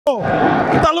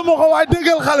talu ma ko waaye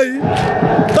déggal xale yi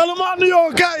talu ma nu yoo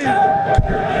kaay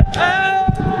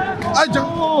aja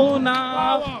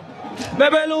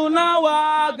bebeluna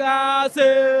wagase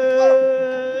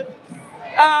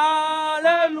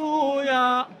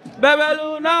aleluya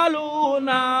bebeluna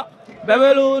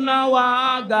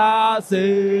wagase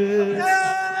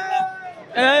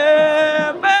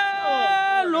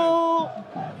belu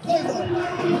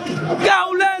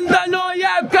gawlen dañoo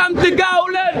yàkkamti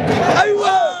gawlen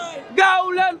aywa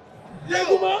gawlen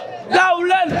yeguma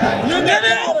gawlen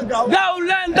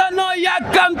dañoo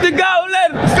yàkkamti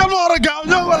gawlen kan moo war a gaaw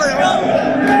ñoo wala yow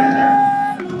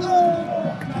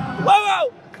waaw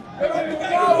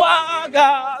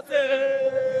wagase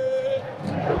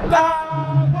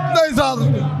ndeysaan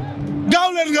gaaw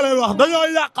leen nga leen wax dañoo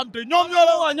yàkkamti ñoom ñoo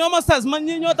la wax ñoo ma sas man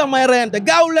ñii ñoo tax may reyante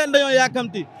gaaw leen dañoo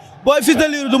yàkkamti booy Fils de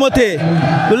Lirou du ma téye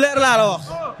lu leer laa la wax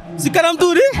si kanam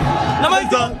tuuti damay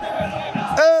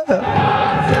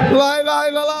laa ilaaha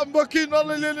illallaah mbokk yi noonu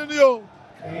lañ leen di nuyoo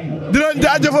di leen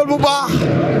jaajëfal bu baax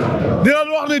di leen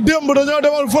wax ni démb dañoo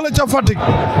demal fële ca Fatick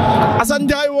Assane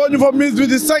Ndiaye woo ñu fa mise bi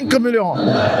di 5 millions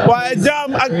waaye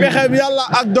jaam ak pexeem yàlla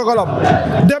ak dogalam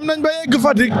dem nañ ba yegg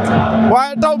Fatick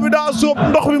waaye taw bi daa sóob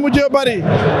ndox mi mujjee bari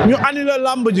ñu annulé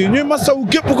lamb ji ñuy masawu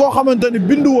képp koo xamante ni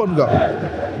bindu woon nga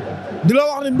di la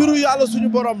wax ni mbiru yàlla suñu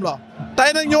borom la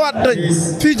tey nag ñëwaat nañ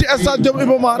fii ci stade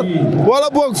Iba Mar wala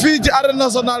boog fii ci arène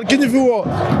nationale ki ñu fi woo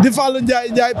di Fallou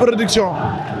Ndiaye Production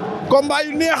combat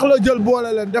yu neex la jël boole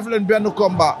leen def leen benn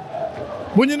combat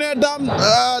bu ñu nee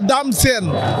daam seen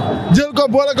jël ko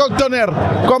boole ko Tonnerre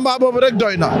combat boobu rek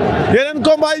doy na yeneen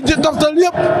combat yi ci toftal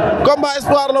yëpp combat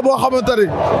espoir la boo xamante ni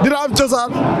dina am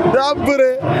cosaan dina am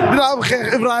bëree dina am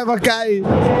xeex Ibrahima kaay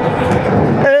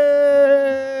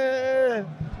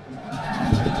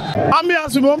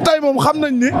ambiance bi moom tey moom xam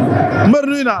nañ ni mbër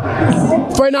nuy naa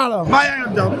fay naa la maa yaa ngi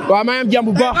am jàmm waaw maa ngi am jàmm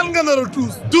bu baax lan nga nar a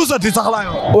tuusati sax laa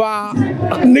yow waa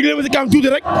négli ma si kam tuuti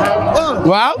rek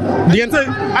waaw di ngeen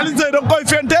Alioune Seye da nga koy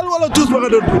fenteel wala tuus ba nga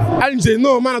doon tuus Alioune Seye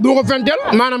non maanaam du ma ko fenteel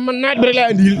maanaam man naaj bi rek laa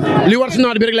indi li war si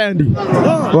naaj bi rek laa indi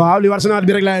waaw li war si naaj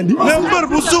bi rek laa indi mais mbër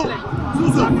bu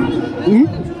suusal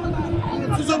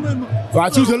waaw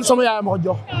suusal sama yaay ma ko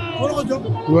jox wala ko jox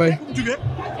waay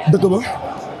dëkk ba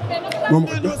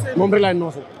moom rek laay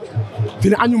noose fi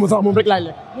ne añu ma sax moom rek laay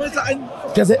lekk mooy sa añ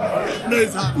kese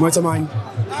ndeysaan mooy sama añ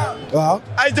waaw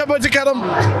ay jaba ci kanam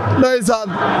ndeysaan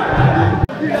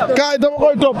kaay dama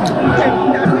koy topp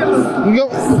nga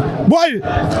boy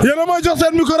yéen a may jox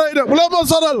seen micro yi de bu leen ma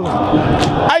sonal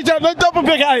ay ca nañ topp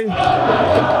Bécaye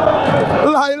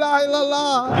la ilaha illallah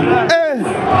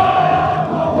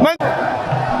nañ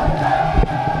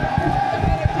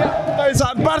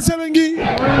ndeysaan Parcelles ngi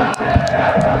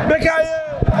Bécaye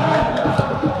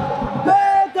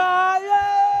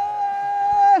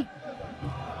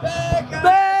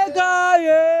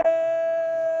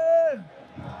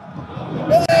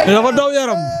dafa daw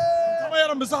yaram sama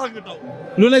yaram bi sax nga daw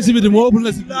lu nekk si biti moo ëpp lu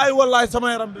nekk si biti ay wallaay sama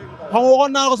yaram bi xam nga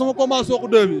waxoon naa ko sama combat Sokh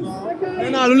 2 bi nee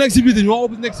naa lu nekk si biti moo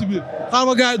ëpp nekk si biir xaaral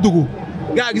ma gars yi dugg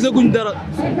gars yi gisaguñ dara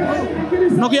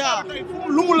nok yaa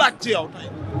lu mu laaj ci yow tey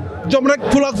jom rek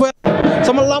ful ak fay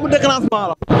sama lamb déclenchement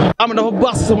la am dafa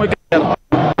baax si sama carrière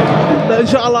te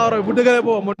incha allah rabi bu dëgëree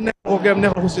boobu ma nekk ko gëm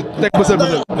neexal ko si teg ba sel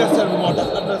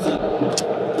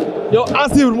yow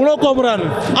asibir mënoo comprendre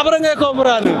après ngay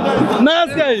comprendre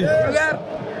naas kay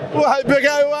waay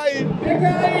Bécaye waay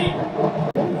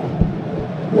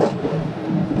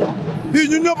fii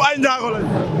ñun ñëpp ay njaago lañ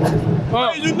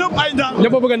waaw ñun ñëpp ay njaago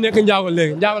ñëpp a bëgg a nekk njaago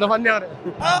léegi njaago dafa neex de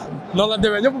noonu la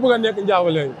demee ñëpp bëgg a nekk njaago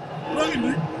léegi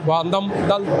waaw ndam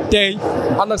dal tey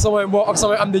ànd ak samay mbokk ak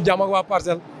samay am di jàmm ak waa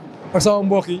Parcelles ak sama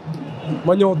mbokk yi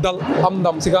ma ñëw dal am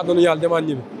ndam si kàttanu yàlla demaat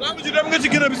ñibbi. lamb ji dem nga ci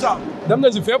Guinée Bissau. dem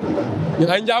nañ si fépp ñun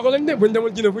ay njaago lañ de buñ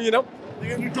demul Guinée fu ñuy dem.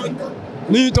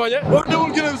 ni ñuy tooñee. boo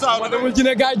demul Guinée Bissau. boo demul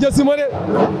Guinée gars yi jël si ma de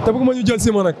te bëgg ma ñu jël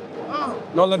si ma nag.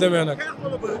 noonu la demee nag.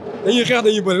 dañuy xeex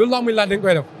dañuy bëri loolu laa muy laaj dañ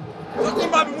koy def. sa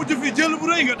combat bi mujj fii jël bu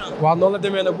rëy nga daal. waaw noonu la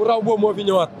demee nag bu raw boobu moo fi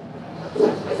ñëwaat.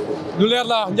 lu leer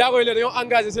la wax njaago yi leen dañoo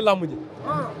engagé si lamb ji.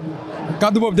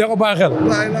 kaddu boobu dee ko bàyyi xel.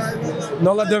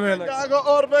 noonu la demee nag. njaago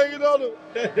or bee ngi noonu.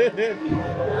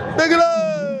 dëgg la.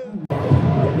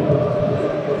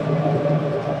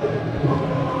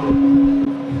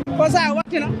 Wassare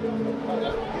wàcc na.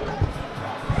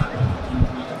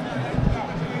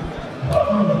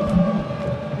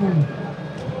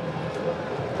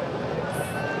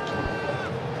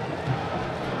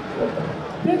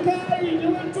 Bécaye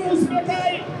ñëwal tous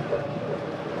Bécaye.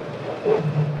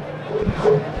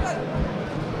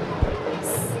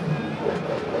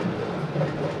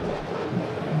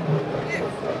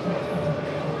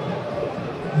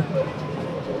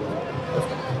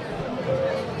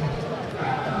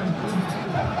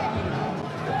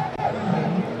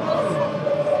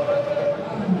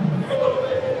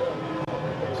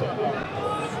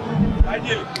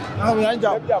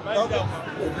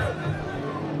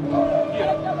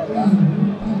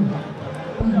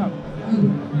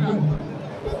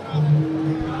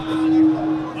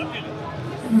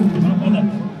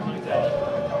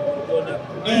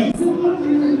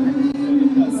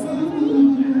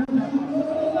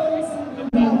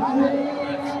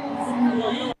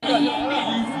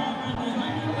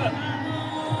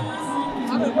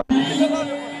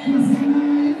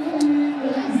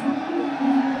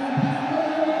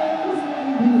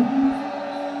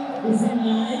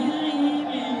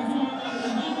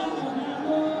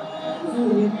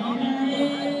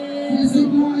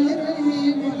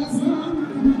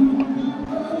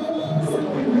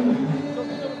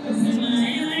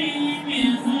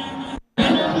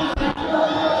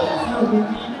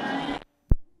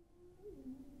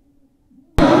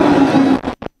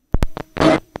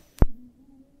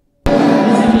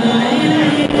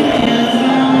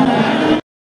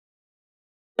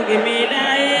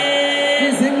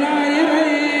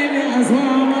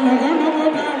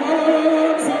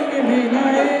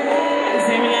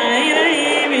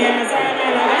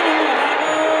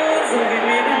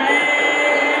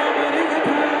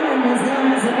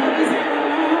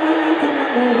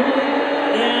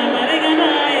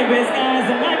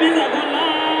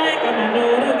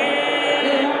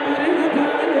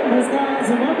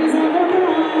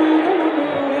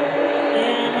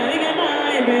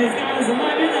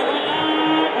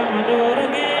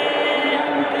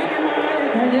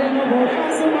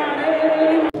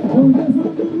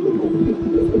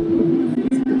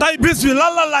 tey bis bi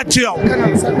lan la laaj ci yow.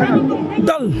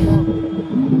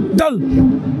 dal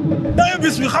tey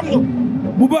bis bi xam nga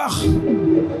bu baax.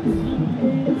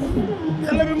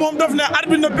 xale bi moom daf ne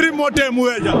arbitre na prix moo tee mu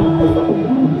weejal.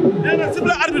 nee na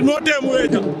cible arbitre moo tee mu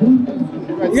weejal.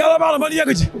 yàlla baax na man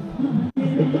yegg ci.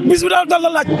 bis bi daal dal la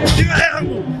laaj. di nga xeex ak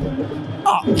moom.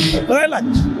 ah da ngay laaj.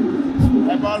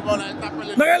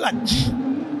 da ngay laaj.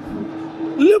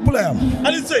 lépp lay am.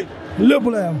 Alioune Seye. lépp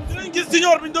lay am. dinañ gis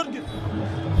senior bi ñu doon gis.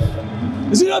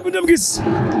 senior bi ñu doon gis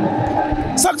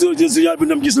chaque jour ci senior bi ñu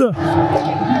doon gis la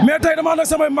mais tey dama ànd ak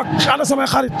samay mag ànd ak samay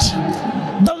xarit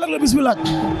dal rek la bis bi laaj.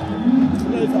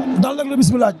 dal rek la bis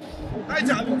bi laaj.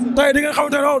 tey di ngeen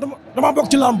xamante ne dama bokk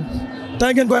ci làmb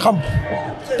tey ngeen koy xam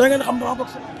tey ngeen xam dama bokk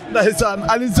ci. ndeysaan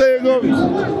Alioune Seye ngoo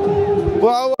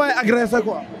waaw may agressé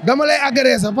quoi. dama lay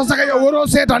agressé parce que yow waroo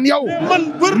seetaan yow.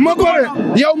 ma bëre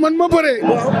yow man ma bëre.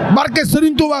 barke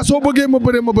Serigne Touba soo bëggee ma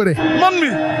bëre ma bëre. man mi.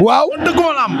 waaw man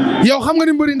dëgguma la am. yow xam nga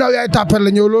ni mbëri ndaw yaay tapper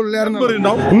lañ yow loolu leer na. mbëri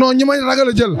ndaw non ñi may ragal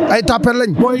a jël ay tapper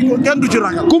lañ. booy kenn du ci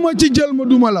ragal. ku ma ci jël ma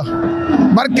duma la.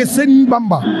 barke Serigne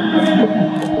Bamba.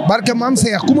 barke Maam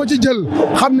Seex ku ma ci jël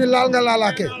xam ne laal nga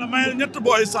laalaake. mayel ñett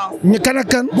booy saaf. ñu kan ak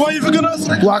kan. booy yi fi gën a ës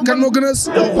rek. waa kan moo gën a ës.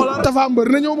 Tafa mbër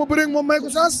na ñëw ma bëre ak moom may ko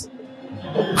saas.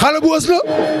 xale bu ës la.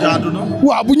 jaadu na.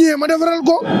 waaw bu ñëwee ma defaral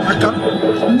ko. ak kan.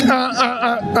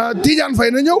 Tidiane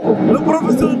Faye na ñëw. le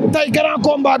professeur. tey grand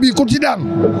combat bi ku ci daan.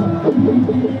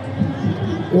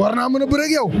 war naa mën a bëre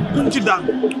ak yow. kuñ ci daan.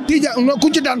 Tidiane ku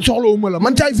ci daan soxlawu ma la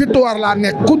man caay victoire laa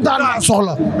nekk ku daan laa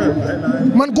soxla.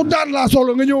 man ku daan laa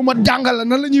soxla nga ñëw ma jàngal la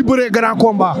nan la ñuy bëree grand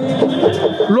combat.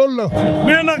 loolu la.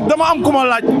 mais nag dama am ku ma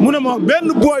laaj. mu ne ma benn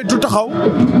booy du taxaw.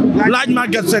 laaj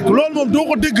Maguette Seck loolu moom doo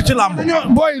ko dégg ci làmb.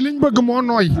 booy liñ bëgg moo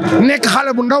nooy. nekk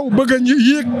xale bu ndaw bëgg a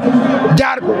yéeg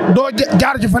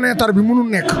jaar ci fenêtre bi mënul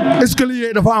nekk.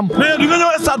 escalier dafa am. mais di nga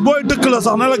ñëw stade booy dëkk la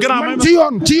sax ne la grand. man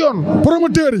ci yoon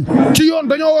promoteur yi. ci yoon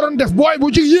dañoo waroon def booy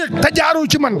bu ci yéeg te jaaroo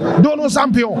ci man doonoo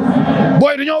champion.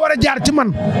 booy dañoo war a jaar ci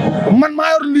man maa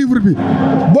yor livre bi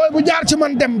booy bu jaar ci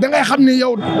man dem da ngay xam ni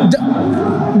yow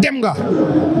dem nga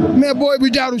mais booy bu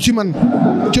jaaru ci man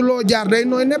ci loo jaar day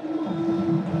nooy nepp.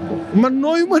 man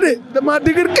nooyu ma de damaa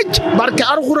dëgër këcc barke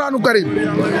alxuraanu karim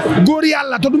góor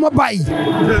yàlla te du ma bàyyi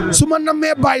su ma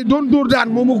nammee bàyyi doon dóor daan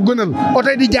moo ma ko gënal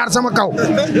oto di jaar sama kaw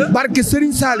barke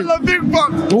Serigne Salim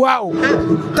waaw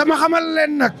te ma xamal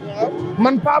leen nag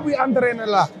man paa buy entraîné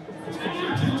laa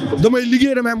damay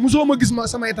liggéey damay musoo ma gis ma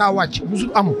sama état wàcc musul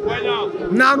am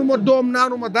naanu ma doom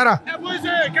naanu ma dara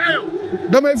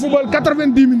damay fubal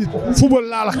 90 minutes fubal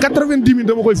laa la 90 minutes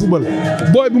dama koy fubal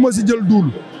booy bu ma si jël duul.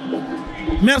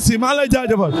 merci maa lay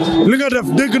jaajëfal li nga def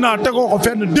dégg naa tegoo ko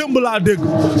fenn démb laa dégg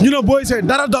ñu ne Boy Seye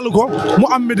dara dalu ko mu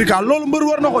am médical loolu mbër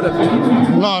war na ko def.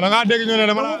 non da ngaa dégg ñu ne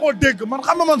dama la ko dégg man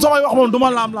xam nga man samay wax moom du ma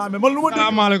laam-laame man lu ma dégg.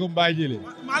 salaamaaleykum Baye Jili.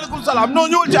 maaleykum salaam non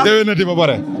ñëwul ci. déwénati ba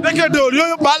pare. nekkee déwén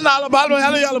yooyu baal naa la baal ma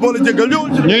yàlla boole jéggal ñëwul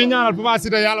ci. ñu ngi ñaanal Papa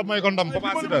Cité yàlla may ko ndam Papa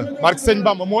Cité. barke sëñ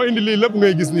Bamba moo indi lii lépp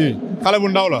ngay gis nii xale bu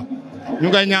ndaw la ñu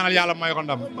ngi koy ñaanal yàlla may ko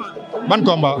ndam ban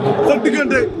combat. sa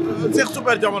diggante Cheikh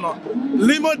Super Jamono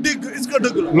li ma dégg est-ce que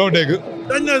dëgg la. loo dégg.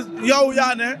 dañ ne yow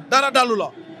yaa ne dara dalu la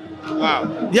waaw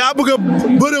yaa bëgg a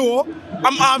bëre woo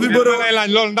am envie bëre woo. lay laaj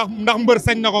loolu ndax mbër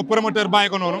sañ na ko promoteur bàyyi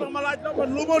ko noonu.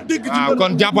 waaw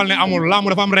kon jàppal ne amul lamb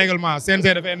dafa am règlement CNG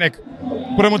dafay nekk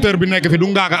promoteur bi nekk fi du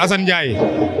ngaaka Assane Ndiaye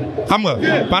xam nga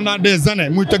pendant des années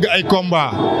muy tëgg ay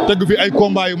combat tëgg fi ay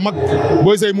combat yu mag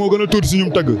Boy Seye moo gën a tuuti si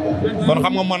ñum tëgg kon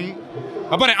xam nga man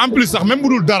ba pare en plus sax même bu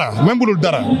dul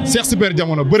dara Cheikh Super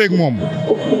Jamono bëreeg moom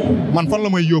man fan la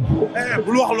may yóbbu.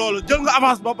 bul wax loolu jël nga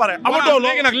avance ba pare. amatoo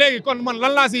loolu léegi kon man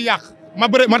lan laa siy yàq ma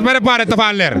préparé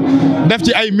Tapha Leer def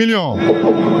ci ay millions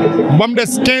ba mu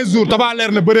des 15 jours Tapha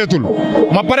Leer ne bëreetul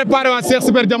ma préparé waa Cheikh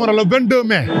Super Jamono le 22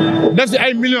 mai def ci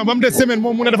ay millions ba mu des semaine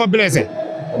moom mu ne dafa blessé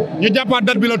ñu jàppaat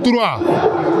date bi la 3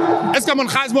 est-ce que man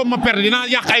xaalis boobu ma perdre dinaa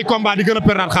yàq ay combat di gën a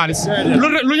perdaat xaalis.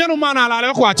 lu ñenu maanaa laa lay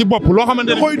wax quoi ci bopp loo xamante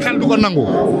ne xel du ko nangu.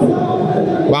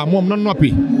 waaw moom na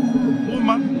noppi.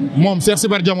 moom Cheikh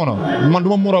Super Jamono man du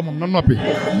ma moroomam na noppi.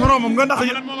 moroomam nga ndax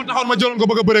lan moo ma taxoon ma jëloon ko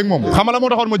bëgg a bëreeg moom xam nga la moo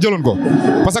taxoon ma jëloon ko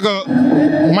parce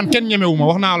que man kenn ñemewu ma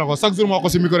wax naa la ko chaque jour ma wax ko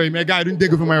si micro yi mais gars yi duñ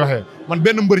dégg fi may waxee man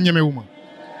benn mbër ñemewu ma.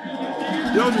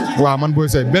 waaw man Boy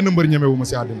Seye benn mbër ñemewu ma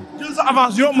si àddina. jël sa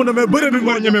avance yomb na mais bëre bi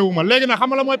mbër ñemewu ma léegi nag xam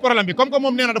nga la mooy problème bi comme que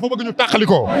moom nee na dafa bëgg ñu tàqali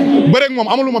ko bëreeg moom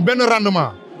amalu ma benn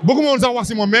rendement bëgguma woon sax wax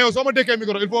si moom mais yow soo ma dékkee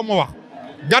micro il faut ma wax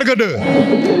Garga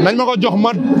 2 nañ ma ko jox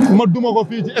ma duma ko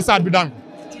fii ci stade bi daan ko.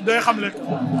 day xam le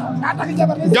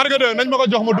Garga 2 nañ ma ko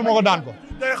jox ma duma ko daan ko.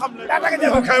 day xam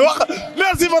le kay wax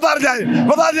merci Matar Ndiaye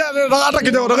da nga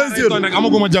attaqué jabar da ngay séer nag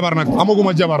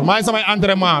amaguma jabar maa ngi samay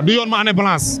entraînement du yoon ma année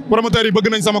blanche promoteur yi bëgg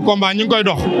nañ sama combat ñu ngi koy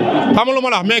dox xam nga lu ma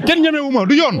la wax mais kenn ñemewu ma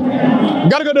du yoon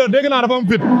Garga 2 dégg naa dafa am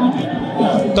fit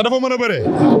te dafa mën a bëree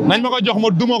nañ ma ko jox ma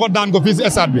duma ko daan ko fii si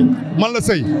stade bi man la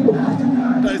sëy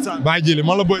bàyyi jili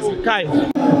man la Boy Seye kaay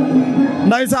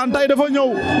ndaysaan tey dafa ñëw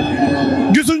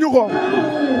gisuñu ko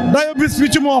dayo bis bi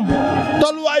ci moom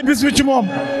tolluwaay bis bi ci moom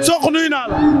Sokh nuyu naa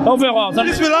la. taw feex waaw sant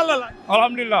bis bi lan la laaj.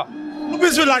 alhamdulilah. lu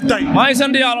bis bi laaj tey. maa ngi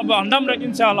sant yàlla bu baax ndam rek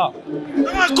incha allah. da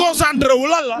nga concentré wu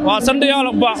lan la. waaw sant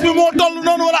yàlla bu baax. bis bi moo toll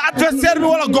noonu wala adversaire bi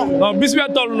wala gox. non bis bee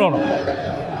toll noonu.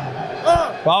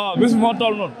 waaw bis bi moo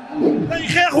toll noonu. day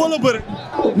xeex wala bëre.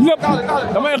 lépp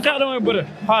damay xeex damay bëre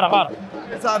xaaral.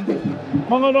 ndeysaan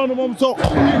ma nga noonu moom Sokh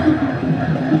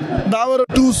daa war a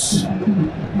tuus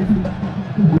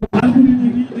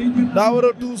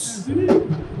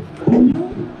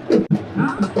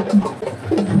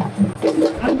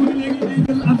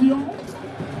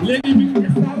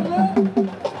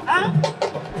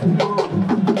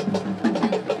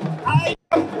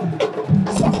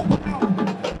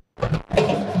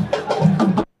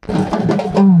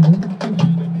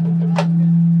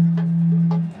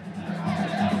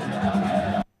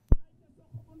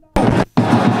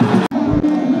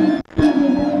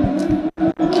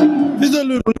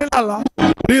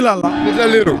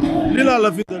lii la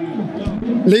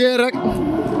liggéey rek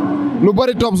lu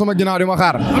bari topp sama ginnaaw di ma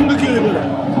xaar.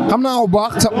 xam naa ko bu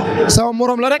baax sama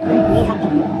morom la rek.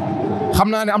 xam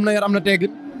naa ne am na yar am na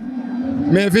teggin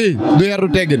mais fii du yar du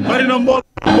teggin. bari na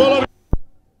mbooloo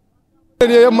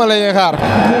yëpp ma lay xaar.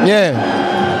 ñee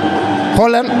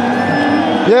xool leen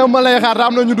yëpp ma lay xaar te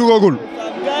am na ñu dugagul.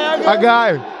 ak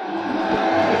gaay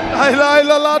ay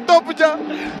la topp ca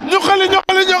ñu xale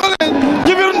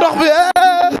ci biir ndox bi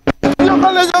ñu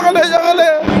xale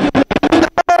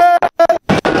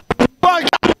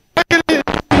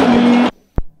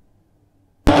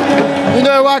ñu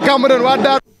ñooy waa Cambérène waa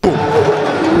Daaru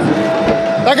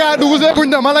Dakar dugg see kuñ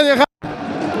na ma la ñuy xaar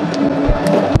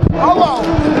waaw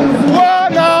waa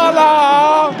naa la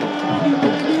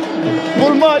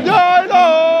bul ma jooy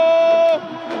loo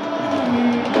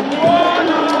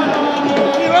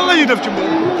lan la ñuy def ci mbër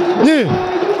ñii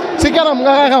si kanam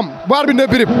nga koy xam bu arbitre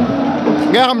bi birib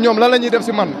nga xam ñoom lan la ñuy def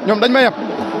si man ñoom dañ ma yeb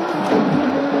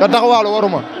te taxawaalu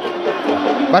waruma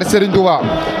bari Serigne Touba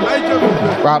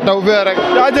waaw taw fee rek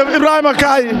jaajëf Ibrahima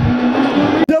kaay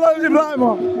jëlal Ibrahima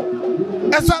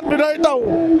stade bi day taw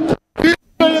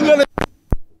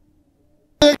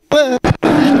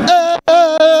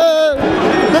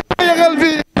yëgal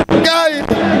fi kaay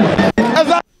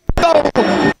stade taw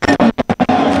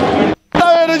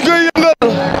tawee dañ koy yëngal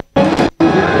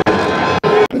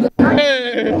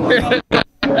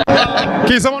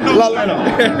kii sama doom la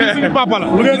suñu papa la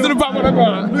lu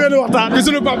ngeen di waxtaan kii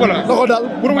suñu papa la da ko dal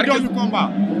pour mu jox ñu combat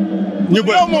ñu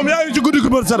bëri yow moom yaa ngi ci guddi gu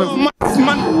bër sa rek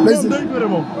man day bëre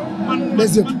moom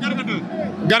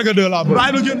Garga 2 laa bëri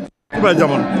bàyyi lu gën ba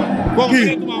jamono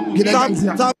ki day gan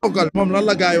Cheikh sa bokkal moom lan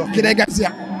la gaay wax ki day gan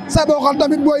Cheikh sa bokkal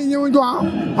tamit booy ñëwuñ ko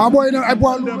booy na ay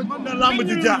poids lourd man de lamb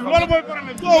ji jaax loolu mooy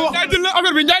problème Ndiaye Tine la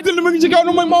affaire bi Ndiaye Tine la mu ngi ci kaw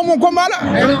nu moom combat la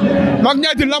maag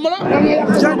Ndiaye Tine lamb la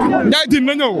Ndiaye Tine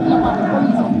na ñëw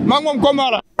maag moom combat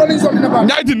la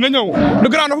Ndiaye Tine na ñëw le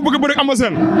grand dafa bëgg a bëri Ama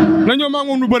Sène na ñëw maa ngi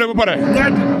moom du bëre ba pare.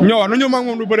 ñëwaat na ñëw maa ngi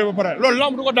moom du bëre ba pare loolu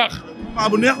lamb du ko dàq. combat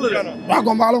bu neex la de. waaw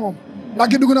combat la moom. ndax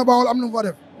ki dugg na Bawol am na mu fa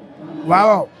def.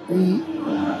 waaw.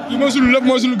 kii mooy sunu lépp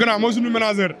mooy sunu grand mooy sunu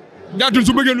ménageur. Ndiaye Tine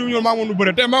su bëggee lu ñëw maa ngi moom du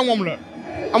bëre te maa ngi moom la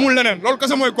amul leneen loolu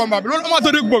kese mooy combat bi loolu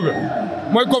amateur rek bëgg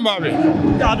mooy combat bi.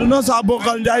 jaadu na saa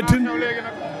bokkal Ndiaye Tine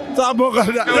saa bokkal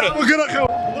Ndiaye ma gën a xew.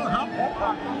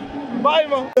 bàyyi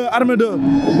ma. armée 2.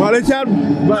 maa lay caar.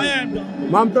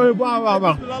 maam tamit bu baax a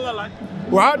baax.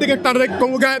 waaw di nga tar rek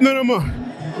comme gars yi nee na ma.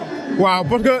 waaw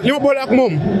parce que li ma boole ak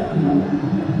moom.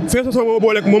 fee saison boo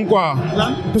boole ak moom quoi.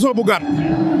 lan saison bu gàtt.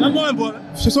 lan moo leen boole.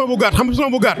 saison bu gàtt xam nga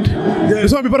saison bu gàtt.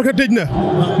 saison bi parce que tëj na.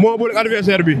 moo boole ak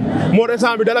adversaire bi. moo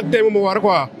descend bi dal ak tey moom moo war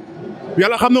quoi.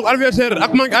 yàlla xam na ko adversaire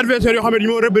ak manque adversaire yoo xam ne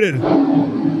ñu ma rëbëreel.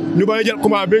 ñu bañ a jël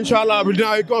combat bi incha allah bi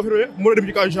dinaa confirmer mën a dem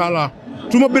ci kaw incha allah.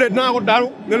 su ma bëree dinaa ko daanu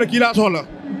ne la kii laa soxla.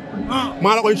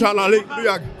 maa la ko incha allah léegi du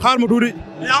yàgg xaar ma tuuti.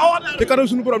 te kanam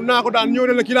suñu borom dinaa ko daan ñëw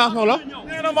ne la kii laa soxla.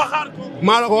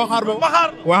 maa la ko wax xaar ma.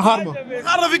 waaw xaar ma.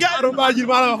 xaar ma baa jil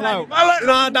maa la wax laa yow.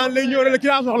 dinaa daan léegi ñëw ne la kii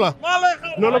laa soxla.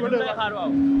 noonu la ma def.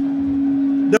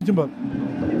 dem ci mbër.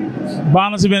 baax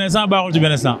na si benn instant baaxul ci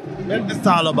benn instant. benn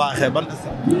instant la baaxee ban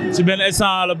instant. si benn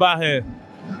instant la baaxee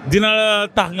dina la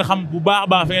tax nga xam bu baax a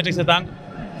baax fi nga teg sa tànk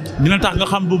dina tax nga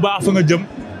xam bu baax fa nga jëm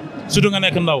surtout nga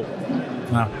nekk ndaw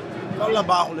waaw. loolu la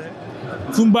baaxulee.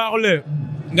 fu mu baaxulee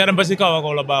nga dem ba si kaw a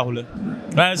kaw la baaxulee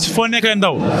waaye foo nekkee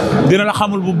ndaw dina la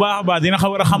xamul bu baax a baax dina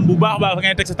war a xam bu baax a baax fa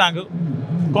ngay teg sa tànk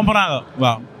comprendre nga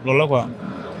waaw loolu la quoi.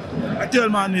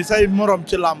 actuellement nii say morom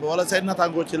ci làmb wala say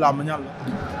natango ci làmb ñan la.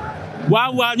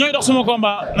 waaw ñooy dox suma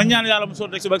combat na ñaan yàlla mu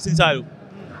sotti rek si bak Sëñ Saliou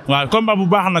waaw combat bu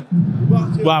baax nag.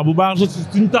 waaw bu baax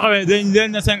suñu taxawee dañ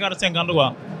ne 50-50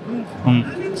 quoi.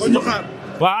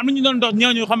 waaw am na ñu doon dox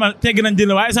ñooñu xam ne tegg nañ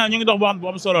jël waaye instant ñu ngi dox boo xam ne bu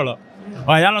am solo la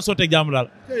waaw yàlla na sotteeg jàmm daal.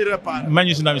 may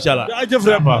ñu si ndam incha allah. jaajëf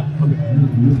rek waaw.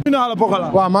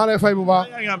 waaw maa lay fay bu baax.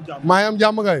 maa ngi am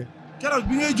jàmm kay. keroog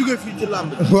bi ngay jógee fii ci làmb.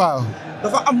 waaw.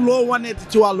 dafa am loo waneeti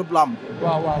ci wàllu làmb.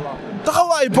 waaw.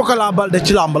 taxawaayu Pokola Baldé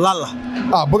ci làmb lan la.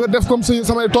 bëgg a def comme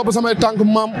samay topp samay tànk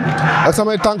maam ak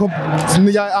samay tànk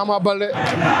nijaay Ama Baldé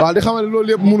waaw di xamal ne loolu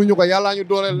yëpp mënuñu ko yàllaa ñu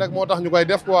dooleel rek moo tax ñu koy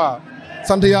def quoi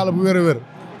sant yàlla bu wér a wér.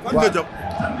 fan nga jëm.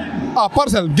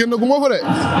 parcelle génn gu ma fa de.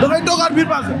 da ngay toogaat biir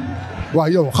parcelle. waaw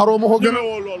yow xaroo ma ko gën a.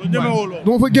 ñemewoo loolu. du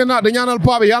ma fa génnaat di ñaanal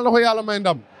paa bi yàlla na ko yàlla may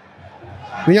ndam.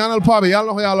 di ñaanal paa bi yàlla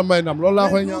na ko yàlla may ndam loolu laa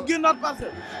koy ñaan.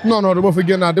 non du ma fa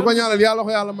génnaat di ko ñaanal yàlla na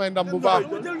ko yàlla may ndam bu baax.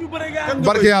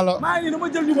 barke yàlla.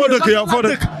 foo dëkk yow foo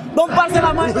dëkk. donc parcelle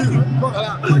la maa ngi dëkk.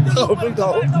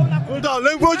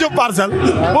 léegi foo jëm parcelle.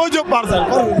 foo jëm parcelle.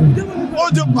 foo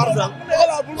jëm parcelle.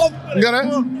 nga ne.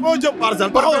 foo jëm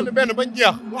parcelle. taxawal benn bañ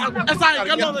jeex.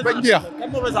 bañ jeex.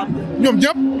 ñoom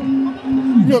ñëpp.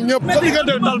 ñoom ñëpp. sa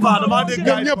diggante Talfa damaa dégg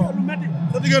ñoom ñëpp.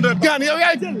 sa diggante gaan yow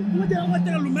yaay.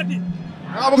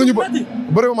 bëgg ñu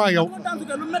bëri ma ak yow.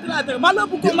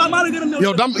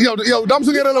 yow dam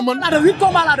su ngeen la mën.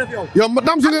 yow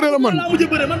dam su ngeen la mën.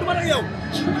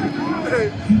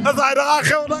 asaay da ngaa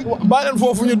xew nag. bàyyi leen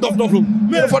foofu ñu dof doflu.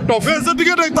 mais fa dof mais sa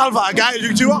diggante ak Talfa gars yi ñu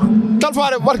ngi ci wax. Talfa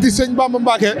de barki sëñ Bamba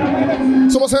Mbacke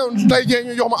su ma sañoon tey jii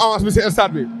ñu jox ma avance bi si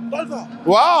stade bi. Talfa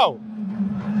waaw.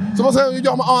 su ma sañoon ñu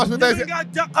jox ma avance bi tey si. nga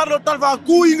jàkkaarloo Talfa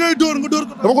ku yi ngay dóor nga dóor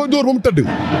ko. dama koy dóor ba mu tëdd.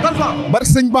 Talfa barki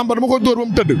sëñ Bamba dama koy dóor ba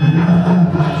mu tëdd.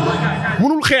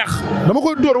 munul xeex dama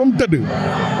koy dóor ba mu tëdd.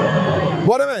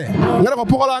 boo demee nga ne ko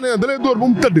Pokola nee na da lay dóor ba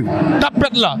mu tëdd.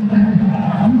 tapet la.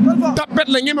 tapet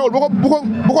la ñemewul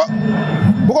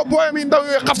bu ko booyam yi ndaw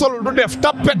yooyu xaftalul du def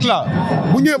tapet la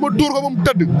bu ñëwee ba dóor ko ba mu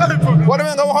tëdd. boo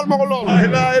demee nga waxal ma ko loolu. la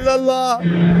ilaha illallah.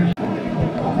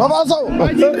 Papa Sow.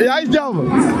 yaa ngi jàmm.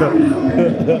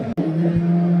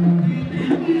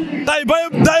 tay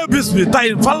dayo bis bi tay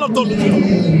fan la toll.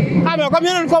 mais comme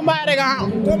yeneen combat yi rek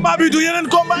combat bi du yeneen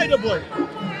combat yi de boy.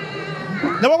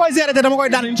 dama koy gérer te dama koy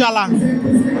daan incha allah.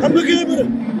 xam nga kii bi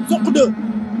soq de.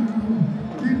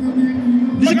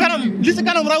 li si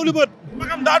kanam raw li bët.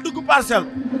 magam daa dugg parcelle.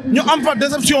 ñu am fa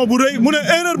déception bu rëy mu ne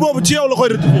erreur boobu ci yow la koy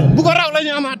rectifier. bu ko raw la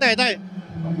ñu amaat tey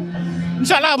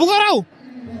incha allah bu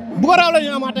ko raw la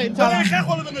ñu amaat tey incha allah. xeex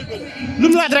wala da ngay bëri. lu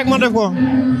mu laaj rek ma def ko.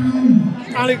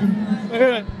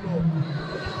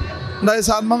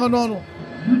 Ndeysaan ma nga noonu.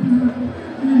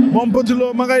 moom Petit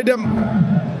Lo ma ngay dem.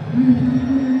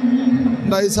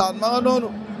 Ndeysaan ma nga noonu.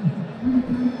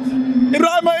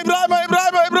 Ibrahima.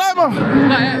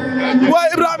 waaye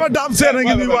Ibrahima Dame Sène a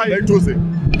ngi nii waaye.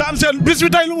 Dame Sène bis bi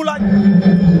tey lu mu laaj.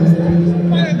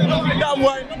 Dame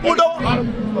waay mu daw.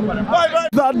 waay.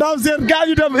 Dame Sène gaa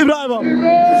ñu dem Ibrahima.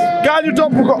 gaa ñu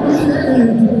topp ko.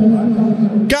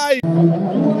 gaa yi.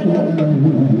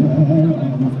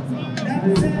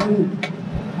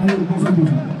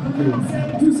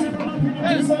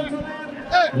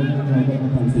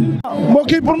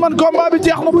 mbokk yi pour man combat bi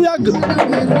jeex na bu yàgg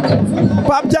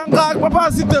Pape Dianka ak Papa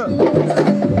Siteu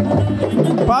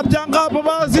Pape Dianka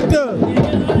Papa Siteu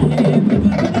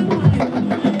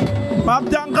Pape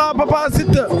Dianka Papa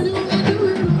Siteu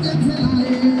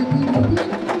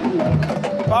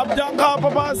Pape Dianka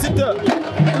Papa Siteu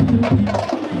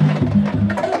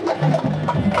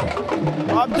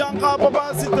Pape Dianka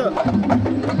Papa Siteu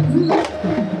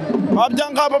Pape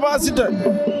Dianka Papa Siteu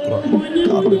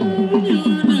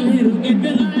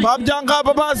Pape Dianka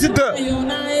Papa Siteu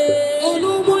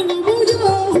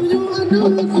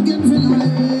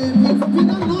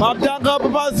Pape Dianka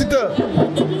Papa Siteu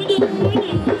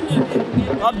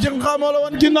Pape Dianka moo la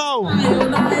woon ginnaaw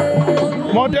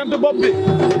moo tent bopp bi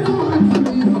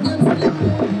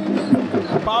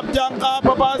Pape Dianka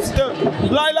Papa Siteu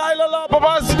la ilaha illallah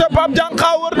Papa Siteu Pape Dianka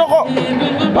wër na ko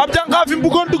Pape Dianka fi mu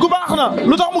bëggoon dugg baax na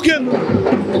lu tax mu génn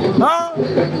ah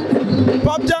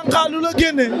Pape Dianka lu la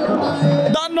génne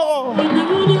daan na ko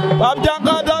Pape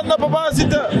Dianka daan na Papa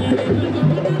Siteu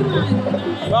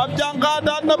Pape Dianka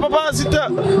daan na Papa Siteu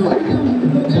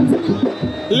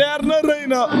leer na rëy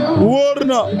na wóor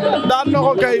na daan na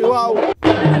ko kay waaw.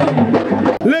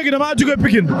 léegi damaa jóge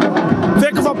Pikine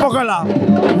fekk fa Pokola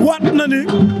waat na ni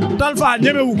Talfa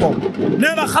ñemewu ko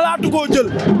nee na xalaatu koo jël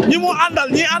ñi mu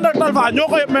àndal ñi àndal Talfa ñoo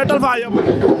ko yëpp mais Talfa yëpp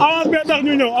avance bee tax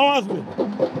ñu ñëw avance bi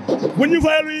bu ñu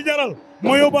fayee lu ñu jaral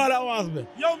moo yóbbaale avance bi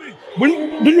yow bi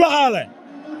duñ waxaale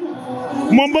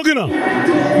moom bëgg na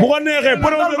bu ko neexee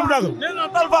promoteur bu dagg nee na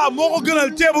Talfa moo ko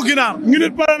gënal ceebu ginaar ñu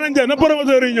nit pare nañ de na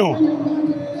promoteur yi ñëw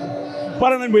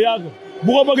pare nañ bu yàgg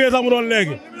bu ko bëggee sax mu doon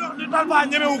léegi Talfa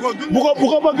ñemewu ko bu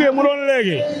ko bëggee mu doon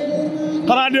léegi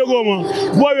xanaa déggoo ma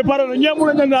booy bi pare na ñeem mu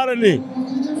la ñandaare nii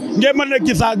ngeen ma nekk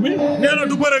ci saak bi nee na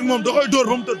du bëre ak moom da koy dóor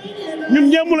ba mu tëdd ñun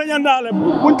ngeen mu la ñandaale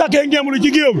buñ takkee ngeen mu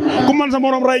ci géew bi ku man sa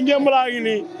morom rey ngeen laa ngi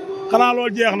nii xanaa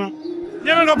loolu jeex na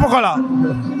ñeme nga Pokola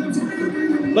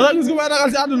da nga gis ku may ragal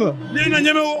si àdduna nee na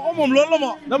ñeme woo ko moom loolu la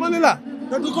ma dama ni la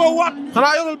te du ko waat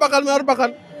xanaa yorul bakkan ma yor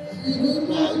bakkan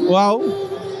waaw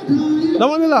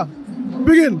dama ni la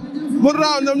Pikine mu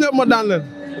raaw ñoom ñëpp ma daan leen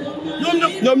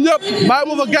ñoom ñëpp bàyyi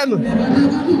ma fa kenn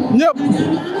ñëpp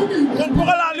kon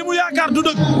Pokola li mu yaakaar du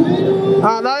dëgg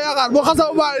ah daa yaakaar boo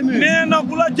xasaw bàyyi nii nee na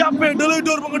bu la jàppee da lay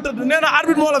dóor ba nga tëdd nee na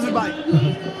arbitre moo la fi bàyyi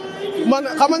man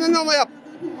xam nga ñoo ma yàpp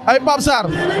ay Pape Sarr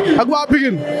ak waa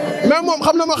Pikine mais moom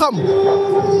xam na ma xam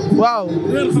waaw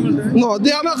non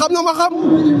jeex na xam na ma xam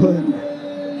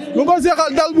mu ko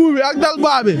seexal dal buubi ak dal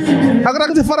baabi ak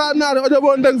rak ci fara naari ojo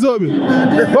boo ndeng soo bi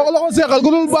boo ko la ko seexal ku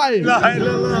dul bàyyi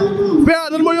pea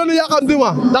dañ ma yónni yàqamti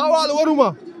ma taxawaalu waruma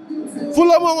fu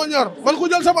la moo ma ñor man ku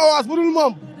jël sama waas bu dul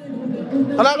moom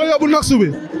xanaa nga yóbbu noksu bi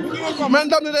mais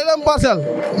ndam ni day dem parcelle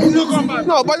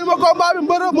non bañu ma combat bi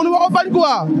mbër mënu ma ko bañ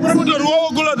quoi promoteur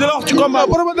woowagul la di la wax ci combat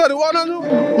promoteur yi woo nañu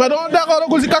mais dama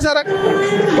d'accord si kase rek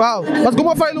waaw parce que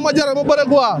ma fay lu ma jare ma bëre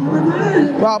quoi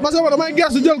waaw parce que damay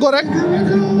gersu jël ko rek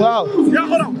waaw yaa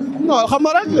ko raw non xam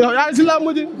nga rek yaa ngi si làmb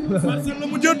ji parcelle la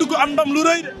mu jël dugg am ndam lu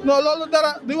rëy de non loolu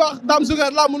dara di wax Dame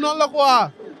Sugar làmb noonu la quoi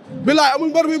bilaay amul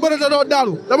mbër muy bëre te doo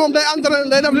daanu te moom day entraîné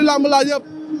day def li làmb laaj yëpp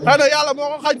xëy na yàlla moo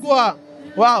ko xañ quoi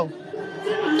waaw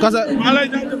kase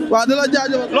waaw di la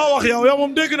jaajëfal loo wax yow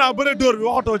moom dégg naa bëre dóor bi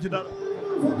waxatoo ci dara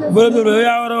bëre dóor bi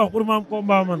yaa war a wax pour ma am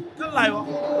combat man kan laay wax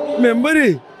mais mbëri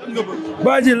nga bëgg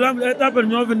baa ji lamb ay tapel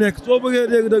ñoo fi nekk soo bëggee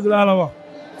dégg dëgg laa la wax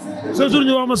sa jour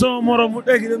ñu wax ma sama morom mu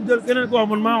teggi dem jël keneen ko wax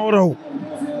man maa ko raw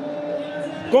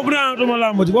comprendre tuma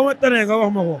lamb ji boo ma tanee nga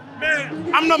wax ma ko mais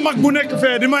am na mag bu nekk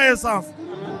fee di maye sens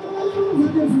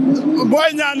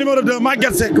Boy Niang numéro 2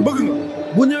 Maguette Seck bëgg nga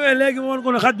bu ñëwee léegi ma woon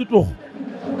ko ne xaj du tuux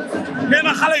nee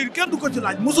na xale yi kenn du ko ci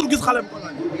laaj musul gis xale bu ko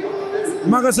laaj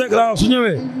Maguette Seck laa wax su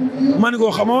ñëwee ma ni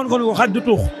ko xam ma woon ko ne ko xaj du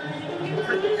tuux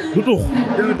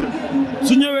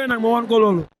su ñëwee nag ma woon ko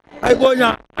loolu ay Boy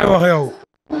Niang ay wax yow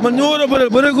man ñu war a bëre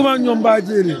bëre gu ma ak ñoom baa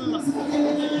jéeri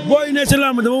booy ne ci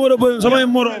làmb dama war a bëre samay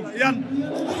morom yan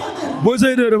Boy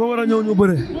Seye 2 dafa war a ñëw ñu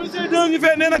bëre Boy Seye 2 ñu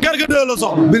fee nee na Garga 2 la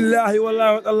soxla billaahi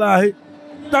wallaahi wa tallaahi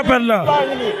tapet la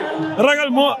ragal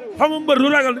moo xam nga mbër du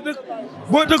ragal di dëkk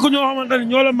boo dëkk ñoo xamante ni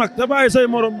ñoo la mag te bàyyi say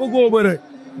morom bëggoo bëre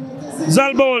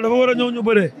Zal Bawol dafa war a ñëw ñu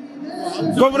bëre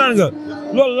comprendre nga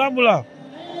loolu làmb la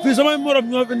fii samay morom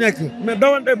ñoo fi nekk mais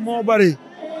dawante moo bari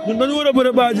ñun dañu war a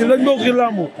bëre baa ji lañ bokk ci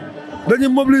làmb dañuy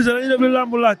mobiliser dañuy def li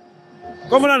làmb laaj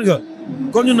comprendre nga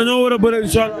kon ñun dañoo war a bëre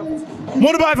incha allah.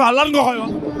 Modou Baye Fall lan nga koy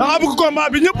wax da nga bëgg combat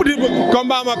bi ñëpp di bëgg.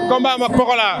 combat mag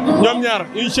Pokola ñoom ñaar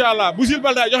incha allah bu Jules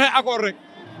Balde joxe accord rek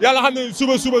yàlla xam ne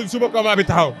suba combat bi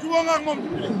taxaw. jubóo nga ak moom.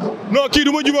 non kii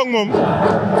du ma jubóo ak moom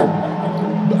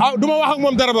du ma wax ak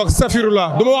moom dara boog safirullah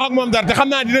du ma wax ak moom dara te xam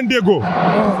naa dinañ déggoo.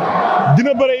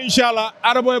 dina bëre incha allah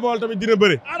Ada Boy Baol tamit dina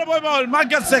bëre. Ada Boy Baol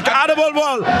Maguette Seck Ada Boy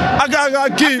Baol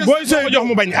ak kii Boy Seye jox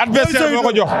mu bañ. adversaire moo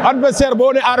ko jox adversaire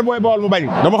boo ne Ada Boy Baol mu bañ.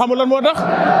 dama xamul lan moo tax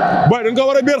booy dañ ko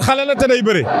war a biir xale la te day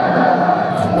bëre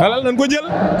xale nañ ko jël.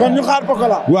 kon ñu xaar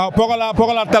Pokola. waaw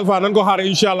Pokola Talfa nañ ko xaar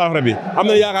incha allah rabi am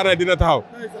na yaakaar ne dina taxaw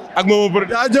ak Momo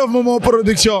production. jaajëf Momo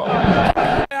production.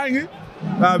 yaa ngi.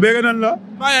 waaw bëgg nañ la.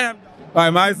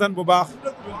 waaye maa ngi sant bu baax.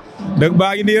 dëgg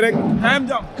baa ngi nii rek.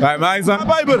 waaye maa ngi sant.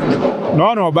 bàyyi bëri.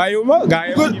 non bàyyiwuma. gaa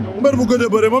yi mbër bu gën a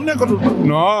bëre moom nekkatul.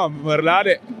 non mbër laa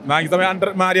de maa ngi samay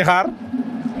entraînement di xaar.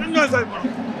 nan ñooy say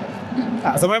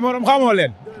morom. samay morom xamoo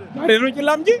leen. bàyyi nañu ci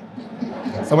lam ji.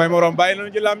 samay morom bàyyi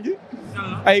nañu ci lam ji.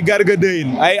 ay garga dëyin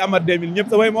ay amat demin ñëpp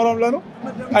samay morom lanu.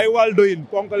 ay wal doyin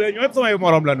ponkale ñoo ñëpp samay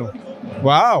morom lanu.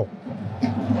 waaw.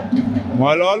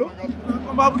 mooy loolu.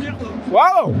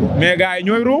 waaw mais gaa yi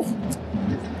ñooy ruux.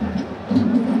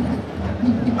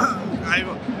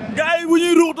 gaa yi bu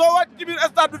ñuy ruux doo wàcc ci biir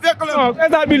stade bi fekk leen. non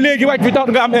stade bi léegi wàcc fi tax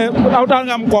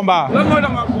nga am combat. lan mooy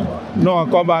tax nga am combat. non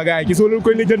combat gaa yi gisoo lu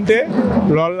koy lijjantee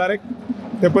loolu la rek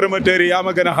te promoteurs yi yaa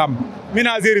ma gën a xam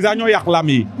ménagères yi sax ñoo yàq lam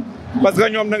yi parce que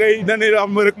ñoom da ngay dañuy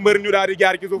wax mbër ñu daal di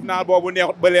jaar ci suuf naa boobu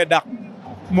neexut ba lee dàq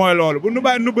mooy loolu bu nu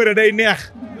bàyyi nu bëre day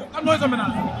neex. kan mooy sa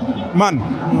ménagère. man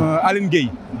Aline Gueye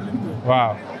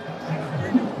waaw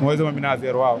mooy sama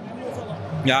ménagère waaw.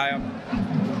 yaayam.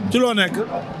 ci loo nekk.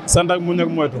 sant ak muñ ak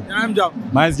moytu. yaa ngi jàmm.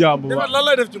 maa ngi si jàmm bu baax lan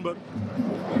lay def ci mbër.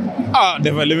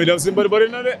 defet li muy def si mbër bëri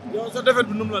na de. yow sa defet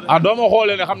bi nu mu la def. doo ma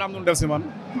xoolee ne xam naa am nu def si man.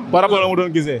 par rapport ak mu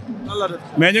doon gisee. lan la def.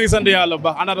 mais ñu ngi sant yàlla bu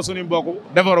baax ànd ak suñu mbokk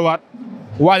defaruwaat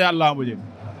waajaat làmb ji.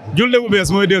 julde bu bees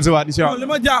mooy dellusiwaat incha allah. li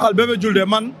ma jaaxal Bébé Diouldé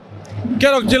man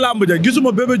keroog ci làmb ja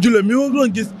gisuma Bébé Diouldé mi ma doon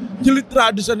gis ci li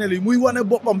traditionnel yi muy wane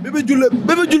boppam Bébé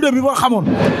Diouldé bi ma xamoon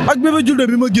ak Bébé Diouldé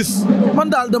bi ma gis man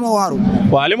daal dama waaru.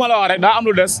 waaw li ma la wax rek daa am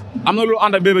lu des am na lu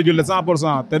ànd ak Bébé Diouldé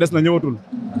 100% te des na ñëwatul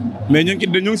mais ñu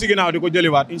ngi si ginnaaw di ko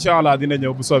jëliwaat incha allah dina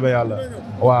ñëw bu soobee yàlla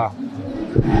waaw.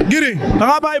 Giri da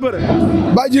ngaa bàyyi bëre.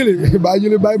 bàyyi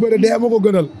jëli bàyyi bëre dee ma ko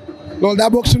gënal loolu daa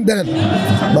bokk suñu deret.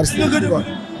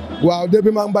 waaw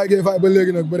depuis maa ngi Mbaye Gueye Faye ba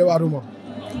léegi nag bëre waatuma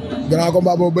grand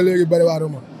combat boobu ba léegi bëre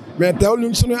waatuma mais teewul ñu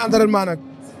ngi suñuy entraînement nag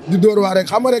di dóor waar rek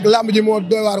xam nga rek lamb ji moo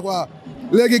doy waar quoi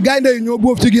léegi gaynde yi ñoo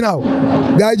boof ci ginnaaw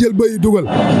gars yi jël bëy yi dugal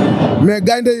mais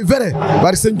gaynde yi fere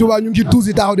parce que sëñ Touba ñu ngi ci tuus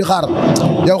yi taxaw di xaar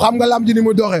yow xam nga lamb ji ni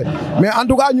mu doxee mais en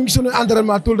tout cas ñu ngi suñuy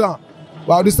entraînement tout le temps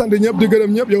waaw di sant ñëpp di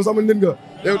gërëm ñëpp yow sama nit nga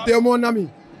yow teew moo nami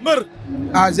mbër.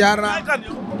 ziar naa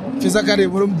fi sa kër yi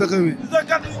borom dëkk bi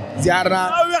ziar naa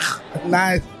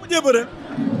naay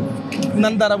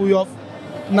nan dara bu yoof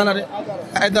nana de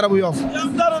ay dara bu yoof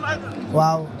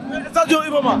waaw station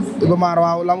Iba Mar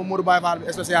waaw lamb Modou Baye Fall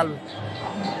bi spécial bi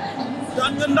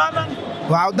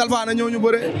waaw Dalfa na ñëw ñu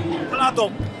bëre xalaatoo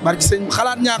barki sëñ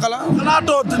xalaat ñaaka la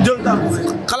xalaatoo jël daal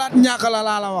xalaat ñaaka la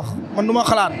laa la wax man du ma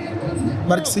xalaat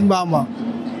barki sëñ Bamba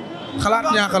xalaat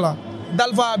ñaaka la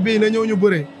Dalfa bii na ñëw ñu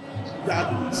bëre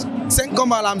 5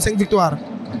 combats la am 5 victoire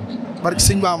barki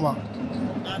sëñ Bamba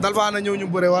Dalfa na ñëw ñu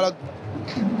bëre wala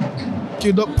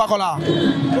kii do Pakola.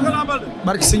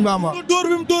 barki sëñ Bamba. dóor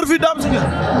bi mu dóor fii Dame Suker.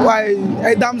 waaye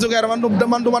ay Dame Suker man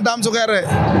du ma Dame Suker de.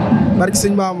 barki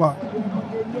sëñ Bamba.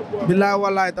 billaahi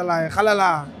wallaahi talaahi xale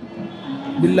laa.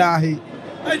 billaahi.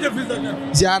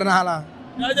 ziar naa la.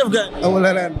 jaajëf kay. amul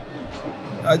leneen.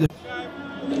 jaajëf.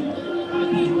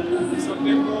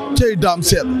 cey Dame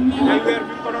Sène.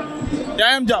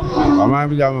 yaa ngi am jàmm. waaw maa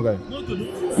ngi am jàmm kay.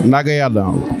 ndaga yàlla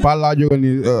Fall laa jóge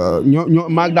nii ñoo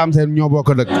maag Dame Sène ñoo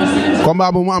bokk dëkk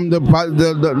combat bu mu am de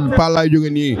Fall laa jóge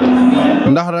nii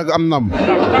ndax rek am nam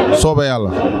soobe yàlla.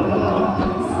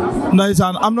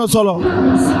 Ndeysaan am na solo.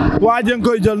 waa jën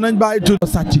koy jël nañ bàyyi tuuti.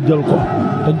 sàcc jël ko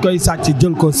dañ koy sàcc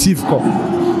jël ko siif ko.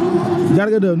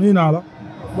 Garga de nuyu naa la.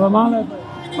 waaw maa ngi lay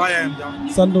fay. maa yaa ngi am jàmm.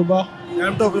 sant bu baax. yaa ngi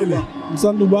am taw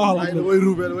sant bu baax la. damay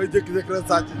ruubee damay jékki-jékki rek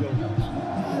sàcc jël.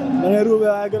 da ngay ruubee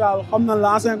waaye garaal xam na la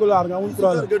ancien gloire nga amul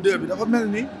problème. Garga 2 bi dafa mel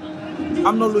ni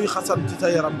am na luy xasan ci sa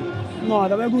yaram bi. non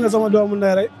damay gunge sama doomu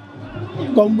ndey rek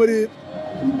comme bëri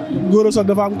góor a soog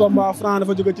dafa am combat Franc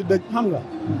dafa jóge ci dëj xam nga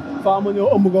faa ma ñëw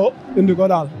ëmb ko indi ko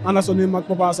daal ana suñuy mag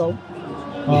Papa Sow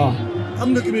waaw. xam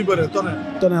nga ki muy bëree Tonnerre.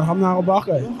 Tonnerre xam naa ko baax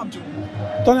kay. xam ci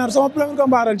Tonnerre sama premier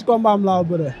combat ren ci combat am laa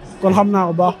bëree kon xam naa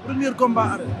ko baax. premier combat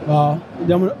arène. waaw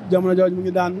jamono jooju mu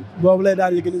ngi daan boobu lay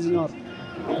daan Yékini Junior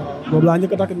boobu laa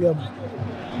njëkk a takk ngeen.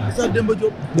 sa Demba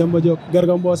Diop. Demba Diop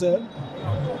Garga Mbossé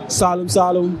Saalum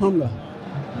xam nga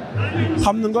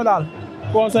xam nañ ko daal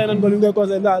conseil nañ ko li ñu koy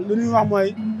conseil daal lu ñuy wax mooy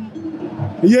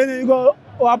yéene yi ko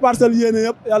waa parcelle yéene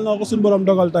yëpp yàlla na ko suñu borom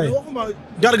dogal tey. waxuma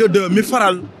Garga 2 mi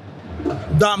faral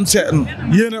Dame Sène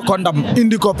yéene ko ndam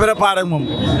indi ko préparé moom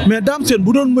mais Dame Sène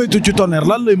bu doon moytu ci Tonnerre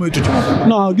lan lay moytu ci.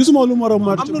 non gisuma lu mu war a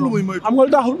moytu. am na lu muy moytu am nga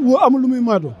lu tax amul lu muy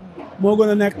moytu. moo gën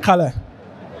a nekk xale.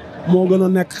 moo gën a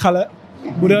nekk xale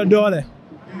bu dee doole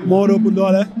moo ëpp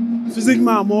doole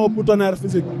physiquement moo ëpp Tonnerre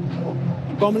physique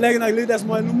comme léegi nag li des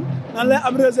mooy nan lay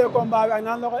abrégé combat bi ak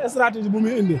nan la ko stratégie bu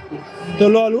muy indi te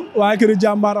loolu waa kiri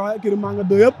jàmbaar waa kiri manga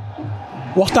do yëpp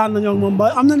waxtaan nañoo ak moom ba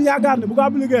am nañu yaakaar ne bu ko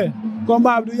appliqué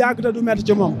combat bi du yàgg te du métti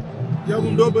ci moom. yow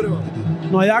moom doo bëri wa.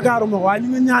 non yaakaaruma ko waaye ñu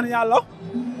ngi ñaan yàlla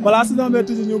balaa saison bee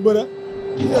tijji ñu bëre.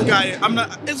 gars yi am na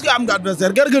est-ce que am nga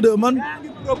adversaire Garga 2 man.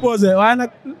 proposé waaye nag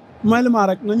may li ma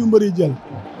rek nañu mbëri jël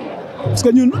parce que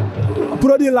ñun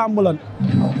produit làmb lan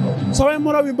samay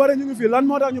morom yu bëri ñu ngi fi lan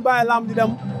moo tax ñu bàyyi làmb di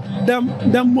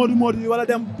dem moodu yi wala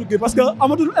dem tukki parce que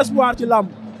amatul espoir ci làmb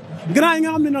grand yi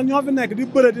nga xam ne nag ñoo fi nekk di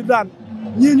bëre di daan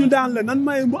ñii ñu daan leen nan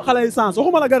may xale yi sens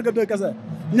waxuma la Garga 2 kese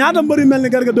ñaata mbëri mel ni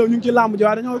Garga 2 ñu ngi ci làmb ji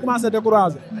waaye dañoo commencé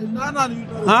découragé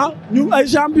ñu ay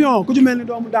champion ku ci mel ni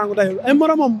doomu daangu tey ay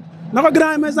moromam na ko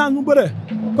grand yi may sens mu bëre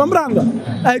comprendre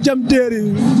nga ay jam téeri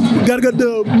Garga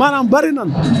 2 maanaam bari nan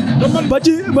ba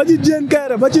ci Diène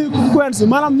Kaïré ba ci Quench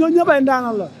maanaam ñoo ñëpp ay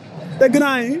ndaanal la te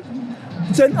grand yi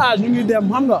seen âge ñu ngi dem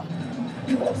xam nga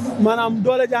maanaam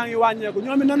doole jaa ngi wàññeeku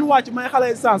ñoom it nañu wàcc may xale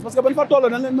yi chance parce que bañ fa tolloo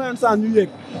dañ leen mayoon chance ñu yéeg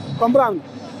comprendre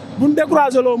nga buñ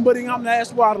découragé loo mbër yi nga xam ne ay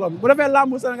espoir lan bu defee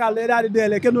làmb Sénégal day daal di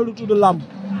deelee kenn du tudd làmb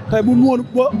tey bu mu woon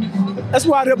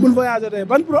espoir yëpp buñ voyagé tey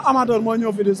ban pro amateur moo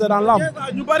ñëw fi di seetaan làmb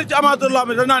ñu bari ci amateur làmb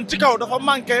da naan ci kaw dafa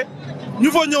manqué ñu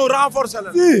fa ñëw renforcer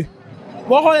leen si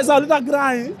boo xoolee sax li tax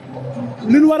grand yi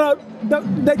liñ war a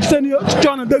daj seen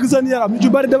coono dëgg seen yaram ñu ci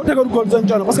bëri tegoon ko seen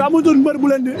coono parce que amatul mbër bu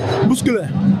leen di bousculer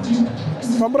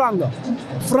comprendre nga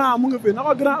Franc mu ngi fi na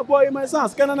ko grand booy may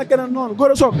sens keneen ak keneen noonu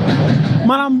góor a soog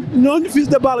maanaam ñooñu fils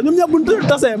de balle ñoom ñëpp bu ñu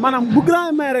tasee maanaam bu grand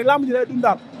yi may rek lamb ji day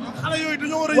dundaat xale yooyu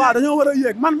dañoo war a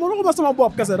yéeg man mënu ko ma sama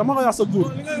bopp kese dama koy wax sa jour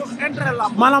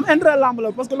maanaam intérêt lamb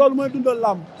la parce que loolu mooy dundal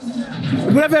lamb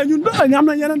bu defee ñun ñu am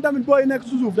na yeneen tamit booy nekk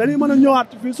su suuf dañuy mën a ñëwaat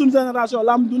fii suñu génération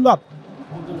lamb dundaat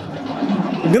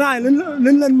grand yi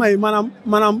liñ leen may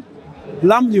maanaam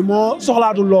lamb ji moo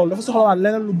soxlaatul loolu dafa soxlawaat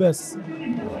leneen lu bees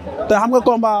te xam nga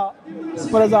combat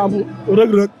par exemple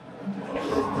rëg-rëg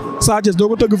Sa Thiès doo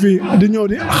ko tëgg fii di ñëw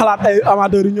di xalaat ay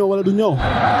amateurs yi ñëw wala du ñëw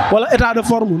wala état de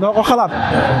forme doo ko xalaat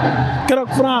keroog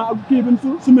Franc ak kii bi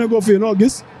sumee ko fii noo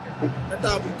gis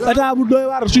état bu doy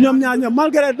waar su ñoom ñaar ñoom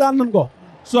malgré daan nañ ko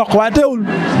soq waaye teewul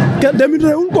kenn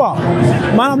démité wul quoi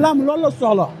maanaam lamb loolu la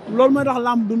soxla loolu mooy tax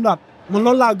lamb dundaat man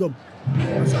loolu laa gëm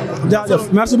jaajëf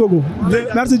merci beaucoup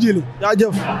merci Djili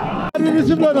jaajëf bi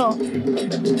sifle na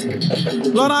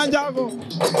Laurent Ndiago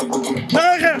da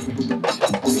ngay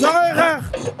xeex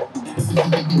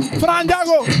Franc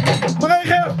Ndiago da ngay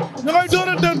xeex da ngay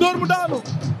dóorante dóor mu daanu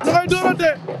da ngay dóorante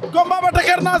combat ba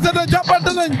teker naa seete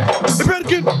jàppante nañ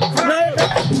hypercute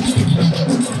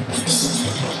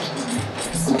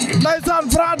ndeysaan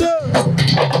Franc 2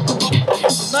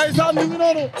 ndeysaan ñu ngi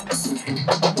noonu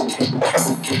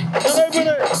da ngay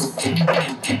bëre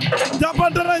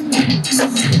jàppante nañ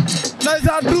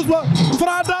ndeysaan tous ba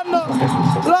Franc daan na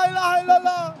la ilaha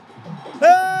illallah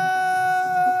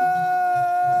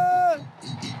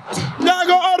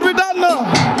Ndiago or bi daan na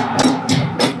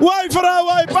waay Franc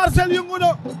waay Parcelles yëngu na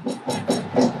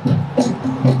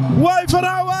waay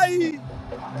Franc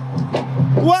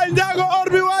waay Ndiago or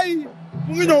bi waay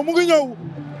mu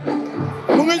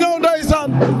ngi ñëw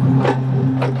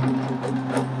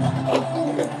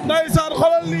ndeysaan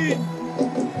xoolal lii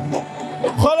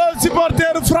xoolal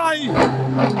supporter Franc yi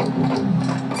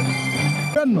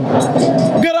benn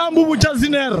garaam bu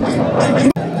Jalsineer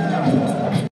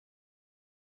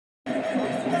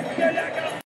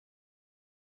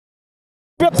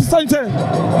pet sañse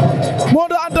moo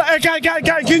da anta ay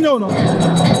kaay kii ñëw na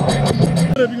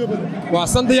waaw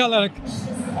sant yàlla rek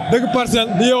dëgg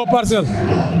Parcelles di yeewoo Parcelles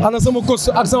ànd ak sama coach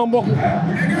ak sama mbokk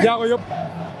jaago yëpp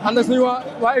ànd ak suñu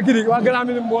waa écurie waa Grand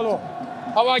Médine mbooloo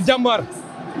ak waa jàmbaar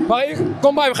waaye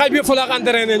combat bi xay bi yëpp fa laa ko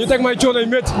entraîné ñu teg may coono yu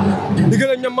métti di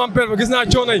gërëm ñoom maam père ba gis naa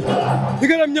coono yi di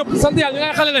gërëm ñëpp sant yàlla ñu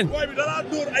ay xale lañ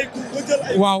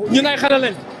waaw ñun ay xale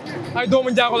lañ ay doomu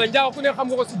njaago lañ njaago ku ne xam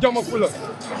nga ko si jom ak fula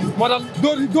moo tax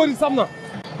dóor yi sam na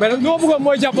mais nag li ma bëggoon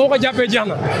mooy jàpp boo ko jàppee jeex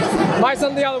na maa ngi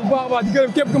sant yàlla bu baax a baax di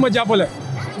gërëm képp ku ma jàppale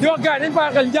di wax gars yi nañu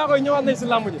bàyyi xel njaago yi ñëwaat nañ si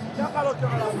làmb ji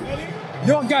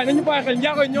di wax gars yi nañu bàyyi xel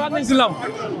njaago yi ñëwaat nañ si làmb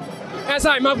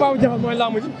instant yi maa ngi Baba Jaxal mooy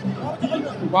làmb ji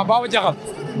waaw Baba Jaxal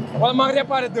wala maa ngi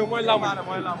réparé 2 mooy làmb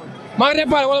maa ngi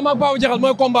réparé wala maa ngi Baba Jaxal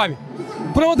mooy combat bi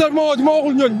promoteur bi ma woo ma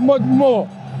waxul ñooñ ma woo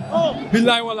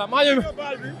billaay wala maa ñëw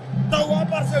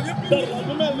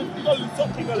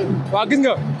waaw gis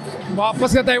nga waaw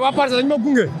parce que tey waa Parcelles dañu ma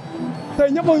gunge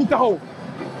tey ñëpp a ñu taxaw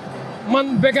man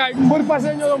Bécaye mbër parce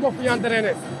que ñoo doon bokk fu ñu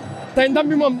entraîné tey ndam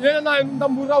bi moom yéene naa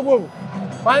ndam bu raw boobu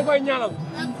maa ngi koy ñaanal.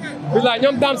 bilaay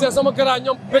ñoom Dame Sène sama kara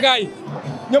ñoom Bécaye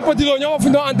ñoom Petit Lo ñoom fu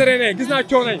ñu doon entraîné gis naa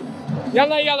coono yi yal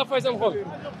na yàlla fay seen xol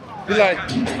bilaay.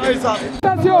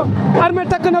 attention Armé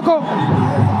takk na ko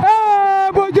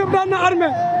Boy Diop daan na Armé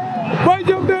Boy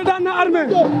Diop daan na Armé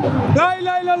laa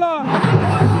ilaaha illallaah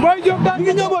Boy Diop daan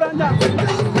ngi ñëw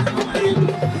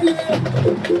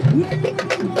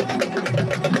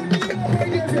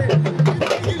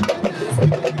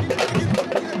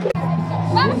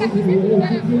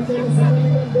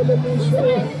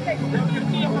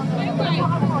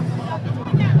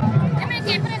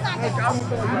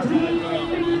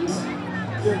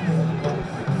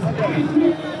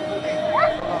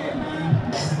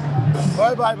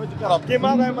Boy bàyyi ba ci kanam kii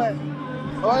maa ngay may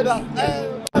boy daal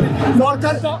Mor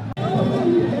Kanta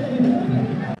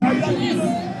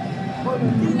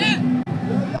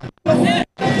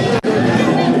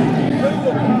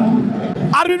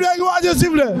arbitre bi ngi waaj a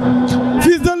sifflé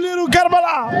Fils de Lirou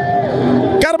Karbala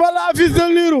Fils de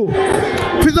Lirou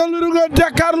nga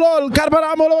jàkkaar lool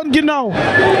Karbala moo la woon ginnaaw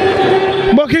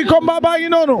mbokk yi combat baa ngi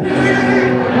noonu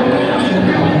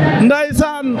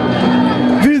ndeysaan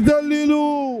Fils de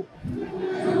Lirou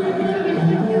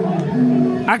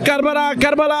ak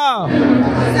Karbala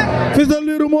Fils de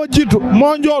Lirou moo jiitu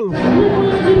moo njool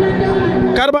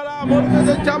Karbala moo nekk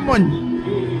sa càmmoñ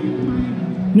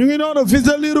ñu ngi noonu Fils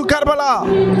de Lirou Karbala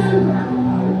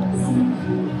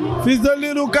Fils de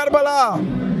Lirou Karbala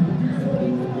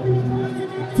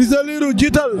Fils de Lirou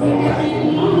jiital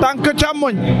tànk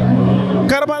càmmoñ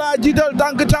Karbala jiital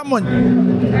tànk càmmoñ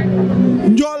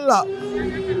njool la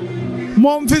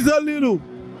moom Fils de Lirou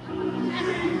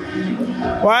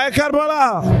waaye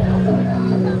Karbala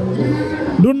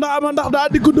du ndaama ndax daa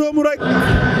diggu doomu rek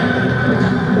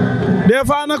des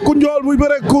fois nag ku njool bu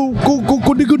bëre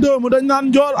ku diggu doomu dañ naan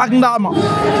njool ak ndaama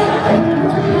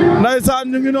ndaysaan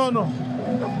ñu ngi noonu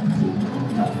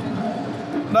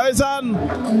ndaysaan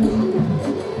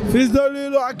Fils de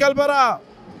Lirou ak Karbala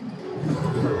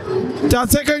ca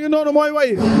seka ngi noonu mooy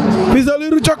way Fils de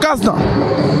Lirou cokkaas na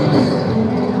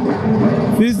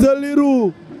Fils de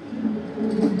Lirou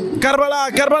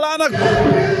Karbala nag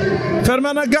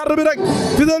fermé na garde bi rek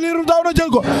Fils de Lirou daw na jël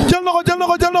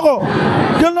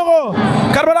na ko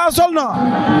Karbala sol na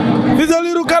Fils de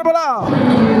Lirou Karbala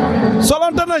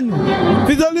solante nañ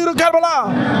Fils de Lirou Karbala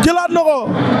jëlaat na ko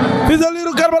Fils de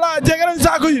Lirou Karbala jege nañ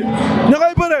saako yi ña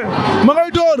ngay bëre ma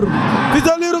ngay dóor Fils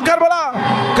de Lirou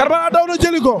Karbala daw na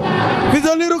jëli ko Fils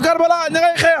de Lirou Karbala ña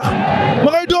ngay xeex ma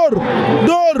ngay dóor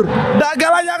daa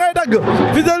gala yaa ngay dagg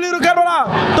Fils de Lirou Karbala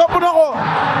topp na ko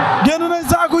génn nañ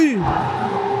saako yi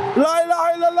laa ilaaha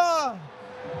illallah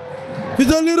Fils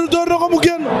de Lirou dóor na ko mu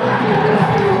génn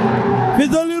Fils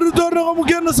de Lirou dóor na ko mu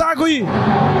génn saako yi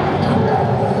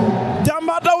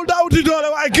jàmba dawul daa wuti doole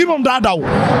waaye kii moom daa daw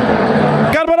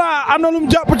Karbala am na lu mu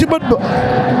jàpp ci bët ba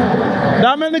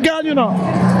daa mel ni gaañu na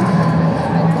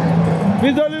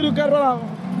Fils de Lirou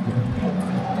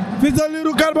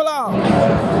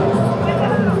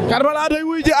Karbala day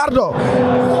wuy ji ardo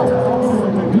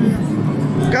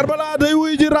Karbala day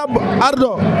wuy ji rab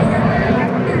ardo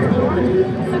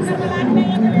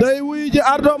day wuy ji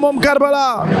ardo moom Karbala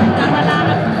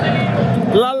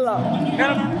lalla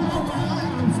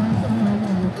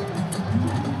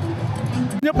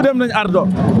ñëpp dem nañ ardo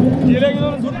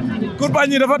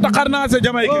kurbañ yi dafa takkar naa sa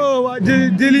Jamaïque waa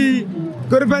jëli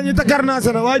kurbañ yi takkar naa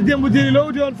sa na waa démb jëli loo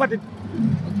wuti woon Fatick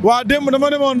waa démb dama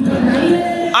demoon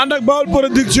ànd ak Baol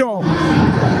Production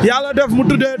yàlla def mu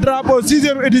tuddee drapeau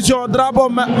 6e édition drapeau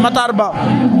Matar Ba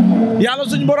yàlla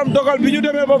suñu borom dogal bi ñu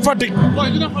demee ba Fatick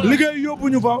liggéey yóbbu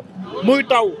ñu fa muy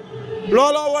taw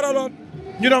looloo waraloon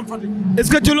ñu dem Fatick. est-ce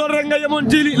que ci loolu rek nga yemoon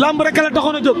jili lamb rek la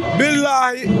taxoon a jóg.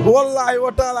 billaahi wallaahi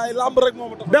wa taalaay lamb rek moo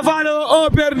ma tax. defaale un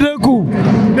paire de coups.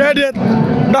 déedéet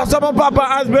ndax sama papa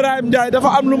As Birahim Ndiaye dafa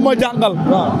am lu ma jàngal.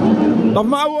 waaw daf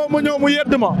maa woo ma ñëw mu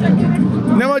yedd ma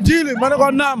ne ma jili ma ne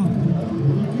ko naam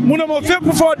mu ne ma fépp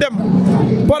foo dem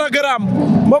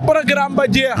programme ba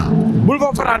jeex bul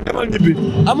fa faraan demal ñibbi.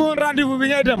 amoon rendez-vous bi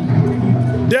ngay dem.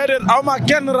 déedéet aw ma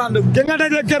kenn rendez-vous. ki nga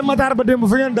daje Kër Matar ba démb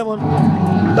fi ngeen demoon.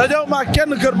 dajew ma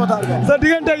kenn Kër Matar ba. sa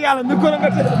diggante yàlla mi ko nga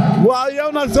tëj. waaw yow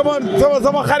nag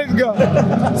sama xarit nga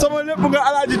sama lépp nga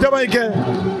alaaji Jamaïque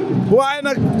waaye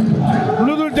nag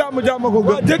lu dul jàmm ko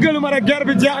gën. waaw jéggalu ma rek guerre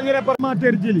bi jeex ñu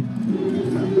reporter jili.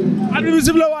 arbitre bi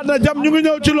sifflé waat na jam ñu ngi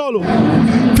ñëw ci loolu.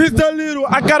 Fils de Lirou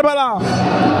ak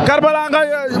Karbala nga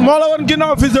moo la woon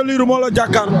ginnaaw Fils de Lirou moo la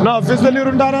jàkkaar. non Fils de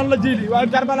Lirou ndaanaan la jili waaye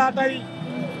Karbala tey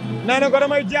nee na ko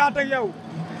damay jaat ak yow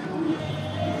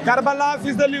Karbala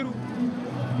Fils de Lirou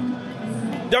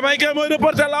Jamaïcain mooy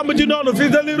reporter lamb ci noonu Fils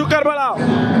de Lirou Karbala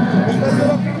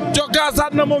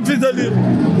cokkaasaat na moom Fils de Lirou.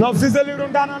 non Fils de Lirou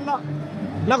ndaanaan la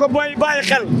na ko booy bàyyi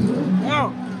xel.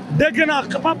 dégg naa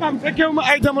papaam fekkewu ma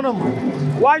ay jamonoom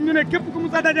waaye ñu ne képp ku mu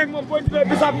sa dajeeg moom boo jubee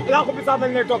bisaab laa ko bisaab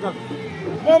dañ lay toggal.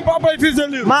 moom papay Fils de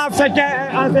Lirou. maa fekkee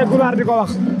ancien gloire di ko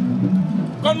wax.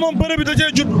 kon moom bëre bi da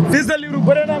cee judd. Fils de Lirou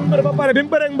bëree naa mbër ba pare bi mu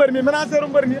bëree mbër mi menaceeru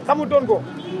mbër mi xamutoon ko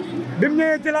bi mu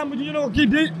ñëwee ci lamb ji ñu ne ko kii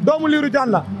di doomu Lirou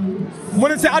Diane la mu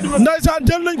ne si àdduna. ndeysaan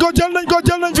jël nañ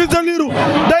Fils de Lirou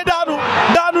day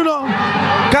daanu na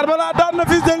Karbala daan na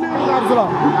Fils de Lirou.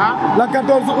 la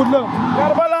 14 août la.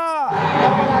 Karbala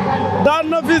daan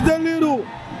na Fils de Lirou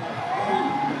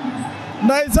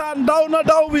ndeysaan daw na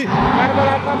daw bi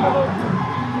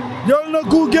jël na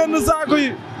ku génn saako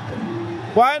yi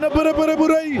waaye na bëre bu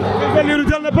rëy. Fils de Lirou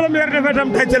jël na première défaite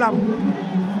am tey ci lamb.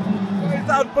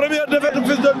 ndeysaan première défaite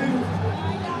Fils de Lirou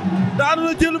daanu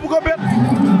na jël bu ko bett.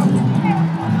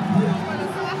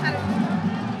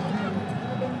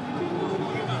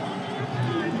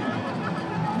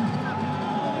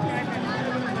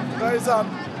 ndeysaan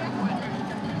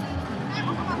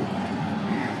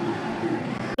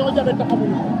ñoo jabet te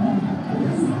xamuñu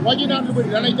waa ji naan lu bëri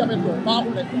danay jabet loo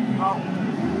baaxul rek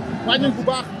wàññil bu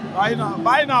baax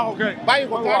bàyyi naa ko kay bàyyi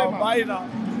ko carrément bàyyi naa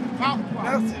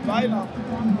merci bàyyi naa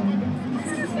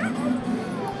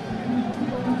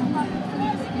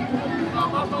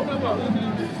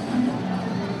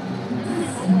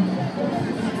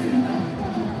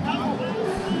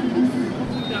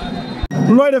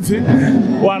looy def fi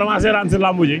waaw dama seetaan si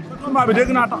lambu ji. combat bi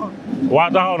dégg naa taxaw. waaw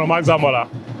taxaw na maag Zambala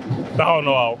taxaw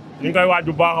na waaw ñu ngi koy waaj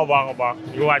bu baax a baax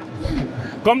ñu ngi waaj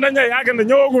comme dañ ne yàgg na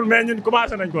ñëwagul mais ñun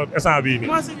commencé nañ ko instant bii nii.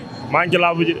 maa ngi ci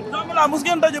lambu ji. Zambala mos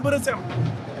ngeen daje bëre sem.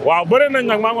 waaw bëre nañ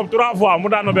nag maa ngi 3 fois mu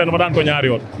daan ma benn ma daan ko ñaari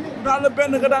yoon. daal la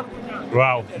benn nga daan ko ñaari.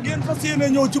 waaw. ngeen fas yéene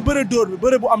ñëw ci bëre dóor bi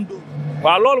bëre bu am dóor.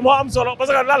 waaw loolu moo am solo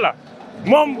parce que lan la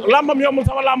moom lambam yombul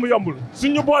sama lamb yombul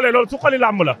suñ ñu boolee loolu su xali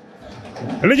lamb la.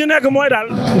 li ñu nekk mooy daal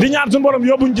di ñaan suñu borom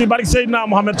yóbbuñ ci barke Seydina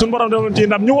Mohamed suñu borom defoon ci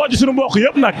ndam ñu woo ci suñu mbokk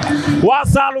yëpp nag waa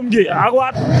Saloum gi ak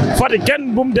waa Fatick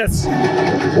kenn bu mu des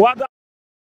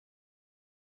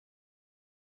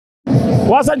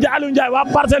waa sant Aliou Ndiaye waa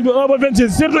parcelle bi 1 ba 26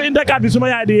 surtout Inte bi suma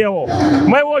yaay di yeewoo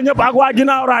may woo ñëpp ak waa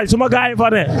ginnaaw raay suma gaay yi fa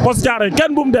ne post carré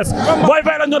kenn bu mu des booy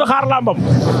fay la ñu doon xaar lambam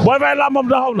booy fay lambam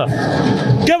taxaw na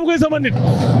képp kuy sama nit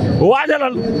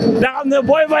waajalal da xam ne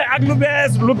booy fay ak lu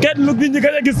bees lu kenn lu nit ñi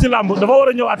gën a gis ci lamb dafa war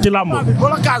a ñëwaat ci lamb.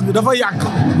 blocage bi dafa yàgg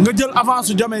nga jël avance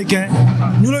su Jamaïcain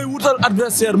ñu lay wutal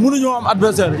adversaire mënuñoo am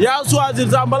adversaire yaa choisir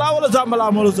Zambala wala Zambala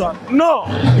moo la choisir. non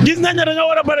gis nañ ne dañoo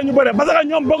war a bëre ñu bëre parce que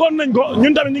ñoom bëggoon nañ ko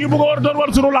ñun tamit ñu ngi bëgg a doon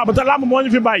war sunu lamb te lamb moo ñu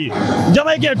fi bàyyi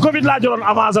Jamaïcain Covid laa jëloon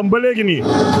avance am ba léegi nii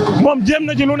moom jéem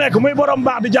na ci lu nekk muy borom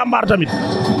baax di jàmbaar tamit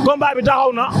combat bi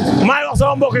taxaw na maay wax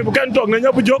sama mbokk yi bu kenn toog na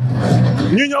ñëpp jóg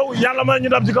ñu ñëw yàlla may ñu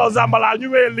dem ci kaw Zambala ñu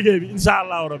wéyal liggéey bi incha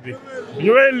allahu rabbi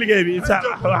ñu wéyal liggéey bi incha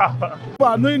allah.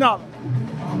 waaw nuyu naa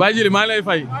la. Baye Jili maa ngi lay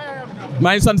fay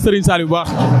maa ngi sant Serigne Saliou bu baax.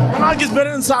 maa gis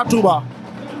beneen Sa Touba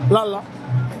lan la.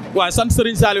 waaw sant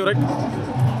Serigne Saliou rek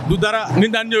du dara ni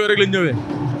daan ñëwee rek lañ ñëwee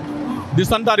di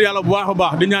santaat yàlla bu baax a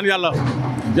baax di ñaan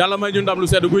yàlla may ñu ndam lu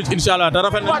sedd guy incha allah te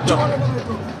rafet na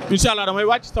incha allah damay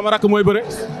wàcc sama rakk mooy bëre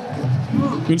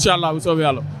incha allah bu soobee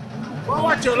yàlla. boo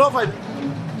wàccee loo fay.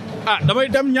 damay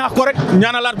dem ñaax ko rek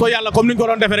ñaanalaat ko yàlla comme ni ñu ko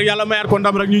doon defee rek yàlla mayaat ko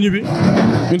ndam rek ñu ñibbi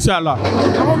incha allah.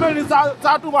 dama mel ni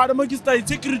Sa Touba dama gis tey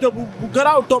sécurité bu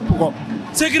garaaw topp ko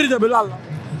sécurité bi lan la.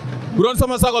 bu doon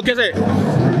sama sago kese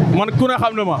man ku ne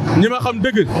xam ne ma ñi ma xam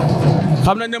dëgg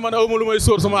xam nañ ne man awma lu may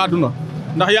sóor sama àdduna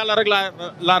ndax yàlla rek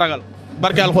laa ragal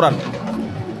barke alxuraan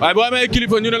waaye boo amee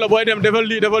kilifa ñu ne la booy dem defal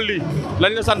lii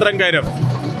lañ la sant rek ngay def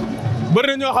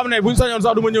bëri na ñoo xam ne buñ sañoon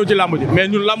sax du ma ñëw ci làmb ji mais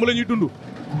ñun làmb la ñuy dund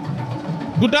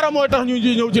du dara mooy tax ñu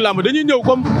ñëw ci làmb dañuy ñëw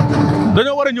comme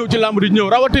dañoo war a ñëw ci làmb di ñëw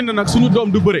rawatina nag suñu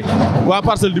doom du bëre waa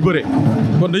parcelle di bëre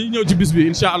kon dañuy ñëw ci bis bi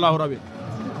incha allahu rabi.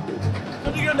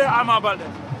 su diggante Ama Baldé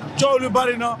coow lu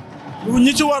bari na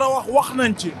ñi ci war a wax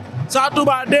nañ ci Sa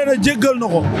Touba dee na jéggal na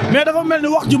ko mais dafa mel ni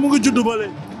wax ji mu ngi judd ba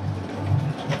léegi.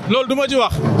 loolu du ma ci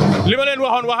wax li ma leen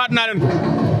waxoon waxaat naa leen ko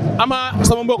Ama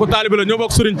sama mbokku taalibe la ñoo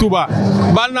bokk Serigne Touba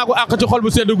baal naa ko àq ci xol bu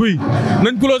sedd guy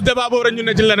nañ close débat boobu rek ñu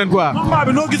ne ci leneen quoi. combat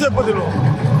bi noo gisee Petit Lo.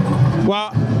 waaw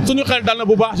suñu xel dal na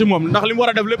bu baax ci moom ndax li mu war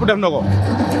a def lépp def na ko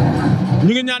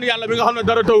ñu ngi ñaan yàlla bi nga xam ne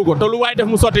dara tawu ko te lu waay def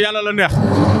mu sotti yàlla la neex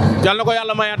yàlla na ko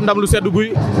yàlla mayaat ndam lu sedd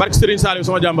guy barke Serigne Saliou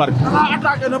sama jàmbaar gi. da ngaa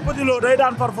attaqué na Petit Lo day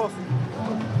daan par force.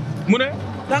 mu ne.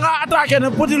 da ngaa attaqué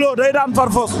na Petit Lo day daan par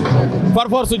force. par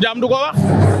force su jaam du ko wax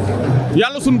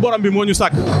yàlla suñu borom bi moo ñu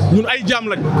sàkk ñun ay jaam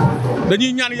lañ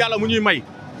dañuy ñaan yàlla mu ñuy may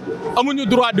amuñu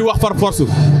droit di wax par force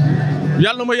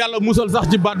yàlla na ma yàlla musal sax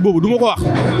ci baat boobu du ma ko wax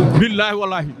billaahi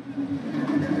wallaahi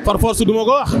par force du ma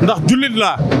ko wax ndax jullit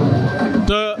laa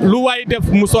te lu waay def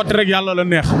mu sotti rek yàlla la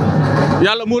neex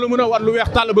yàlla moo la mën a war lu weex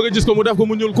tàll ba nga gis ko mu def ko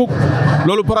mu ñuul kuk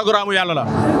loolu programme yàlla la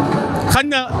xañ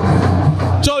na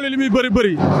coow li muy bëri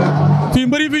fii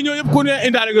mbëri fii ñoo yëpp ku ne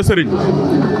indaale nga sëriñ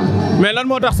mais lan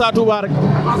moo tax Sa Touba rek.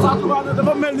 Sa Touba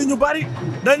dafa mel ni ñu bari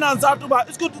day naan Sa Touba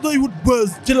est-ce que du doy wut buzz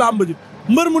ci làmb ji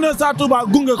mbër mu ne Sa Touba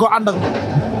gunge ko ànd ak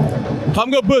xam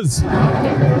nga buzz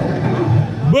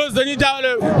dañuy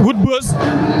jaawale wut buzz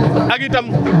ak itam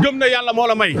gëm na yàlla moo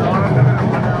la may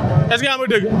est-ce que yaa ma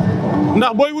dégg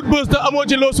ndax booy wut buzz te amoo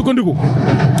ci loo sukkandiku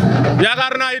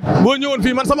yaakaar naa it boo ñëwoon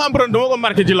fii man sama empreinte dama ko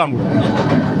marqué ci làmb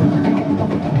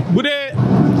bu dee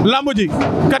làmb ji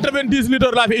 90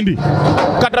 litres laa fi indi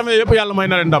 80 yëpp yàlla may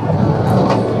na leen ndam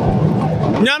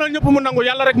ñaanal ñëpp mu nangu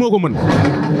yàlla rek moo ko mën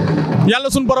yàlla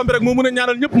suñu borom bi rek moo mën a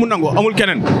ñaanal ñëpp mu nangu amul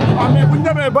keneen. waaw mais bu ñu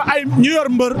demee ba ay ñu yor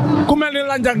mbër ku mel ni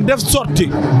Landiang def sorti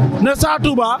ne Sa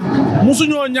Touba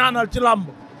musuñoo ñaanal ci làmb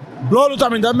loolu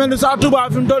tamit da mel ni Sa Touba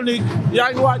fi mu toll nii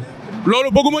yaa ngi waaj. loolu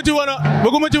bëgguma ci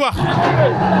wax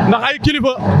ndax ay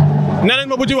kilifa nee nañ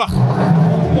ma bu ci wax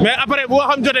mais après bu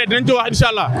waxam jotee dinañ ci wax incha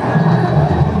allah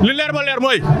li leer ba leer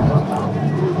mooy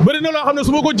bëri na loo xam ne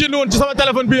su ma ko jënd woon ci sama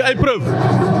téléphone bi ay preuve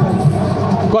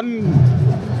kon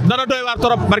dana doy waar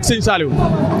trop barke sëñ Saliou.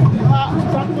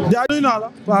 jaajëf naa la.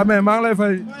 waaw mais maa ngi lay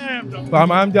fay. waaw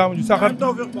maa am jaamu ju saxat.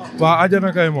 waaw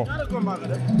àjjana kay moom.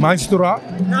 maa ngi si 3.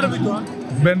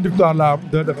 benn victoire laa am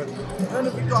 2 défaites.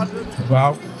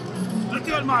 waaw.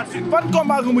 actuellement ci ban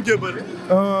combat nga mujjee bëre.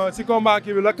 si combat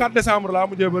kii bi le 4 décembre laa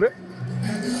mujjee bëre.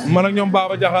 man ak ñoom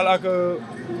Baba Jaxal ak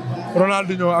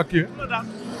Ronaldinho ak kii.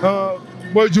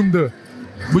 Boy Jum 2.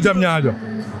 bu jam ñaajo.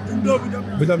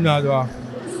 bu jam ñaajo waaw.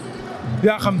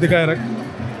 yaa xam di kay rek.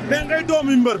 mais ngay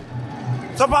doomi mbër.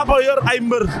 sa papa yor ay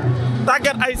mbër.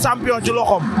 tàggat ay champion ci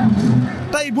loxoom.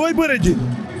 tey booy bëre ji.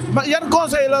 yan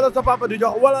conseil la sa papa di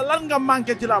jox wala lan nga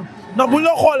manqué ci lamb ndax buñ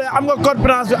la xoolee am nga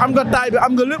conférence bi am nga taay bi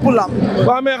am nga lépp lamb.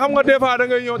 waaw mais xam nga des fois da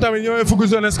ngay ñëw tamit ñëwee fukki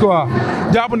jeunesse quoi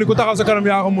jàpp ni ku taxaw sa kanam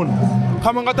yaa ko mun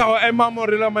xam nga taxaw ay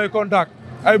membre di la may contact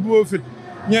ay buo fit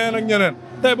ñeneen ak ñeneen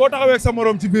tey boo taxawee ak sa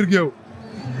morom ci biir géew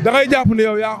da ngay jàpp ni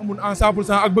yow yaa ko mun en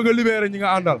 100% ak bëgg a libéré ñi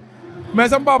nga àndal mais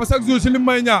sama papa chaque jour si li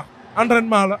may ñaax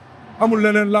entraînement la amul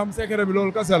leneen lamb secret bi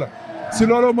loolu kese la si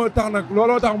looloo ma tax nag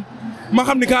looloo tax ma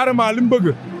xam ni carrément li mu bëgg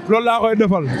loolu laa koy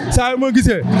defal saa yu ma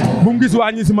gisee bu mu gis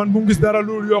wàññi si man bu mu gis dara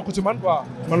lu yokku ci man quoi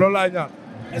man loolu laay ñaan.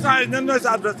 instant yii ñan ñooy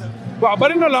sa adversaire. waaw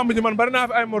bari na lamb ji man bari naa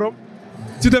fi ay morom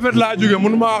ci defet laa jógee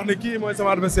mënu ma wax ne kii mooy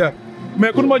sama adversaire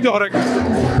mais ku ma jox rek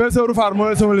Pesseur Faar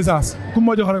mooy sama licence ku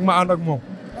ma jox rek ma ànd ak moom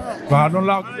waaw noonu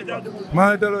laa ko maa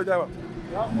ngi delloo jaaba.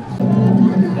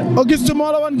 Auguste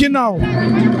moo la woon ginnaaw.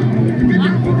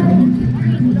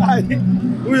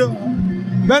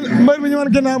 benn mbër bi ñu wan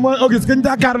ginnaaw mooy Auguste ki ñu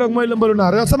jàkkaarloog mooy lëmbalu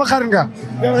naar yow sama xarit nga.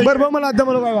 mbër boo ma laaj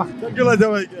dama la koy wax. dëgg la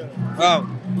Jamaïcain. waaw.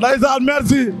 Ndeysaan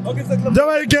merci.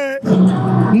 Jamaïcain.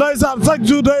 Ndeysaan chaque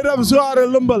jour day dem soirée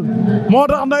lëmbal. moo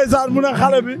tax Ndeysaan mu ne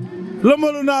xale bi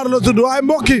lëmbalu naar la tudd waaye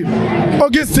mbokk yi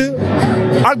Auguste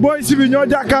ak Boy Sibi ñoo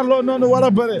jàkkaarloo noonu war a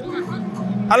bëre.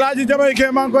 Alaaji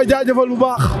Jamaïcain maa ngi koy jaajëfal bu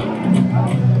baax.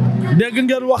 dégg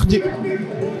ngeen wax ji.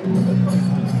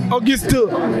 Auguste.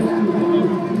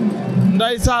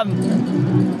 Ndeysaan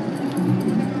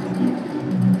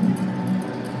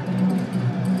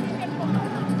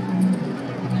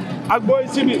ak Boy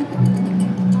Sibi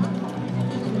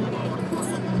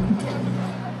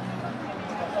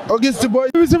Auguste Boy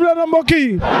Sibi la na mbokk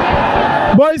yi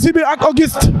Boy Sibi ak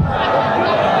Auguste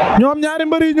ñoom ñaari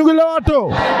mbër yi ñu ngi lewaatoo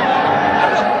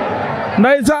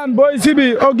Ndeysaan Boy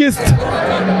Sibi Auguste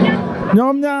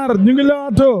ñoom ñaar ñu ngi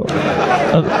lewaatoo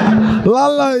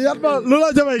lalla yat ma lu la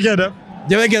Jamaïcain def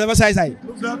Jamaïcain dafa saay-saay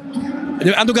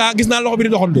en tout cas gis naa loxo bi di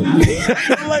doxantu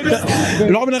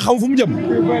loxo bi nag xam fu mu jëm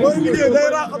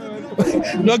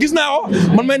non gis naa ko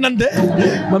man may nante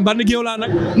man bànn géew laa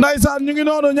nag Ndeysaan ñu ngi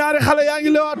noonu ñaari xale yaa ngi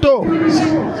lewaatoo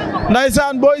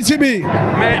Ndeysaan Boy Sibi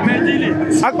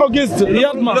ak Auguste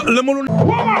yat ma la mënul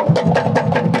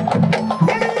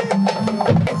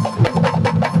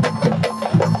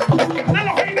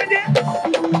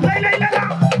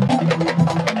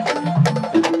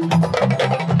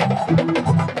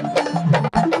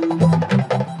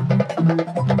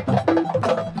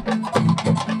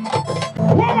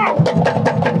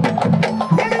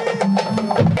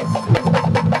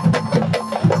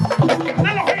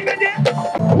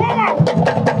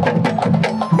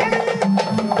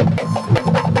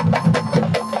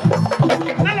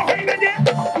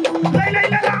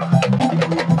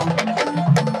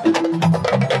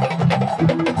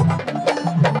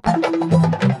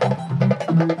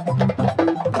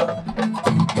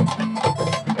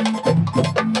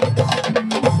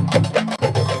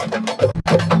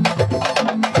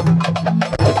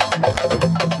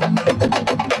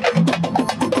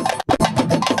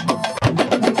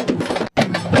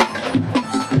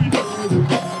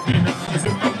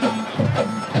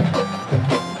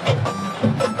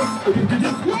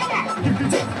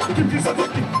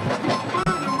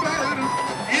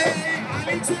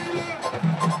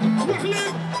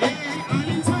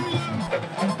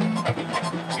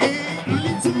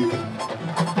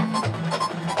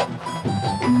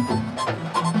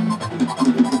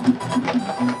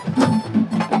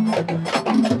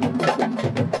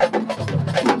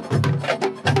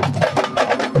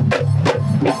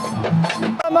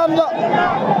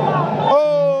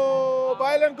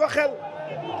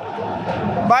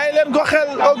bàyyi leen ko xel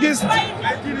Auguste.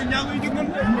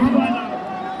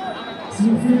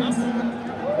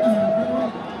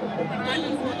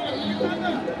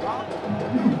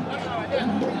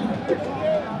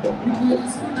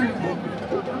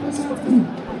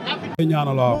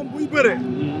 ñaanal waaw. moom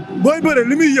booy bëree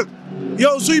li muy yëg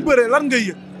yow suy bëree lan ngay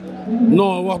yëg.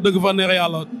 non wax dëgg fa neex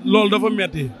yàlla loolu dafa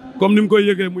metti comme ni mu koy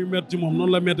yëgee muy metti ci moom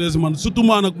noonu la mettee si man surtout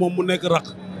maa nag moom mu nekk rak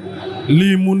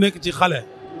lii mu nekk ci xale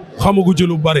xamagu ci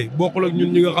lu bari bokkul ak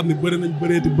ñun ñi nga xam ne bëri nañ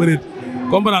bëreeti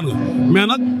comprendre nga mais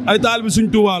nag ay taal bi suñ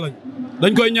Tuubaa lañ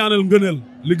dañ koy ñaanal ngëneel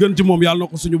li gën ci moom yàlla na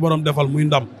ko suñu borom defal muy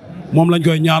ndam moom lañ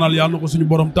koy ñaanal yàlla na ko suñu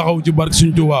borom taxaw ci barke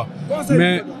suñ Tuubaa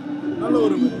mais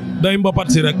day mbapat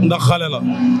si rek ndax xale la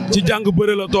ci jàng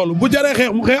bëre la toll bu jaree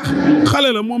xeex mu xeex xale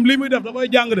la moom lii muy def da koy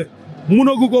jàng de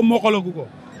munagu ko mokkalagu ko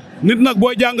nit nag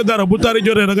booy jàng dara bu tari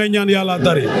jotee da ngay ñaan yàlla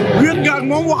tari. wéet nga ak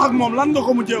moom wax ak moom lan nga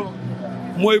ko mu jeew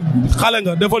mooy xale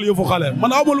nga defal yëfu xale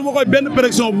man aw ma lu ma koy benn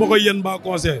pression bu ma koy yéen ba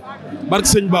conseil barke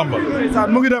sëñ Bamba.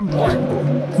 mu ngi dem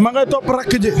ma ngay topp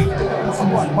rakk ji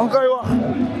ma ngi koy wax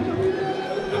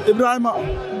Ibrahima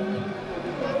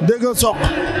déggal soq.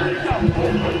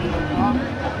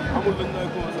 amul lañ lay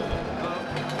conseil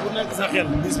bu nekk sa xel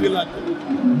bismillah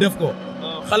def ko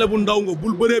xale bu ndaw nga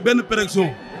bul bëree benn pression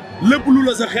lépp lu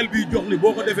la sa xel bi jox ni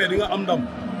boo ko defee di nga am ndam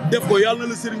def ko yàlla na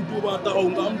la Serigne Touba taxaw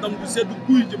nga am ndam bu sedd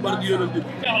kuy ci barke yonent bi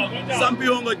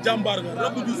champion nga jàmbaar nga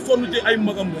rakk ju sonn ci ay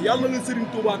magam nga yàlla na la Serigne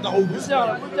Touba taxaw bis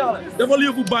defal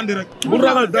yëfu bandi rek bu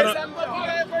ragal dara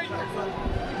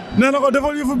nee na ko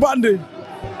defal yëfu bandi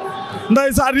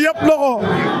ndeysaan yëpp na ko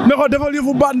ne ko defal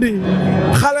yëfu bandi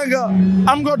xale nga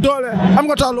am nga doole am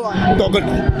nga tàlluwaay toogal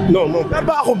non per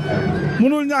baaxum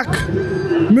mënul ñàkk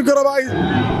micro baay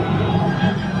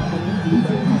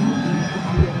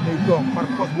par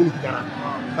force mënu ci dara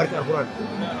barke alxuraan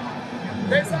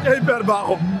ay per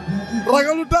baaxum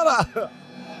ragalu dara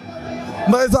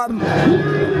ndeysaan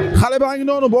xale baa ngi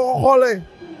noonu boo ko xoolee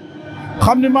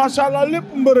xam ni macha allah lépp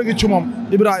mbërë ngi ci moom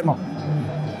Ibrahima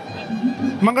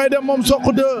ma ngay dem moom soq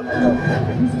de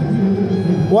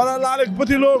wala laale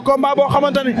Petit Lo combat boo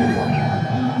xamante ni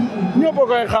ñëpp a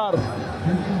koy xaar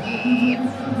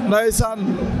ndeysaan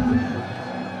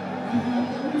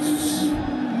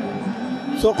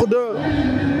soq de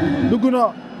dugg na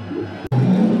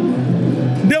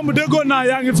démb déggoon naa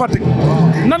yaa ngi Fatick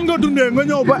nan nga dundee nga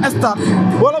ñëw ba stade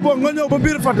wala boog nga ñëw ba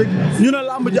biir Fatick ñu ne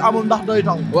lamb ji amul ndax doy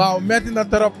taw. waaw metti na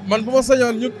trop man bu ma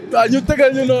sañoon ñu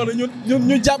tegal ñu noonu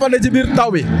ñu jàppale ci biir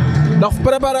taw bi ndax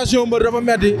préparation mbër dafa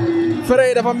metti frais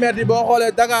yi dafa metti boo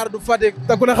xoolee Dakar du Fatick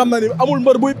te ku ne xam na ni amul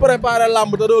mbër buy préparer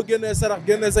lamb te doo génnee sarax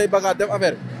génnee say bagage def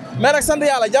affaire mais rek sant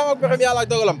yàlla jaam ak pexem yàlla ak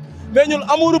dogalam mais ñun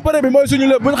amuuru bëre bi mooy suñu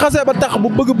lépp buñ xasee ba tax bu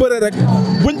bëgg bëre rek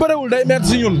buñ bërewul day metti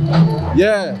si ñun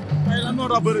yee tey lan moo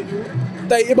tax bëre ji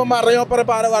tey Iba Mar dañoo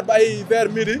préparé waat ba ay vers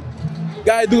midi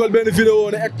gars yi dugal benn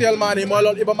vidéo ne actuellement nii mooy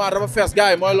loolu Iba Mar dafa fees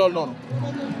gars yi mooy loolu noonu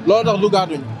loolu tax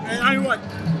dugaatuñ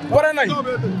pare nañ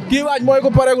kii waaj mooy ko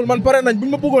pareegul man pare nañ buñ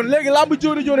ma bëggoon léegi lamb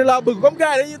jooni laa bëgg comme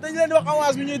gars yi dañ leen di wax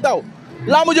avance bi ñuy daw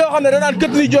lamb joo xam ne danaan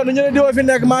kët ni jooni ñu ne diwa fi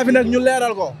nekk maa fi nekk ñu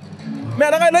leeral ko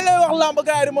mais dañ lay wax lamb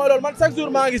gars yi mooy loolu man chaque jour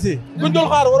maa ngi si kuñ dul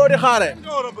xaar waroo di xaaree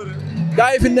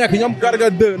gars yi fi nekk ñoom Garga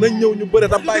 2 nañ ñëw ñu bëre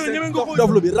ta bàyyi seen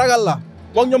doflu bi ragal la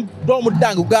moom ñoom doomu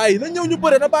dàng gars yi nañ ñëw ñu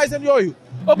bëre ta bàyyi seen yooyu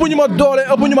ëpp ñu ma doole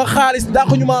ëpp ñu ma xaalis dàq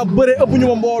ñu ma bëre ëpp ñu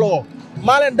ma mbooloo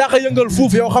maa leen dàq yëngal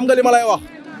fuuf yow xam nga li ma lay wax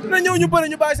na ñëw ñu bëre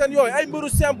ñu bàyyi seen yooyu ay mbëru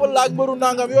simple la ak mbëru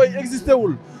nangam yooyu existé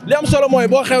wul li am solo mooy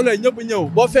boo xewlee ñëpp ñëw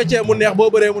boo feccee mu neex boo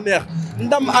bëree mu neex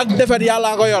ndam ak defet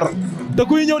yàllaa ko yor te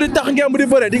kuy ñëw di tax ngemb di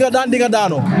bëre di nga daan di nga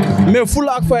daanu mais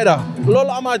fulla ak fayda loolu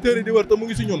amateur yi di wër te mu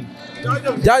ngi si ñun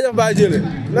jaajëf baay jële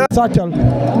sàccal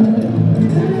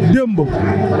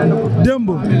démb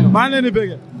maa ngi leen di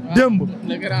bëgge démb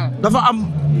dafa am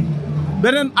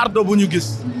beneen ardo bu ñu gis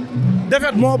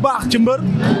defet moo baax ci mbër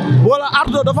wala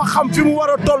ardo dafa xam fi mu war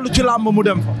a toll ci làmb mu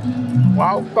dem fa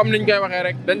waaw comme niñ koy waxee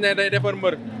rek dañ ne day defar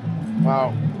mbër waaw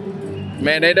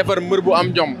mais day defar mbër bu am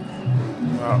jom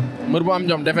waaw mbër bu am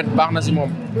jom defet baax na si moom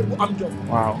mbër bu am jom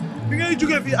waaw bi ngay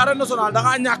jógee fii arène nationale da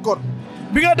ngaa ñàkkoon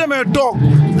bi nga demee toog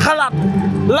xalaat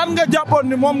lan nga jàppoon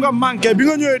ni moom nga manqué bi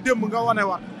nga ñëwee démb nga wane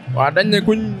war waaw dañ ne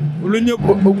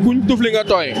kuñ tufli nga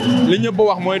tooy li ñëpp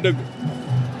wax mooy dëgg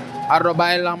ardo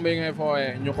bàyyi lamb yi ngay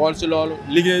foowee ñu xool si loolu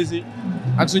liggéey si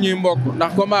ak suñuy mbokk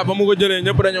ndax combat ba mu ko jëlee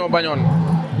ñëpp dañoo bañoon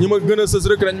ñi ma gën a sës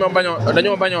rek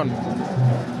dañoo bañoon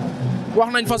wax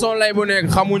nañ façon lay bu nekk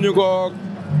xamuñu ko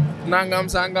nangam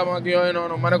sangam ak yooyu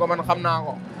noonu ma ne ko man xam naa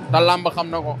ko te lamb xam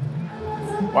na ko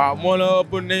waaw moo la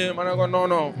ëpp nii ma ne ko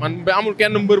non man ba amul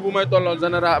kenn mbër bu may tollool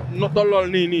général tollool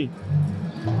nii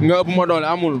nga ëpp ma doole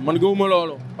amul man gëwuma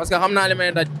loolu parce que xam naa li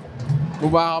may daj bu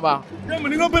baax a baax. démb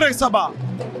ni nga bëreeg Saba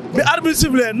bi arbitre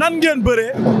sifflé nan ngeen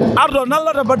bëree Ardo nan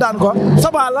la def ba daan ko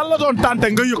Saba lan la doon tante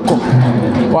nga yëg ko.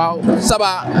 waaw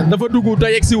Saba dafa dugg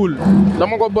te yegsiwul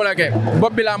dama ko bloqué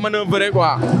bopp bi laa manœuvrer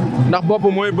quoi ndax bopp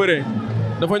mooy bëree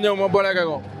dafa ñëw ma bloqué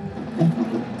ko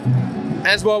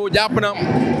ins boobu jàpp na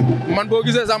man boo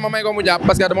gisee sax ma may ko mu jàpp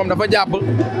parce que moom dafa jàpp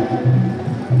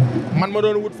man ma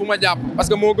doon wut fu ma jàpp parce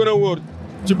que moo gën a wóor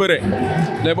ci bëre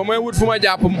léegi ba may wut fu ma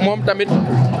jàpp moom tamit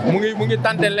mu ngi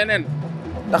tante leneen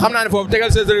te xam naa ne foofu tegal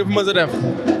 16 rek fi ma sa def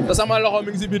te sama loxo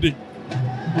mi ngi si biti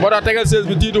moo tax tegal 16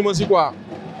 bi tiitu ma si quoi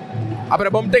après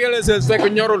ba mu tegalee 16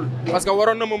 fekk ñorul parce que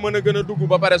waroon na ma mën a gën a dugg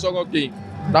ba pare soog a kii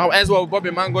ndax ins boobu bopp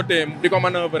bi maa ngi ko téye di ko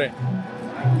manœuvrer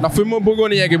ndax fi ma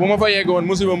bëggoon yeggi bu ma fa yegg woon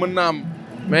musiba mën na am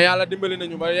mais yàlla dimbali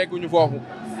nañu ba yegguñu foofu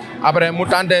après mu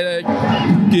tante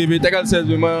kii bi tegal 16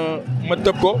 bi ma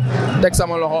tëb ko teg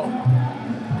sama loxo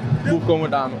buuf ko mu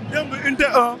daanu. démb Inte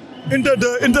 1 Inte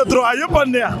 2 Inte 3 yëpp a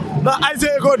neex ndax ASC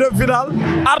ECCO de final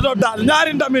Ardo daal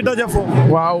ñaari ndam yi daje foofu.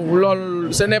 waaw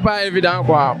loolu ce n'est pas évident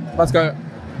quoi parce que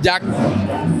Diak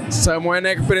sa mooy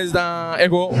nekk président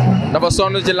ECCO dafa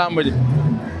sonn ci làmb ji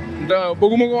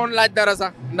bëgguma ko woon laaj dara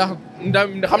sax ndax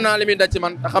xam naa li muy daj ci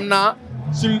man te xam naa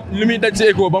si li muy daj ci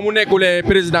ECCO ba mu nekkulee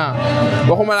président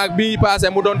waxuma la ak bii passé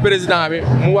mu doon président bi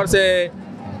mu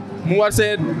war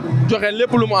see joxe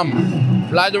lépp lu mu am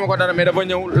laajuma ko dara mais dafa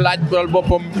ñëw laaj lool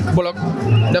boppam bloc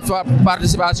def fa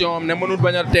participation am ne mënut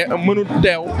bañ a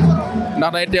teew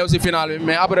ndax day teew si final bi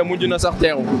mais après mujj na sax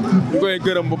teew ñu koy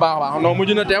gërëm bu baax a baax non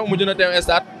mujj na teew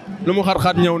stade lu mu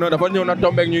xat-xat ñëw na dafa ñëw na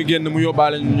tombeek ñuy génn mu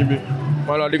yóbbaale ñu ñibbi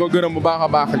voilà di ko gërëm bu baax a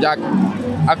baax Diak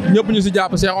ak ñëpp ñu si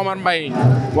jàpp Cheikh Omar Mbaye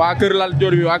waa kër Lal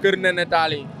Dior bi waa kër Nene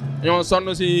Taal yi ñoo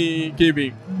sonn si kii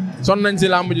bi sonn nañ si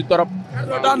làmb ji torop.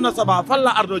 Ardo daan na Saba fan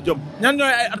la Ardo jëm ñan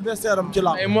ñooy ay adversaire am ci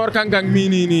làmb. ay Mor Kankang mii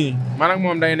nii man ak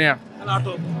moom day neex.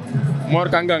 Mor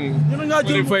Kankang.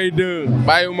 ñu fay 2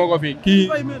 bàyyiwuma ko fi kii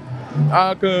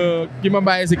ak ki ma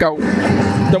bàyyi si kaw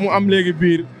te mu am léegi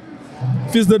biir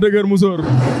fils de dëgër musóor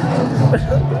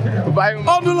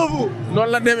bàyyiwuma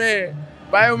noonu la demee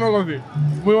bàyyiwuma ko fi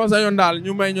muy wax sa yoon daal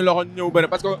ñu may ñu loxo ñëw bëre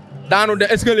parce que daanu de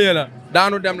escalier la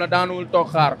daanu dem la daanuwul toog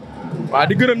xaar waaw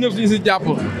di gërëm ñëpp suñu si jàpp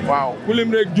waaw ku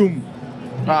lim rek juum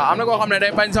waaw am na koo xam ne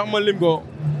day bañ sax ma lim ko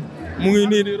mu ngi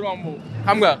nii di romb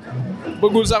xam nga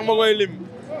bëggul sax ma koy lim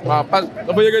waaw parce que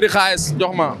dafa yëgadi xaalis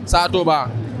jox ma saa Touba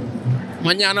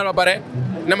ma ñaanal ba pare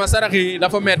ne ma sarax yi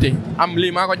dafa metti am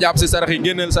lii maa ko jàpp si sarax yi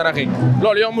génneel sarax yi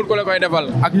loolu yombul ko la koy defal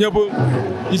ak ñëpp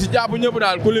ñi si jàpp ñëpp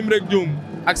daal ku lim rek juum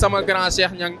ak sama grand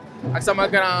Cheikh Niang ak sama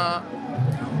grand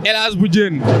Elage bu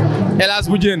Diène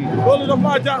loolu dafa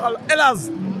maa jaaxal Elage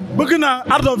bëgg naa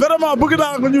Ardo vraiment bëgg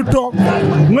naa nga ñu toog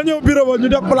nga ñëw bureau ba ñu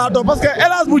def plateau parce que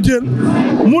Elage bu Diène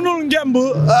munul ngemb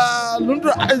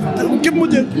ki mu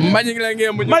Diène Mbagnick la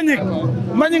ngemb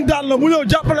Mbagnick daan la mu ñëw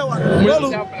jàppale waat loolu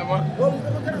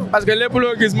parce que lépp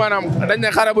loo gis maanaam dañ ne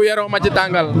xare bu yaroo ma ci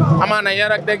tàngal amaana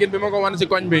yar ak teggin bi ma ko wan si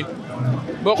koñ bi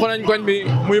bokk nañ koñ bi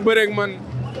muy bëreeg man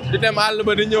di dem àll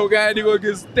ba di ñëw gars yi di ko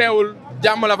gis teewul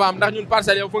jàmm la fa am ndax ñun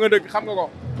parcelle yow fa nga dëkk xam nga ko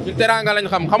ñun teranga lañ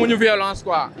xam xamuñu violence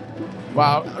quoi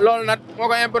waaw loolu nag moo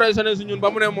ko impressionné si ñun ba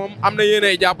mu ne moom am na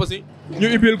yéenay jàpp si ñu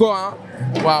ibil ko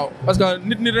waaw parce que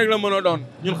nit rek la mën a doon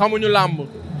ñun xamuñu làmb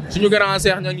suñu grand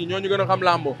seex ña ngi ñoo ñu gën a xam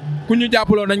làmb kuñ ñu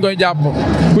jàppaloo dañ koy jàpp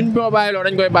kuñ boo bàyyiloo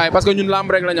dañ koy bàyyi parce que ñun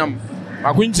làmb rek lañ am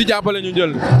waaw kuñ si jàppale ñu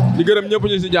jël di gërëm ñëpp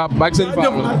ñu si jàpp baag sëñ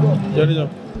Fall jërëjëf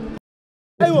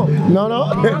aywa non non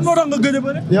moo tax nga gëj a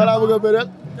bëre yow laa bëgg a bëreel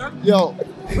yow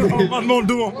man moom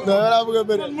du moom non yow laa bëgg a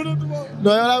bëreel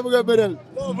non yow laa bëgg a bëreel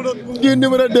kii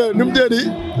numéro 2 nu mu tëddi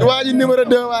waa ji numéro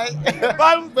 2 waay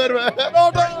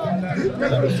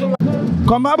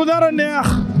combat bu dara neex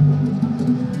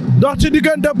dox ci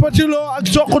diggante Petit Lo ak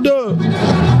Sokh 2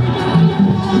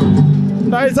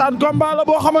 ndaysaan combat la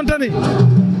boo xamante ni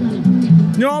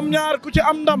ñoom ñaar ku ci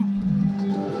am ndam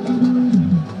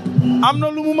am na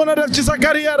lu mu mën a def ci sa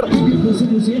carrière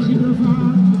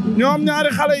ñoom ñaari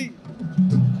xale yi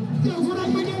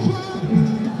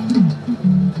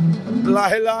la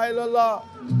ilaha illallah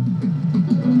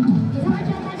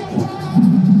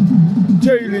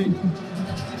cey li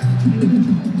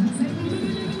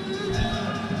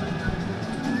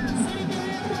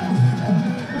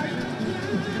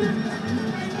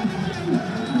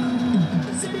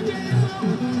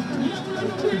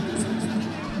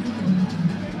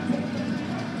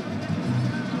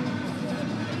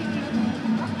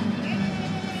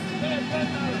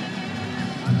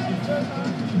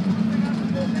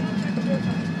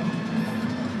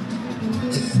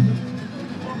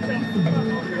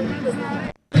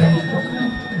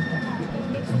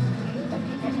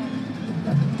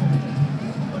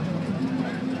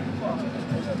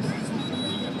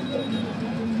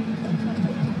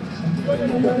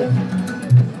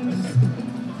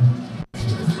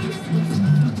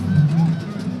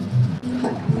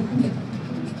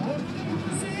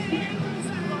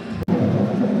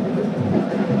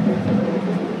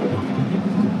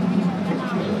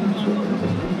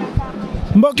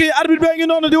mbokk yi arbitre bee ngi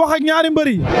noonu di wax ak ñaari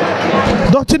mbëri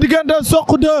dox ci diggante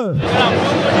Sokh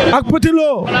 2 ak Petit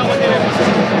Lo.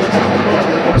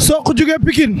 Sokh jóge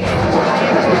Pikine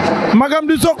magam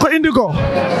di Sokh indi ko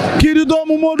kii di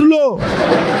doomu Modou Lo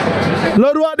le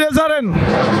roi des arènes.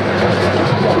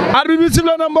 arbitre bi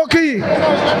sifflé na mbokk yi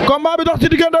combat bi dox ci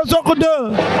diggante Sokh 2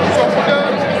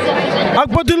 ak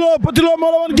Petit Lo. Petit Lo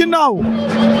moo la woon ginnaaw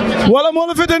wala moo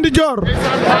la féete ndijoor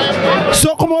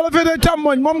Sokh moo la féete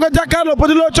càmmoñ moom nga jàkkaarloo.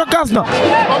 Petit Lo cokkaas na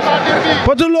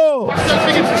Petit Lo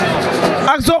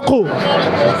ak Sokh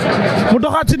mu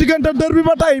doxaat ci diggante dër bi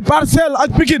ba tey Parcelles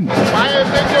ak Pikine.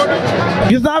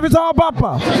 gis naa fi sama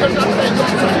papa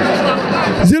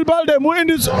Zil Balde mu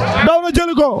indi daw na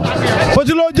jëli ko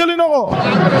Petit Lo jëli na ko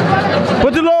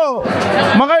Petit Lo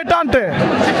ma ngay tante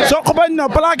Sokh bañ na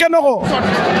plaqué na ko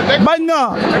bañ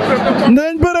na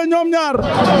nañ bëre ñoom ñaar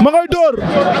ma ngay dóor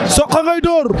Sokh ngay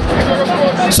dóor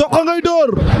Sokh ngay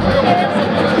dóor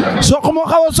Sokh moo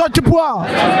xaw a socc poids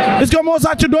est-ce que moo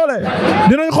sàcc doole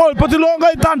dinañ xool Petit Lo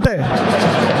ngay tante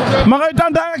ma ngay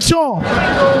tante action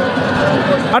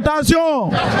attention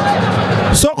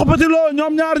Sokh Petit Lo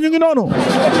ñoom ñaar ñu ngi noonu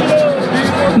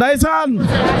ndaysaan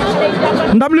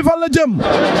ndam li fan la jëm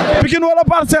Pikine wala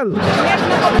Parcelles.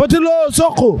 Petit Lo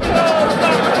Sokh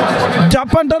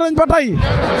jàppante nañ ba tey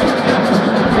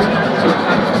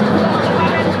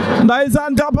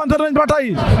ndaysaan jàppante nañ ba tey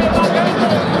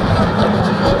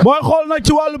booy xool nag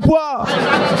ci wàllu poids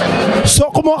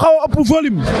Sokh moo xaw a ëpp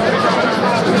volume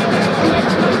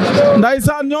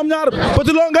ndaysaan ñoom ñaar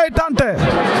Petit Lo ngay tante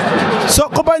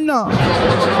Sokh bañ na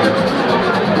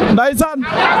ndaysaan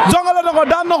jongale na ko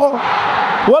daan na ko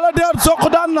wala déet Sokh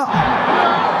daan na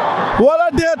wala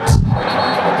déet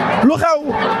lu xew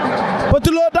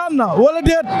Petit Lo daan na wala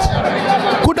déet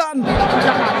ku daan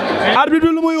arbitre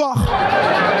bi lu muy wax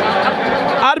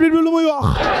arbitre bi lu muy wax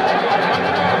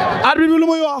arbitre bi lu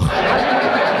muy wax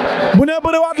bu ne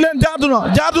bëre waat leen jaadu na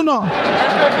jaadu na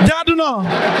jaadu na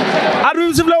arbitre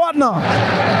bi sifflé waat na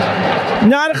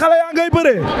ñaari xale yaa ngay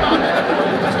bëre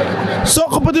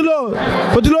Sokh Petit Lo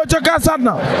Petit Lo cokkaasaat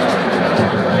na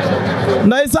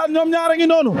ndeysaan ñoom ñaar a ngi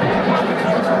noonu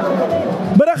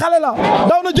bëre xale la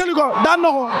daw na jëli ko daan na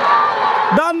ko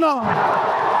daan na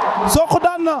Sokh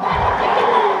daan na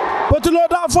Petit Lo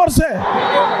daa forcé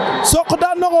Sokh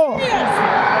daan na ko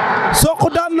Sokh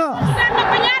daan na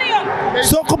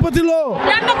Sokh Petit Lo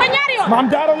maam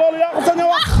jaara loolu yaa ko sañ a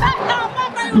wax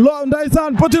loo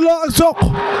ndeysaan Petit Lo ak Sokh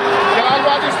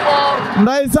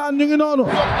ndeysaan ñu ngi noonu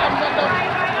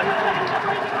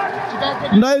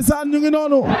ndeysaan ñu ngi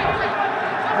noonu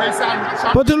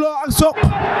Petit Lo ak Sokh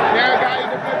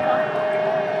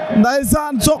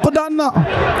ndeysaan Sokh daan na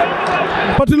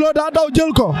Petit Lo daa daw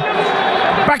jël ko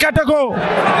pakete ko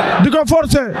di ko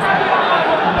forcer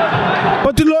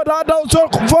Petit Lo daa daw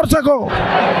Sokh forcer ko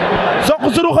Sokh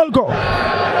suruxal ko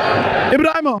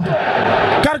Ibrahima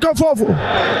kar ko foofu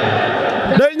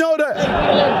day ñëw de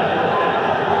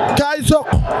kaay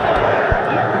Sokh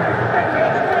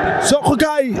Sokh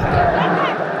kaay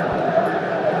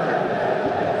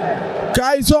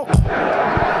kaay Sokh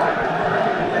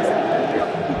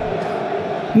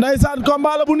ndeysaan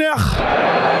combat la bu neex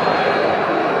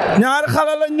ñaari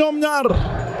xale lañ ñoom ñaar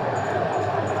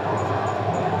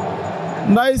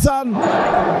ndeysaan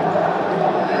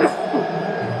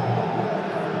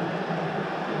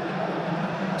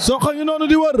Sokh a ngi noonu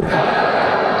di wër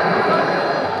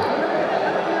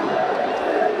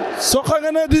Sokh a nga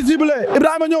ne di ciblé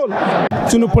Ibrahima ñëwul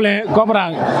sunu plein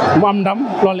comprendre mu am ndam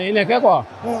loolu lay nekkee quoi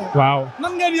waaw.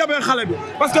 nan ngeen yabee xale bi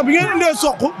parce que bi ngeen indee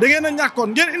Sokh da ngeen a ñàkkoon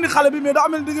ngeen indi xale bi mais daa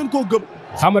mel ni da ngeen koo gëm.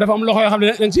 xam nga dafa am loxo yoo xam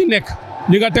ne dañ siy nekk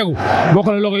li nga tegu bokk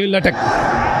na loxo yi la teg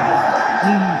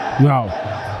waaw.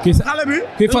 kii xale bi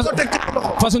kii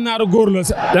fasu naaru góor la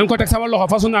dañ ko teg sama loxo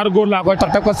fasu naaru góor laa koy tax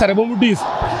teg ko sare ba mu diis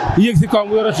yéeg si kaw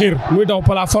mu yor a xiir muy daw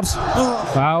par la force.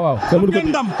 waaw waaw. ngeen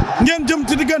ndam ngeen jëm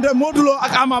ci diggante Modou Lo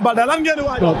ak Ama Baldé lan ngeen di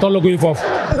waaj. non tollaguñu foofu.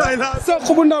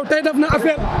 Sokh bu ndaw tey def na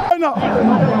affaire.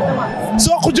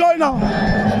 Sokh jooy na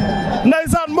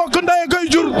ndeysaan mbokk ndey koy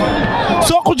jur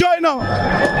Sokh jooy na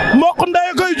mbokk ndey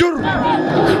koy jur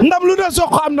ndam lu lu ne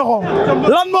Sokh am na ko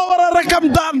lan moo waral rekam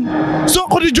daan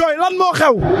Sokh di jooy lan moo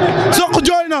xew Sokh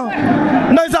jooy na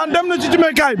ndeysaan dem na ci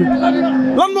jumekaay bi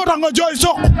lan moo tax nga jooy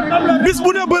Sokh bis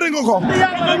bu ne bëri nga ko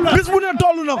bis bu ne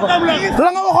toll na ko la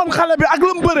nga waxoon xale bi ak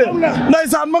la mu bëree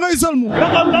ndeysaan ma ngay sëlmu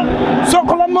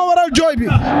Sokh lan moo waral jooy bi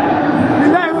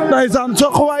ndeysaan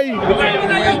Sokh waay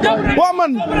waa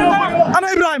man ana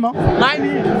Ibrahima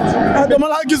dama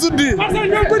laa gisul di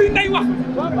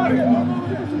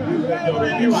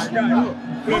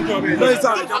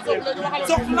ndeysaan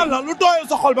Sokh lan la lu tooyee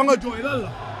sa xol ba nga jooy lan la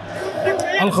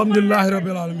alhamdulilah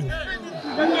rabbil alamin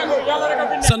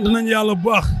sant nañ yàlla bu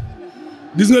baax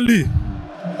gis nga lii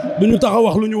duñu tax a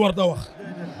wax lu ñu war ta wax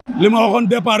li ma waxoon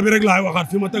départ bi rek laay waxaat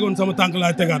fi ma tegoon sama tànk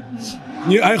laay tegaat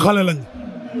ñi ay xale lañ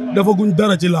dafa guñ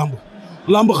dara ci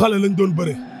làmb xale lañ doon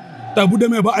bëre te bu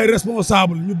demee ba ay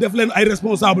responsable ñu def leen ay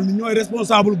responsable ni ñooy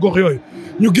responsable gox yooyu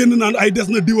ñu génn naan ay des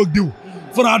na diw ak diw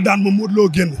Franc daan ma Modou Lo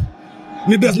génn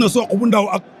ni des na Sokh bu ndaw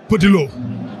ak Petit Lo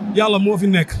yàlla moo fi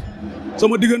nekk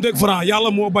sama digganteeg Franc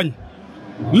yàlla moo bañ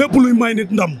lépp luy may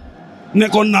nit ndam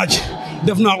nekkoon naa ci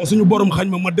def naa ko suñu borom xañ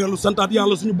ma dellu santaat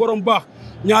yàlla suñu borom baax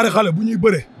ñaari xale bu ñuy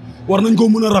bëre war nañ ko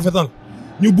mën a rafetal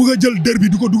ñu bëgg a jël dër bi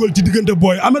di ko dugal ci diggante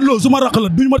booy Ameth Lo su ma raq la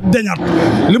duñ ma deñaat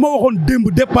li ma waxoon démb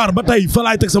départ ba tey fa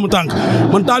laay teg sama tànk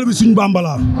man taalibi suñ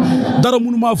bàmbalaa dara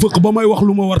mënu maa fëkk ba may wax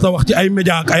lu ma war ta wax ci ay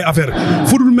média ak ay affaire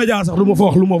fu dul média sax lu ma fa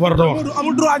wax lu ma war ta wax.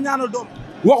 amul droit ñaanal doom.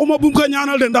 waxuma bu mu ko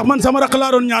ñaanal de ndax man sama raq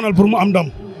laa doon ñaanal pour mu am ndam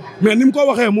mais ni mu ko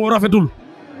waxee moo rafetul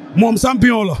moom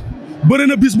champion la bëri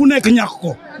na bis bu nekk ñàkk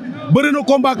ko. bëri na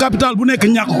combat capital bu nekk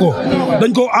ñàkk ko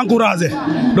dañ ko encouragé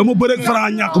dama bëreeg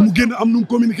Franc ñàkk mu génn am nu mu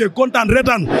communiqué kontaan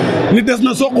retaan ni des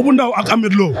na Sokh bu ndaw ak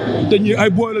Ameth Lo te ñi ay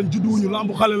booy lañ judduwuñu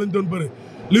lambu xale lañ doon bëre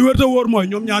li wér te wóor mooy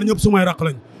ñoom ñaar ñëpp sumay raq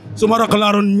lañ suma raq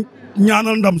laa doon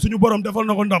ñaanal ndam suñu borom defal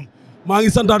na ko ndam maa ngi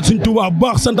santaat suñ Tuubaa bu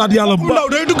baax santaat yàlla bu baax. ndaw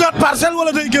day duggaat parcelle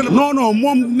wala day génn. non non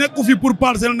moom nekku fi pour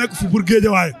parcelle nekku fi pour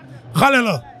géejawaay xale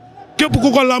la. képp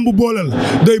ku ko làmb booleel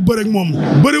day bëre ak moom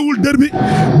bëriwul derby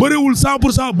bëriwul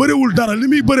 100% bëriwul dara li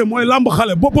muy bëre mooy làmb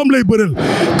xale boppam lay bëreel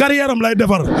carrière am lay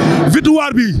defar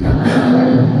victoire bi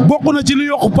bokk na ci li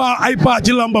yokk ay pas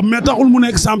ci làmbam mais taxul mu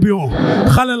nekk champion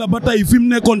xale la ba tey fi mu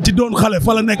nekkoon ci doon xale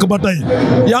fa la nekk ba tey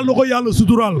yàlla na ko yàlla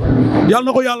suturaal yàlla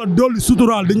na ko yàlla dolli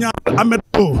suturaal di ñaan Ameth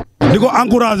Lo di ko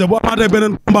encouragé bu amaatee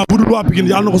beneen combat bu dul waa Pikine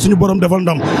yàlla na ko suñu borom defal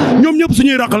ndam ñoom ñëpp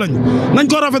suñuy raq lañ nañ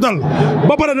ko rafetal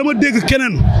ba pare dama dégg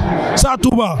keneen saa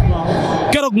Touba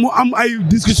keroog mu am ay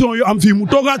discussion yu am fii mu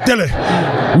toogaat télé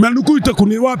mel ni kuy tëkku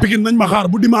ni waa Pikine nañ ma xaar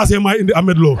bu dimanche maa indi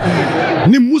Ameth Lo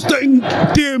ni musta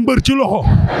téye mbër ci loxo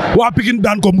waa Pikine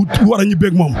daan ko mu war a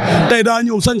ñibbeeg moom tey daa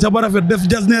ñëw sañ sa ba rafet def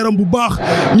jasneeram bu baax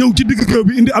ñëw ci digg géew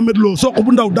bi indi Ameth Lo Sokh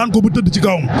bu ndaw daan ko bu tëdd ci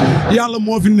kawam yàlla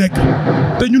moo fi nekk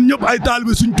te ñun ñëpp ay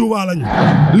taalibe suñ Touba lañ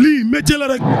lii métier la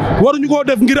rek waruñu koo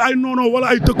def ngir ay noono wala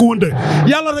ay tëkkuwante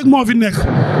yàlla rek moo fi nekk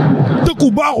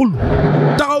tëkku baaxul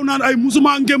taxaw naan ay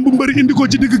musuma ngem bu mbëri indi ko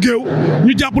ci digg géew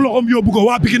ñu jàpp loxoom yóbbu ko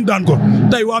waa Pikine daan ko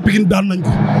tey waa Pikine daan nañ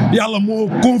ko yàlla moo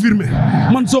confirmé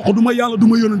man Sokh du ma yàlla du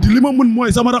ma yónanti li ma mën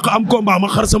mooy sama raq am combat ma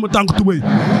xar sama tànk tubéy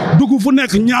dugg fu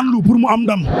nekk ñaanlu pour mu am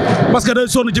ndam parce que day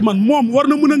sonn ci man moom war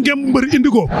na mën a ngem bu mbëri indi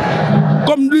ko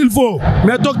comme il faut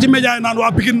mais toog ci média yi naan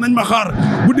waa Pikine nañ ma xaar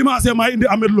bu dimanche maa indi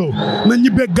Ameth Lo nañ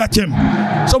ñibbeeg gàcceem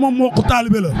sama mbokku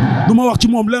taalibe la du ma wax ci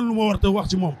moom leen lu ma war te wax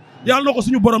ci moom yàlla na ko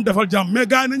suñu borom defal jàmm mais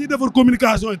gars yi nañuy defar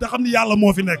communication yi te xam ni yàlla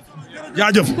moo fi nekk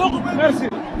jaajëf. merci.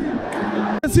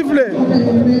 sifflé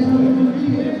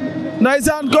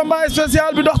ndaysaan combat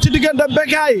spécial bi dox ci diggante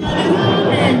Bécaye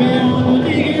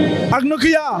ak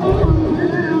Nokia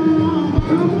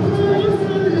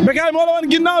Bécaye moo la woon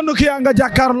ginnaaw Nokia nga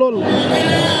jàkkaar lool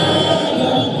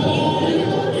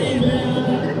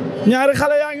ñaari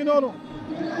xale yaa ngi noonu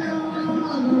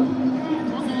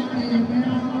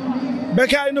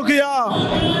Bécaye Nokia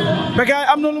Bécaye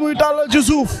am na lu muy tàllal ci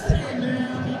suuf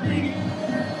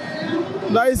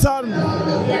ndaysaan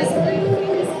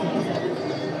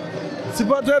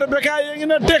supporter Bécaye yi ngi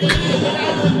na tek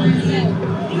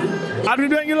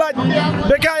arbitre bi ngi laaj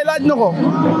Bécaye laaj na ko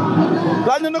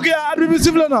laaj na Nokia arbitre bi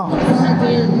sifflé na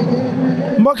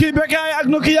mbokk yi Bécaye ak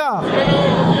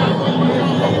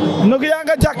Nokia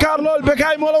nga jàkkaar lool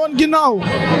Bécaye moo la woon ginnaaw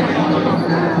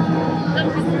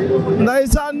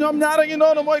ndaysaan ñoom ñaara ngi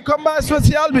noonu mooy combat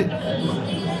spécial bi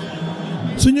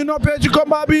suñu noppee ci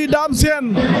combat bi Dame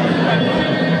Sène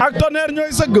ak Tonnerre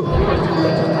ñooy sëgg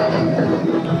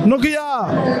Nokia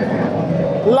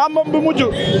lambam bi mujj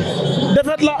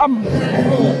defet la am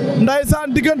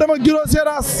ndaysaan diggantam ak Giro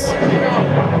Seras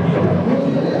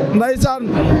ndaysaan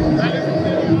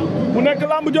mu nekk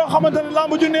lamb joo xamante ni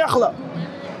lamb ju neex la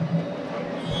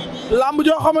lamb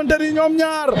joo xamante ni ñoom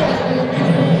ñaar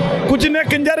ku ci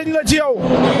nekk njariñ la ci yow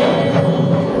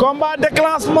combat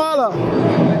déclenchement la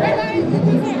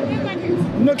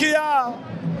Nokia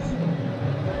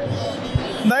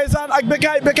ndaysaan ak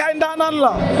Bécaye ndaanaan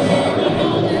la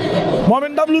moom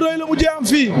it ndam lu rëy la mu am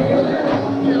fii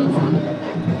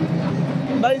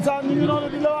ndaysaan ñu ngi noonu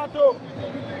di lewaatoo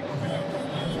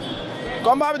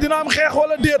combat bi dina am xeex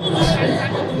wala déet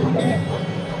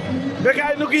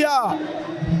Bécaye Nokia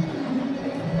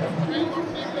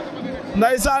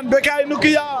ndaysaan Bécaye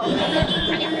Nokia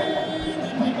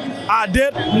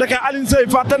déet ndeke Alioune Seye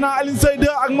fàtte naa Alioune Seye 2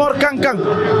 ak Mor Kankang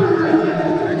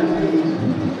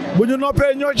bu ñu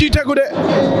noppee ñoo ciy tegu de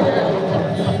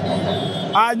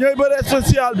ñooy bëre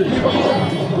spécial bi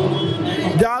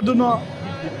jaadu na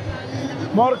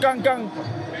Mor Kankang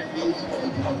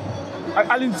ak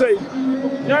Alioune Seye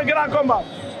ñooy grand combat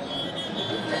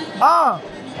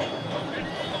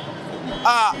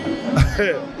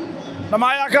dama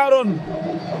yaakaaroon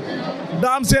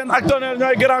Dame Sène ak Tonnerre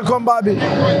ñooy grand combat bi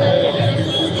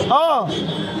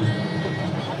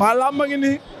waa làmb ngi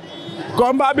ni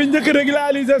combat bi njëkk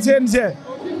régulariser CNG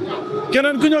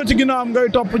keneen ku ñëw ci ginnaawam ngay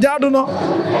topp jaadu na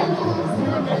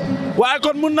waaye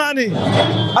kon mun naa ni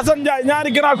Assane Ndiaye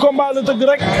ñaari grand combat la tëgg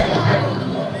rek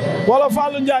wala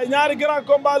Fallou Ndiaye ñaari grand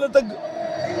combat la tëgg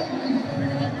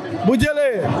bu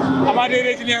jëlee amateur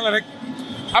yi ci neex la rek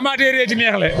amateur yi ci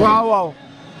neex la waaw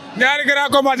ñaari grand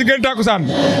combat ci gën takkusaan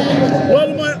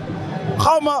loolu mooy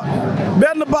xaw ma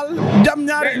benn bal jam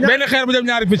ñaari benn xeer bu jam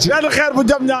ñaari picc benn xeer bu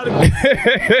jam ñaari picc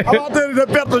amateur yi de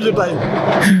perte ju tey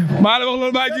maa la wax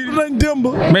loolu baa ji nañ démb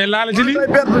mais laala ci lii tey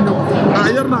perte ñu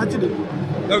yor naa ci de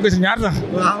loolu gis ñaar sax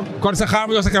kon sa xaar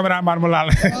mu jox sa caméraman mu laal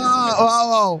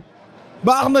waaw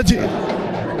baax na ci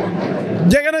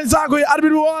jege nañ saako yi arbitre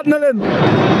bi woowaat na leen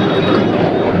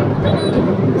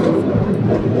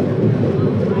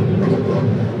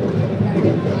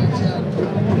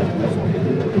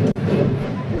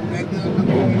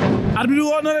arbitre bi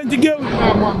woo na leen ci géew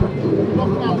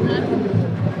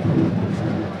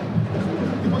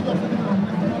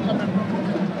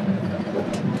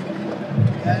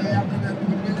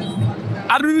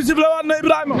arbitre bi sifflé waat na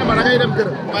Ibrahima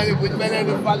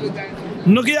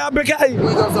Nokia Bécaye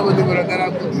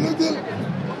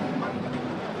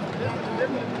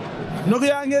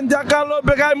Nokia ngeen jàkkaarloo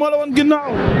Bécaye moo la woon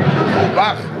ginnaaw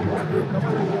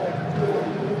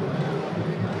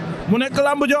mu nekk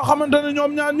lamb joo xamante ne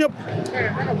ñoom ñaar ñëpp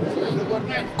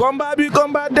combat bi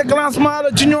combat déclenchement la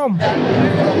ci ñoom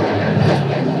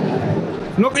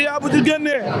Nokia bu ci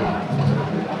génnee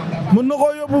mën na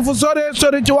koo yóbbu fu sori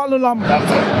ci wàllu lamb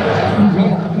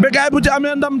Bécaye bu ci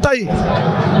amee ndam tay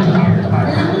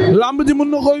lamb ji mën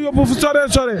na koo yóbbu fu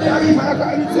sori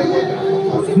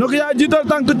Nokia jiital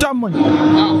tànk càmmoñ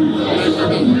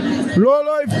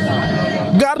loolooy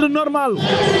garde normal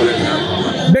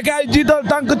Bécaye jiital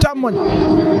tànk càmmoñ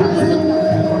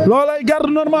loolooy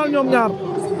garde normal ñoom ñaar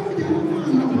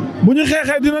bu ñu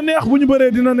xeexee dina neex bu ñu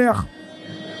bëree dina neex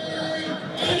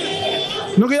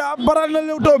Nokia baral na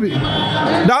lewtoo bi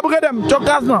daa bëgg a dem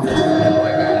cokkaas na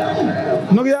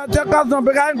Nokia cokkaas na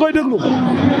Bécaye koy déglu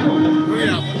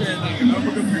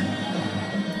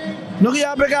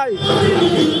Nokia Bécaye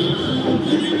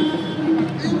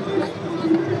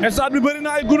stade bi bëri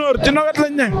na ay gunóor ci nawet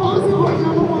lañ ne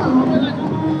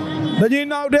dañuy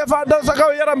naaw des fois dal sa kaw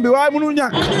yaram bi waaye mënul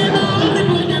ñàkk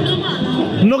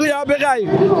Nokia Bécaye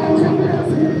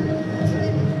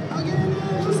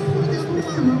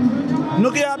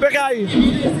Nokia Bécaye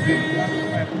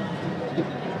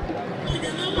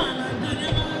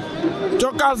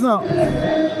cokkaas na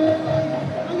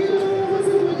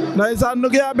ndeysaan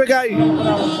Nokia Bécaye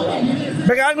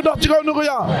ngi dox ci kaw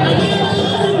Nokia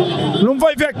lu mu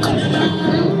fay fekk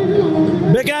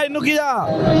Bécaye Nokia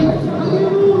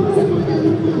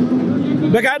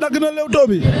Bécaye dagg na lewtoo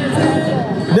bi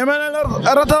demee na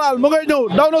la ratalaal mu ngay ñëw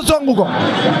daw na songu ko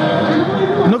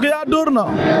Nokia dóor na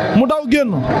mu daw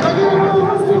génn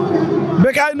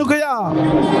Bécaye Nokia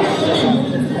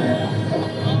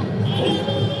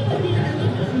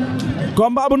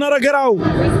combat bu nar a garaaw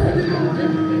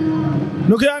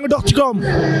Nokia ngi dox ci kawam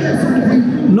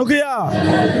Nokia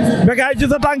Bécaye ci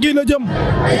sa tànk yi la jëm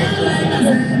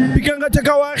piqué nga ca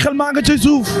kaw waaye xel maa nga ci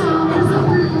suuf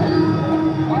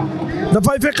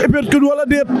dafay fekk uppercut wala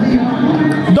déet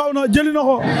daw na jëli na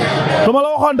ko dama la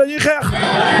waxoon dañuy xeex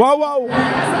waaw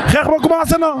xeex ba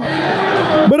commencé na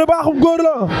bëre baaxum góor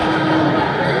la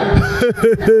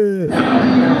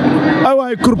ay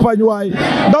waay kurpañ waay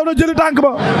daw na jëli tànk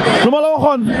ba dama la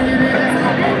waxoon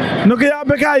Nokia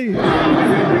Bécaye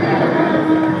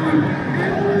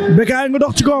ngi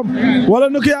dox ci koom wala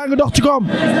Nokia ngi dox ci koom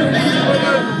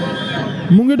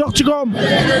mu ngi dox ci koom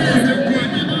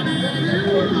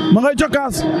ma ngay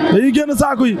cokkaas dañuy génn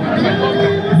saaku yi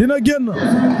dina génn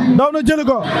daw na jëli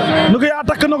ko Nokia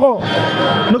takk na ko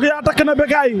Nokia takk na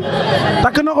Bécaye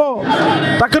takk na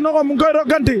ko mu ngi koy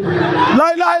roganti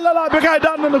laay la Bécaye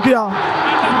daan na Nokia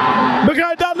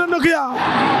Bécaye daan na Nokia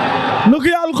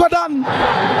lu ko daan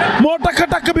moo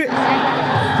takk bi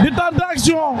di tenter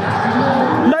action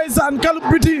ndeysaan kalu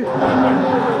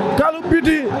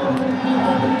biti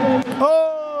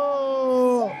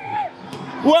oh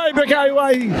waay Bécaye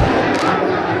waay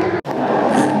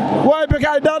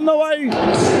Bécaye daan na waay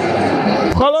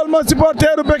xoolal ma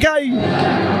supporteru Bécaye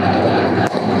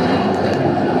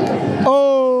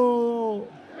oh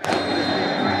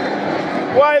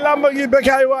waay lamba gi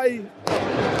Bécaye waay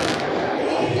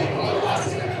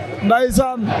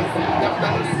ndeysaan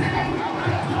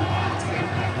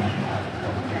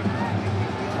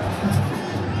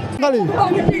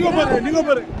ni nga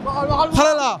bëre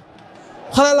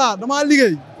xale laa damaa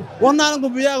liggéey wax naa ko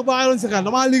bu yàgg baaxee si xel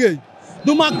damaa liggéey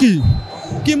du mag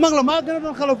kii mag la maa gën a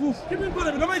doon xale fuuf ci biir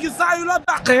bëre bi damay gis saa yu la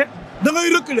dàqee da ngay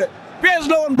reculer piège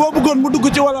la woon boo bëggoon mu dugg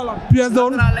ci wala la piège la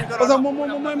woon parce que moom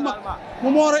mooy mag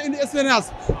moom moo war a indi expérience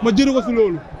ma jëri ko si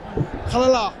loolu xale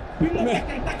laa mais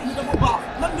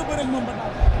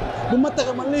bu ma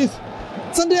taxe man lii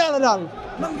sant yàlla daal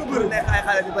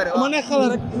ma nekk xale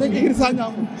rek nekk igri sa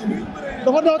ñaam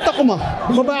dafa daw takku ma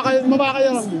baax a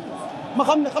yaram bi ma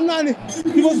xam naa ni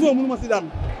ki ma suba mënu ma si daan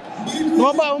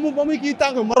dama baax ba muy kii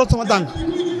tànk ma rot sama tànk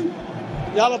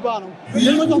yàlla baax na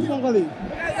dañ ma jox ponkal yi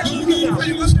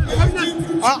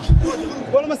ah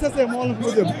boo ma seetee ma wala fu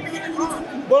ma jëm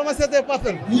boo ma seetee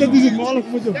parcelle mu ngi 18 ma wala fu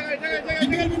ma jëm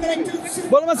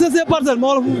boo ma seetee parcelle ma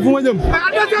wala fu ma jëm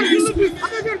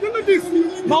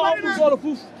maa ko ëpp doole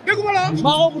fuuf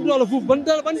maa ko ëpp doole fuuf ban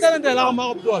talentee laa xam maa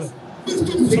ko ëpp doole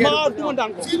dama duma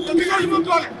daan ko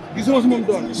gisuma si moom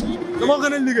doole dama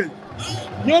gën a liggéey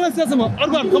ñoo leen seet sama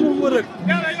organe xamul ma rek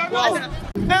waaw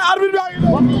mais arbitre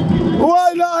bi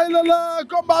waay la ilaha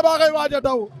combat baa ngay waaj a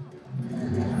daw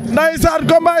ndeysaan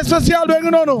combat spécial bi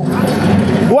ngi noonu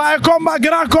waaye combat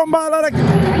grand combat la rek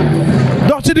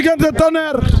dox ci diggante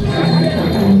Tonnerre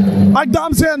ak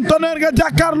Dame Sène Tonnerre nga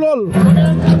jàkkaar lool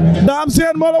Dame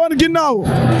Sène moo la wan ginnaaw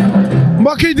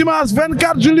mbokk yi dimanche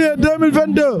 24 juillet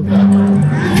 2022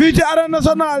 fii ci arène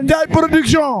nationale Ndiaye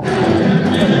Production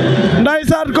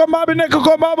ndeysaan combat bi nekk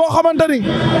combat boo xamante ni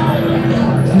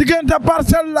diggante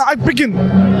Parcelles la ak Pikine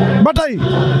ba tey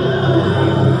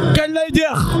kañ lay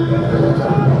jeex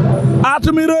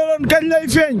aatu mi réeroon kañ lay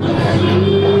feeñ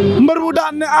mbër mu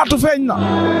daan ne aatu feeñ na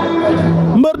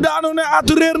mbër daanu ne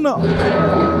aatu réer na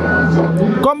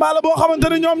combat la boo xamante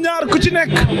ni ñoom ñaar ku ci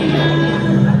nekk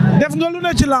def nga lu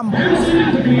ne ci làmb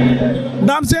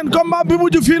Dame Sène combat bi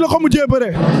mujj fii la ko mujjee bëre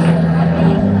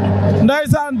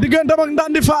ndaysaan diggantam ak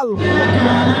Ndandi Fall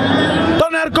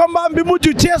Tonnerre combat bi mujj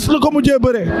Thiès la ko mujjee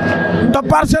bëre te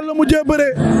Parcelles la mujjee bëre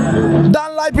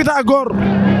daan laay Pythagore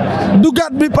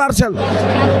duggaat bi Parcelles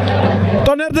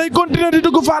Tonnerre day continuer di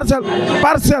dugg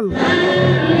Parcelles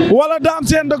wala Dame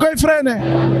Sène da koy freiner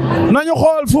nañu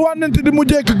xool fu wànnante di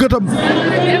mujjee ak gëtam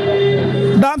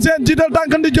Dame Sène jiital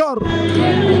tànk ndijoor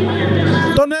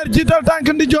Tonnerre jiital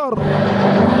tànk ndijoor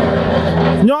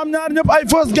ñoom ñaar ñëpp ay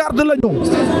fausse garde lañu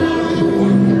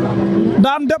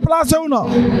Dame déplacé wu na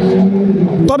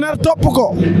Tonnerre topp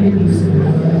ko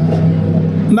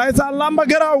ndaysaan lamba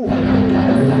garaaw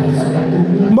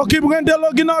mbokk yi bu ngeen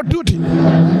delloo ginnaaw tuuti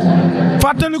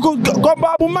fàttaliku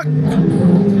combat bu mag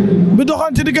bi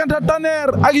doxoon ci diggante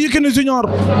Tonnerre ak Yékini Junior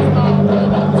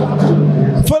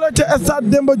fële ca stade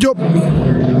Demba Diop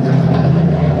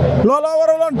looloo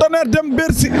waraloon Tonnerre dem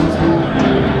Bercy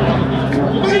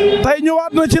tey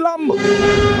ñëwaat na ci làmb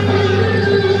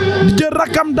di jël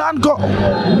rakkam daan ko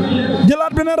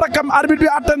jëlaat beneen rakkam arbitre bi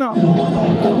àtte na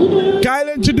kaay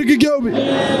leen ci digg géew bi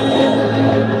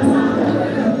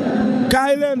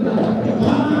kaay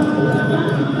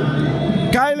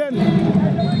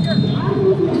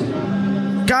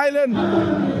leen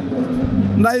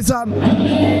ndaysaan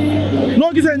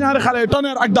noo gisee ñaari xale yi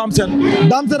Tonnerre ak Dame Sène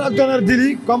ak Tonnerre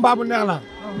dili combat bu neex la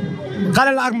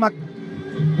xale la ak mag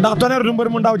ndax Tonnerre du mbër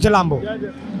mu ndaw ci làmb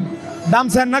Dame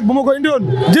Sène nag bu ma ko indi woon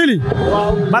jëli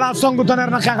balaa song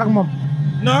Tonnerre na xeex ak moom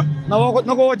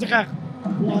na ko woo ci xeex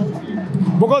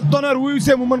bu ko Tonnerre wuyu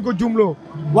see mu mën ko jumloo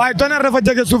waaye Tonnerre dafa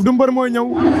jege suuf du mbër mooy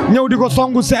ñëw di ko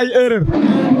song si ay erreur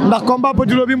ndax combat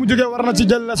Petit Lo bi mu jógee war na ci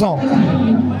jël leçon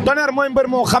Tonnerre mooy mbër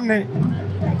moo xam ne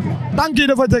tànk yi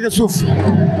dafa jege suuf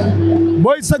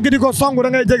booy sëgg di ko song da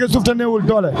ngay jege suuf te néewul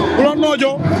doole. bu la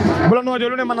noojoo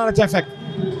lu ne mën na la cee fekk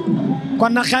kon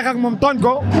nag xeex ak moom tooñ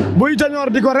ko buy tañoor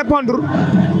di ko répondre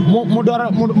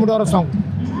mu door a song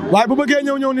waaye bu bëggee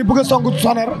ñëw ni bëgg a song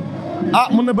Tonnerre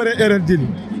mën na bëree erreur Djily.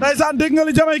 ndeysaan dégg nga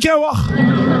li Jamaïcain wax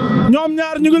ñoom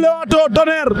ñaar ñu ngi leewaatoo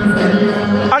Tonnerre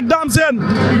ak Dame Sène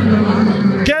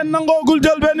kenn nangoogul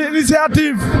jël benn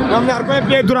initiative. ñoom ñaar ku ne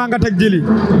pied droit nga teg Djily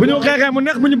bu ñu xeexee mu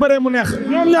neex bu ñu bëree mu neex.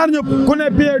 ñoom ñaar ñëpp ku ne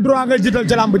pied droit nga jiital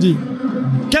ci lamb ji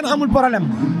kenn amul problème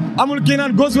amul kii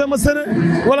naan gauche bee ma sëne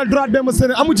wala droite bee ma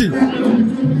sëne amu ci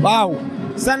waaw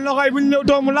seen loxo yi bu ñu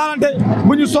lewtoo mu laalante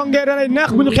bu ñu songee day neex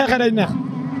bu ñu xeexee day neex.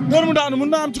 door mu daanu mën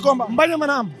naa am ci combat. mbañ a mën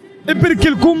a am.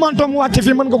 épirkil ku manto mu wàcc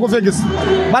fii mën nga ko fee gis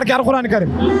barke alxuraani karim.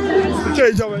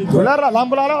 cey Jamaïcain leer la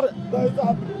lamb laa la wax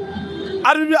de.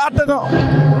 arbitre bi atte na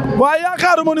waaye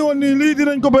yaakaaruma ni woon nii lii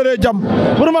dinañ ko bëree jam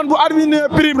pour man bu arbitre ne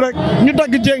prime rek ñu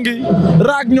dagg jéngi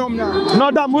raag ñoom ñaar.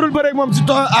 non daam warul bëree moom si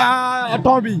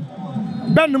ton bi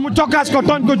benn mu cokkaas ko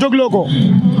tooñ ko jógloo ko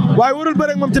waaye warul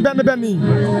bëree moom ci benn yi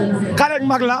xale ak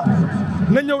mag la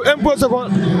na ñëw imposé ko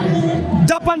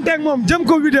jàppanteeg moom jëm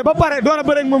ko vidé ba pare doon a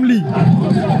bëree moom lii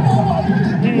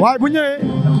waaye bu ñëwee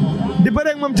di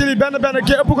bëree moom ci lii benn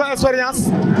kii ëpp ko expérience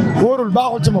wóorul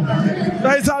baaxul ci moom.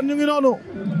 ndeysaan ñu ngi noonu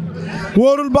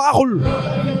wóorul baaxul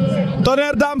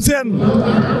Tonnerre Dame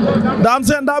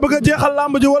Sène daa bëgg a jeexal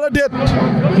lamb ji wala déet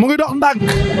mu ngi dox ndànk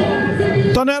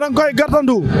Tonnerre nga koy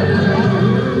gartandu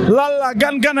lan la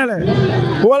ganale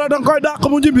wala da nga koy dàq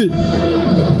mu njibbi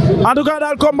en tout cas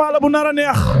daal combat la bu nar a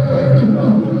neex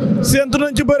séentu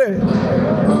nañ ci bëre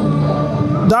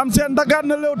Dame Sène daggaat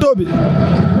na lewtoo bi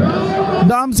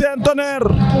Dame Sène Tonnerre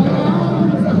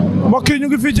mbokk yi ñu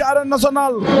ngi fii ci arène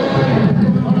nationale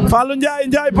Fallou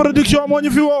Ndiaye Production moo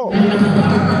ñu fi woo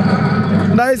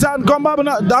ndeysaan combat bi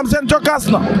na Dame Sène cokkaas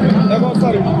na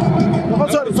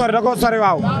da koo sori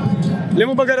waaw li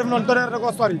mu bëgg a def noonu Tonnerre da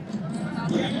koo sori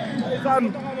ndeysaan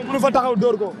mënu fa taxaw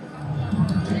dóor ko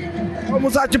mu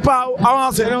sàcc paaw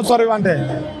avancé dañoo sori wante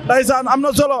ndeysaan am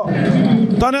na solo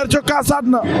Tonnerre cokkaasaat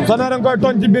na Tonnerre nga koy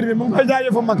tooñ ci biir bi mu ngi koy jaay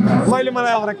yëfu mag mooy li ma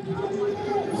lay wax rek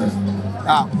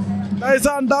waaw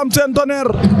ndeysaan Dame Sène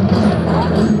Tonnerre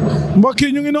mbokk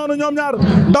yi ñu ngi noonu ñoom ñaar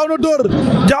daw na dóor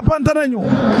jàppante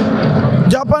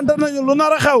nañu lu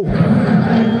nar a xew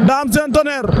Dame Sène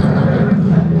Tonnerre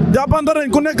jàppante nañ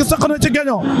ku nekk saq na ci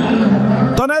geño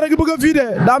Tonnerre gi bëgg a vidé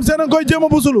Dame Sène nga koy jéem a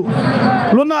busulu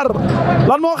lu nar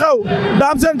lan moo xew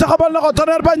Dame Sène caxabal na ko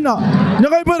Tonnerre bañ na ña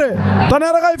ngay bëre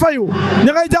Tonnerre ngay fayu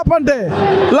ña ngay jàppante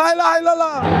laa ilaaha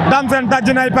illallah Dame Sène daj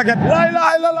na ay paquet laa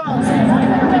ilaaha illallah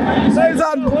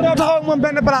ndeysaan waroo taxaw ak moom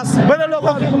benn place bëre loo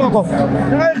ko def loo ko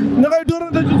ña ngay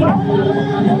dóorante ci suuf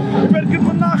perkit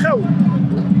mën naa xew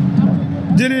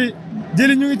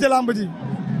Djily ñu ngi ci lamb ji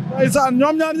ndeysaan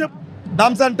ñoom ñaar ñëpp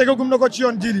Dame Sène tegagum na ko ci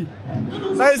yoon Djily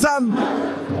ndeysaan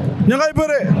ña ngay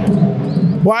bëre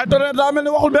waaye Tonnerre daa mel ni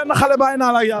waxul benn xale bàyyi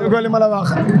naa la ak yàlla li ma la wax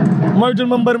moytul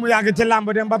ma mbër mu yàgg ci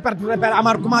lamb dem ba perte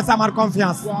repère commencé amar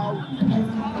confiance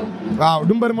waaw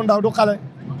du mbër mu ndaw du xale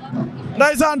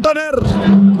ndeysaan Tonnerre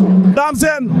Dame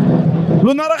Sène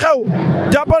lu nar a xew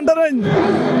jàppante nañ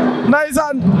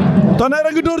ndeysaan Tonnerre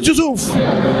a ngi dóor ci suuf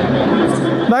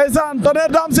ndeysaan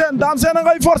Tonnerre Dame Sène a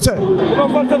ngay forcé bu ko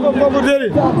forcé ko foofu déri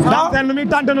Dame Sène lu muy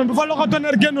tànte noonu bu fa loxo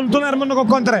Tonnerre génnul Tonnerre mën na ko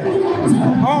contrer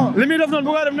li muy def noonu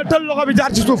bu ko def ne tël loxo bi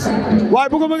jaar ci suuf waaye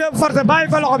bu ko bëggee forcé bàyyi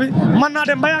fa loxo bi mën naa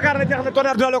dem ba yaakaar ne jeex na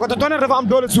Tonnerre doole ko te Tonnerre dafa am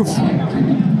doole suuf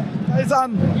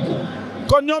ndeysaan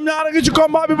kon ñoom ñaar a ngi ci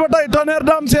combat bi ba tey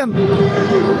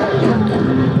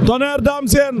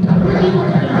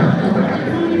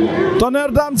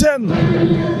Tonnerre Dame Sène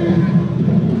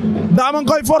Dame a ngi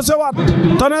koy forcé waat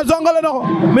Tonnerre zongale na ko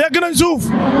mais yegg nañ suuf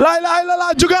laa ilaaha illallah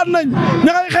jugaat nañ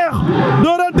ña ngay xeex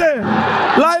doorante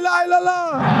laa ilaaha illallah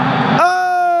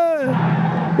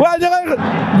waaye ña ngay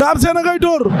Dame Sène a ngay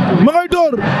dóor ma ngay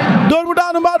dóor mu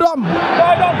daanu mbaa du am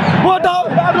boo taxaw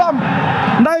mbaa du am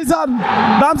ndeysaan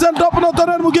Dame Sène topp na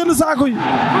Tonnerre mu génn saako yi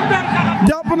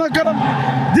jàpp na kanam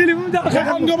Djily mu jàpp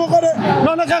xeexoon nga ma ko de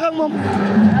noonu xeex ak moom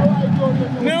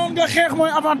neewoon nga xeex mooy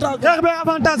avantage xeex bee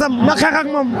avantage am ma xeex ak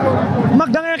moom mag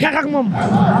da ngay xeex ak moom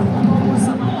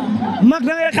mag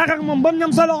da ngay xeex ak moom ba mu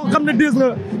ñam sa loxo xam ne diis nga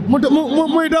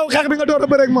muy daw xeex bi nga door a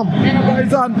bëre ak moom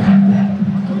ndeysaan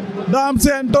Dame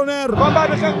Sène Tonnerre combat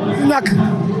bi xeex si ñàkk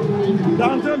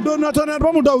Dame Sène doon na Tonnerre ba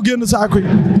mu daw génn saako yi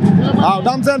waaw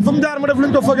Dame Sène fu mu jaar mu def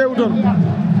luñ ko fogee wutoon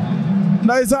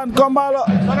ndeysaan combat la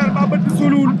Tonnerre ba bët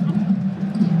suluwul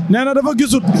nee na dafa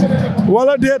gisut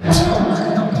wala déet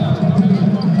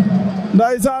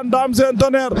ndeysaan Dame Sène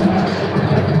Tonnerre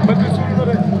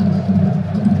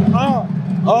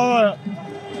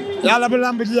yàlla bu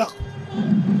lamb ji yàqu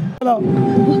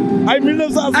ay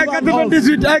 1900 ay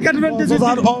 98 ay 98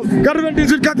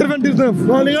 98 99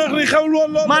 non li nga wax ni xewul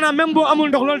woon lool maanaam même boo amul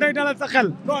ndox loolu day dalal sa xel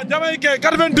non Jamaïcain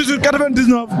 98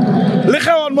 99 li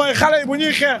xewoon mooy xale yi bu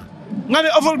ñuy xeex nga ne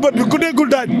ëffal bët bi ku déggul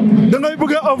daaj da ngay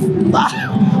bëgg a ëff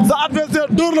sa adversaire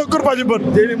dóor la kurbañu bët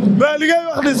mais li ngay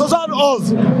wax ni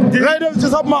 71 ngay def ci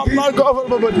sa maam naan ko ëffal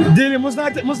ba bët jili mos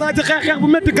naa ci xeex bu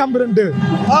métti Cambérène 2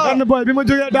 benn boy bi ma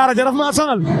jógee daara ja daf maa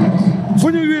sonal fu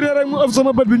ñu wiiree rek mu ëpp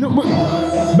sama bët bi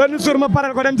benn suur ma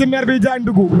pareel ko dem ci maire bi jaay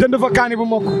ndugu jënd fa kaani bu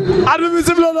mokk arbitre bi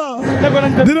sifflé na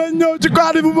dinañ ñëw ci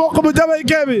kaani bu mokk bu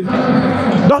Jamaïcain bi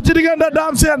dox ci diggante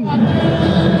Dame Sène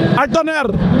ak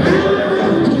Tonnerre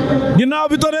ginnaaw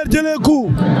bi Tonnerre jëlee coup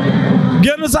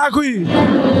génn saaku yi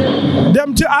dem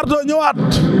ci ardo ñëwaat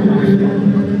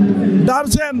Dame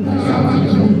Sène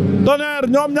Tonnerre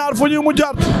ñoom ñaar fu ñuy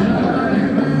mujjaat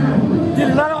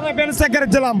naa wax ne benn secret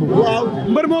ci lamb waaw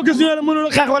mbër moo gis ñu ne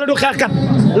mënul xeex wala du xeex kat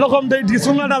loxoom day diis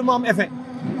fu mu la daal moo am effet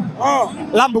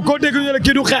lamb koo dégg ñu ne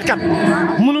kii du xeex kat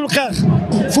mënul xeex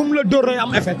fu mu la dóor day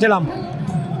am effet ci lamb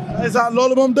ndeysaan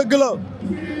loolu moom dëgg la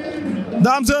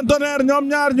Dame Sène Tonnerre ñoom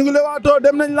ñaar ñu ngi lewaatoo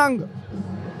dem nañ lang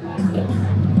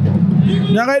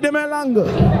ña ngay demee lang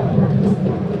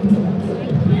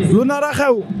lu nar a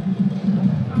xew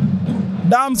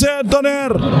Dame Sène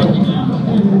Tonnerre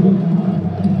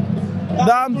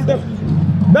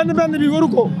benn bi waru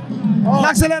ko na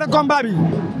accéléré combat bi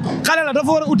xale la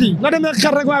dafa war a uti na demee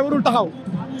xel rek waaye warul taxaw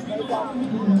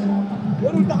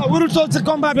warul sool ci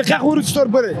combat bi xeex warul ci soor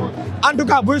bëre en tout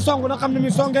cas buy song na xam ne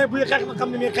muy songee buy xeex na xam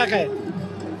ne muy xeexee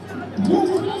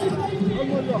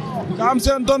Dame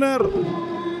Sène Tonnerre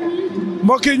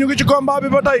mbokk yi ñu ngi ci combat bi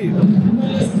ba tey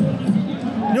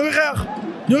ñu ngi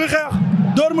xeex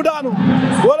door mu daanu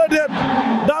wala déet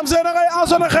Dame Sène a ngay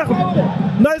ensonné xeex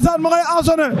ndaysaan ma ngay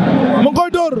ensonné mu ngi koy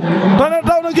door Tonnerre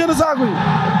daw na génn saaku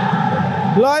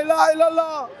yi laa ilaaha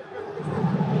illallaah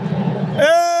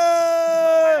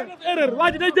erreur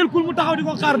waa ji day jël kul mu taxaw di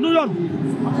ko xaar du yoon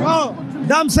waaw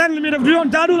Dame Sène li muy def du yoon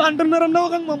jaadul entraîneur am na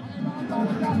wax ak moom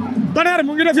Tonnerre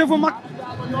mu ngi def yëfu mag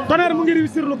Tonnerre mu ngi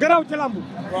réussir lu garaaw ci lamb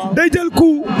day jël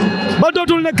coup ba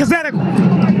dootul nekk seere ko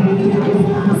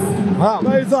waaw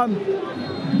ndaysaan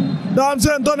Dame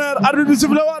Sène Tonnerre arbitre bi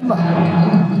sifflé waat na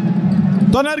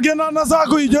Tonnerre génnoon na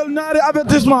saako yi jël ñaari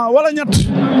avertissement wala ñett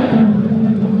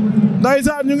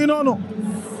ndaysaan ñu ngi noonu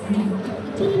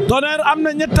Tonnerre am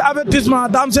na ñetti avertissement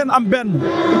Dame Sène am benn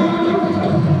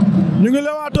ñu ngi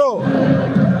lewaatoo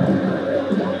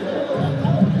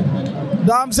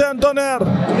Dame Sène Tonnerre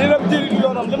lii la jëli du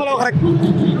yoonam li ma la wax rek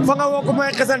fa nga woo ko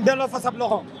mooy xesen delloo fa sab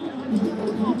loxo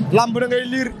lamb da ngay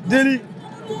liir jëli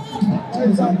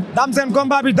Dame Sène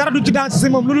combat bi dara du ci danse si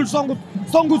moom lu dul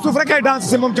songu suuf rek ay danse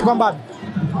si moom ci combat bi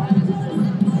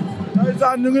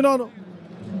ndeysaan ñu ngi noonu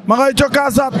ma ngay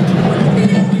cokkaasaat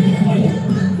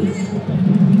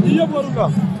yi yëpp waru nga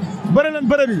bëre leen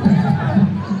bëre bi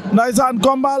ndeysaan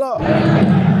combat la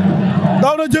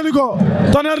daw na jëli ko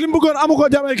Tonnerre li mu bëggoon amu ko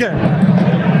Jamaïcain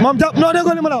moom jàpp noo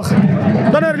déggoo li ma la wax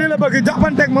Tonnerre lii la bëgg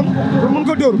jàppanteeg moom pour mun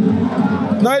ko dóor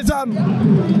ndeysaan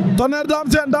Tonnerre Dame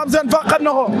Sène fàqat na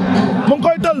ko mu ngi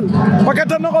koy tël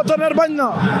pakete na ko Tonnerre bañ na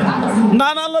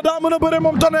ndaanaan la daa mën a bëre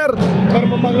moom Tonnerre mbër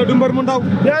mu mag la du mbër mu ndaw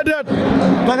déedéet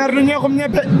Tonnerre du ñeexum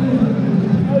ñebe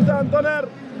ndeysaan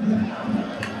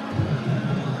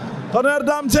Tonnerre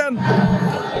Dame Sène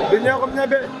du ñeexum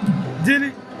ñebe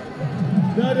jili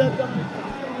déedéet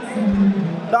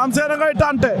Dame Sène ngay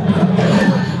tante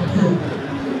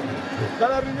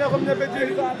Tonnerre du ñeexum ñebe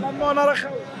jili lan moo nar a xew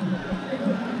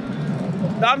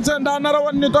Dame Sène daa nar a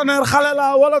wan ni Tonnerre xale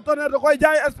la wala Tonnerre da koy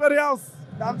jaay expérience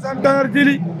Dame Sène Tonnerre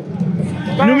jili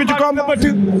ñu ngi ci combat bëtt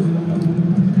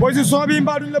position bi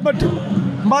mbaa duñ la bëtt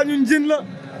mbaa ñun njin la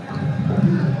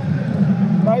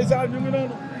ndeysaan ñu ngi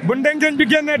noonu bu ndengeñ bi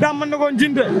génnee daam mën na koo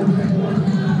njinte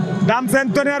Dame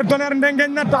Sène Tonnerre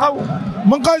ndengeñ na taxaw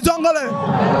mu ngi koy jongale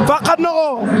faqat na ko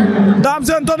Dame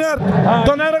Sène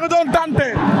Tonnerre nga doon tante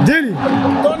jili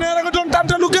Tonnerre nga doon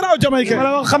tante lu garaaw Jamaïcain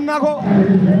wala wax xam naa ko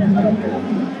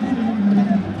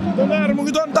Tonnerre mu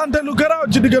ngi doon tante lu garaaw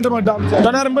ci diggante ak Dame Sène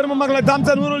Tonnerre mbër mu mag la Dame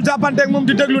Sène warul jàppanteeg moom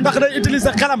di déglu ndax day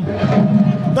utiliser xelam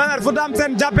Tonnerre fu Dame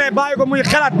Sène jàppee bàyyi ko muy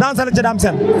xelaat danse la ci Dame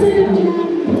Sène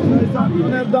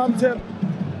Tonnerre Dame Sène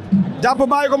jàpp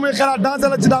bàyyi ko muy xelaat danse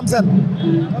la ci Dame Sène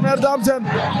Tonnerre Dame Sène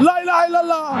laa ilaaha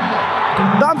illallah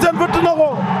Dame Sène fëtt na ko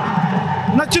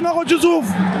nacc na ko ci suuf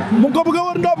mu ngi ko bëgg a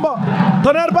wër ndomba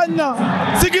Tonnerre bañ na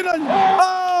sigi nañ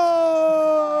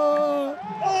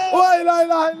waay laa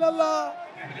ilaaha illallah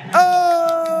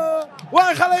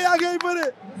waay xale yaa ngay bëre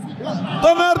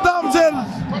Tonnerre Dame Sène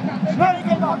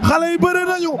xale yi bëre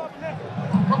nañu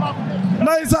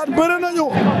ndaysaan bëre nañu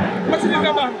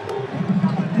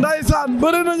ndaysaan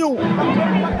bëre nañu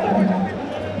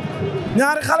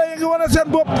ñaari xale yi ngi wane seen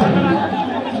bopp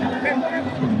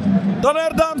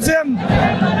Tonnerre Dame Sène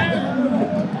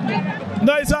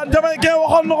Ndeysaan Jamaïcain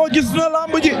waxoon na ko gis na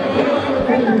lamb ji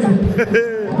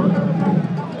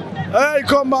ay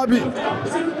combat bi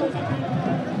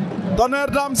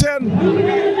Tonnerre Dame Sène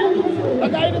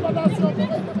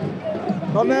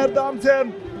Tonnerre Dame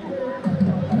Sène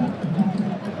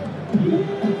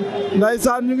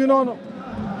Ndeysaan ñu ngi noonu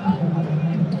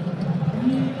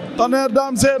Tonnerre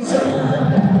Dame Sène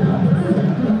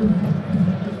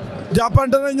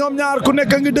jàppante na ñoom ñaar ku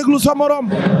nekk ngi déglu sa morom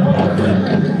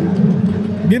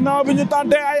ginnaaw bi ñu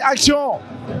tenté ay action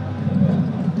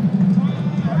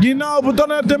ginnaaw bu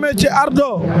Tonnerre demee ci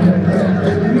ardo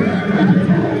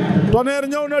Tonnerre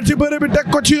ñëw na ci bëre bi teg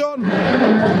ko ci yoon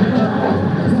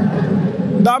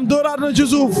Dame dóoraat na ci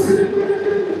suuf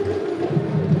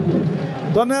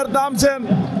Tonnerre Dame Sène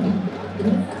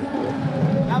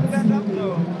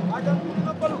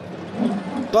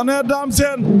Tonnerre Dame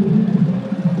Sène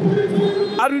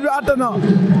arbitre bi àtte na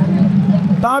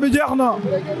temps bi jeex na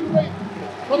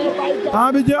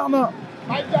temps bi jeex na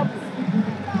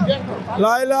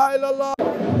laa ilaaha illallah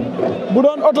bu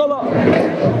doon oto la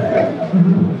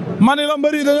mani la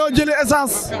mbëri dañoo jëli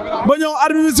essence ba ñëw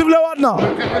arbitre bi sifflé waat na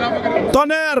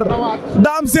Tonnerre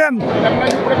Dame Sène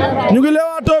ñu ngi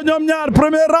leewaatoo ñoom ñaar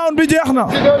premier round bi jeex na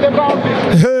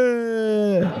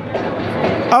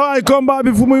awaay combat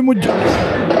bi fu muy mujj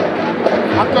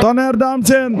Tonnerre Dame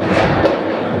Sène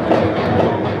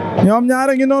ñoom ñaar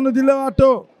ngi noonu di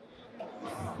leewaatoo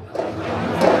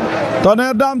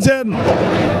Tonnerre Dame Sène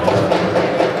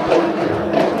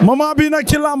moment bi nag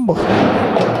ci làmb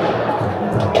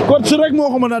coach rek moo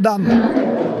ko mën a daan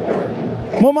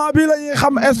moment bi la ñuy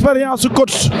xam expérience su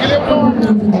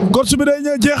coach bi day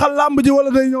ñëw jeexal làmb ji wala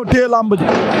day ñëw téye làmb ji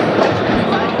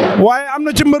waaye am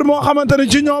na ci mbër moo xamante ne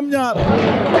ci ñoom ñaar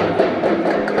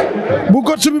bu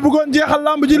coach bi bëggoon jeexal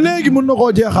làmb ji léegi mën na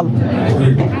koo jeexal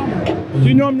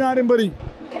ci ñoom ñaari mbër yi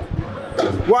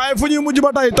waaye fu ñuy mujj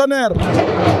ba tey Tonnerre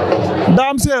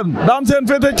Dame Sène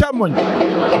féete càmmoñ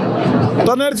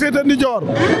Tonnerre féete ndijoor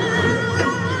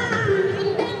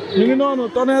ñu ngi noonu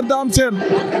Tonnerre Dame Sène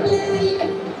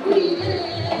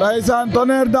ndeysaan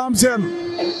Tonnerre Dame Sène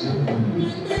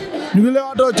ñu ngi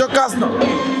leewaatoo cokkaas na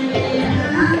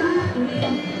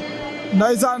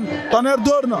ndeysaan Tonnerre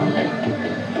dóor na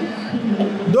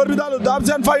dóor bi dalu Dame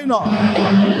Sène fayu na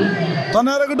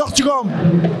Tonnerre rek dox ci koom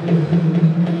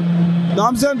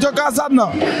Dame Sène cokkaasaat na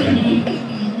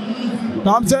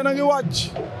Dame Sène a ngi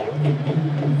wàcc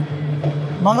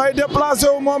ma ngay déplacé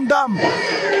wu moom Dame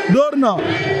dóor na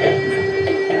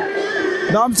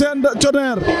Dame Sène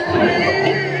Tonnerre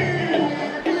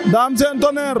Dame Sène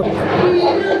Tonnerre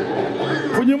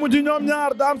fu ñu mujj ñoom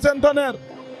ñaar Dame Sène Tonnerre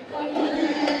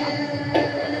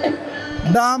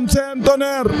Dame Sène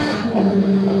Tonnerre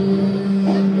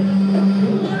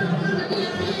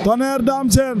Tonnerre Dame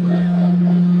Sène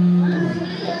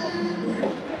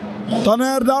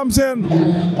Tonnerre Dame Sène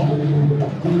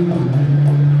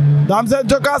Dame Sène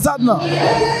cokkaasaat na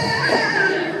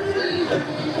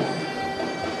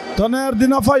Tonnerre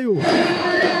dina fayu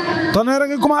Tonnerre a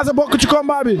ngi commencé bokk ci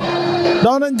combat bi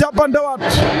daw nañ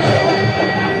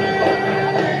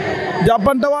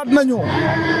jàppantewaat nañu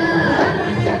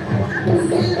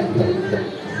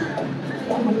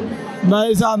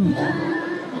ndeysaan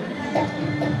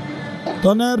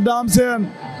Tonnerre Dame Sène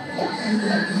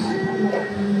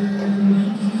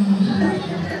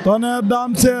Tonnerre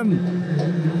Dame Sène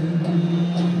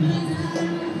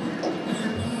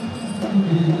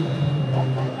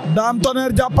Dame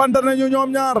Tonnerre jàppante nañu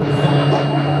ñoom ñaar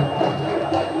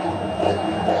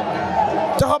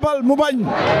caxabal mu bañ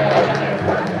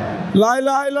laa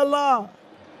ilaaha illallah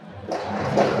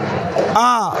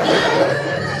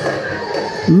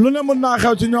lu ne mën naa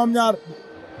xew ci ñoom ñaar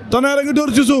Tonnerre a ngi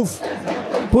dóor ci suuf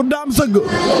pour Dame sëgg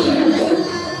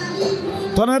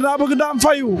Tonnerre daa bëgg Dame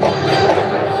fayu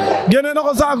génne na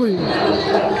ko saaku yi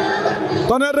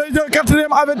Tonnerre day jël 4e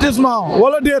avertissement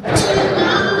wala déet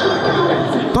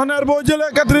Tonnerre boo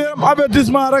jëlee 4e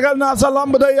avertissement ragal naa sa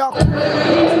lamb day yàqu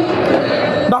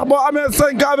ndax boo amee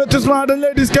 5 avertissement dañ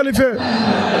lay disqualifier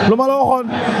lu ma la waxoon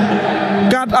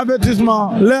 4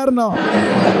 avertissement leer na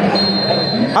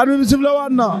arbitre bi sifflé waat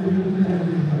na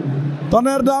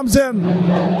Tonnerre Dame Sène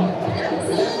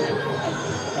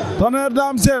Tonnerre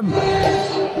Dame Sène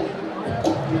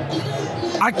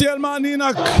actuellement nii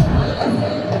nag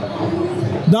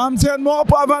Dame Sène moo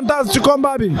ëpp avantage ci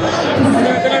combat bi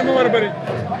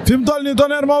fi mu toll nii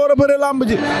Tonnerre moo war a bëre lamb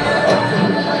ji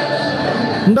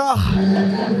ndax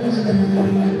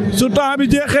su temps bi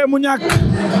jeexee mu ñàkk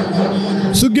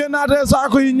su génnaatee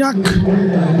saako yi ñàkk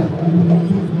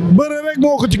bëre rek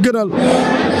moo ko ci gënal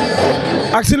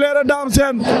accéléré Dame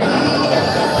Sène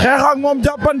xeex ak moom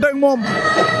jàppante ak moom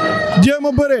jéem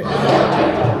a bëre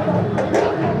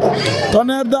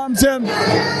Tonnerre Dame Sène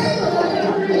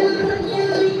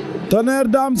Tonnerre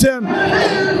Dame Sène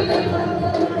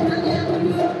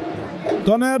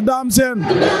Tonnerre Dame Sène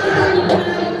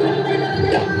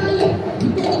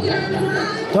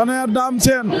Tonnerre Dame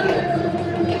Sène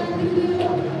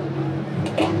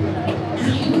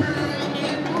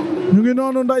ñu ngi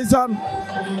noonu ndeysaan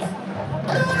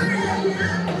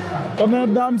Tonnerre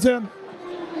Dame Sène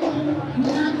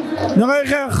ña ngay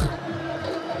xeex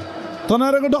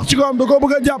Tonnerre nga dox ci kawam da ko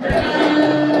bëgg a jàpp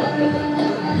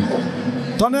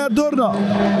Tonnerre dóor na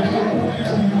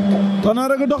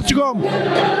Tonnerre nga dox ci kawam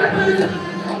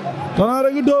Tonnerre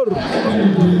nga dóor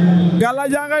gàlla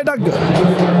jaa ngay dagg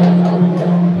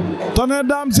Tonnerre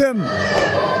Dame Sène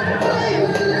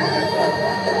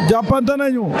jàppante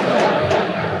nañu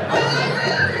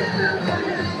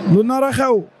lu nar a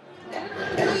xew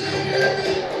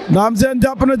Dame Sène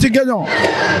jàpp na ci geño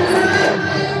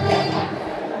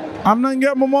am na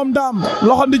ngemb moom Dame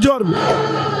loxo ndijoor bi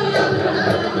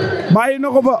bàyyi na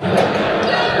ko fa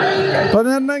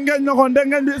Tonnerre na ngeñ na ko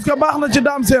ndengeñ bi est-ce que baax na ci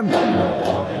Dame Sène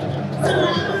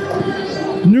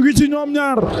ñu ngi ci ñoom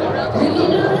ñaar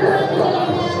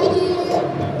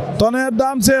Tonnerre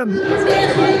Dame Sène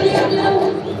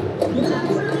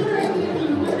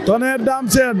Tonnerre Dame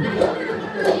Sène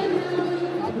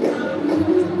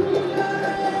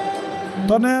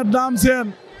Tonnerre Dame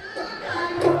Sène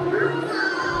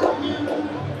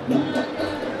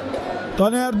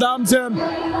Tonnerre Dame Sène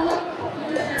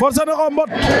forcé na ko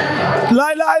mbot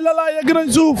laay yegg nañ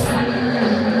suuf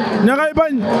ña ngay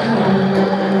bañ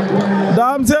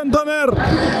Dame Sène Tonnerre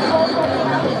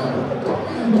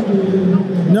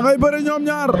ña ngay bëre ñoom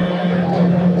ñaar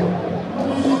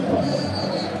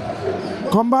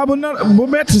combat bu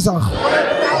metti sax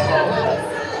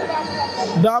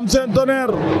Dame Sène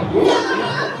Tonnerre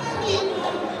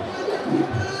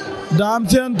Dame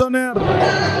Sène Tonnerre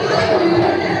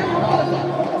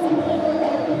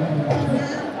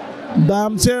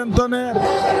Dame Sène Tonnerre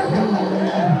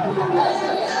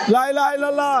laa ilaaha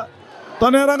illallaah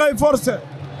Tonnerre a ngay forcé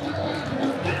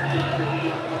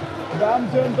Dame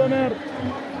Sène Tonnerre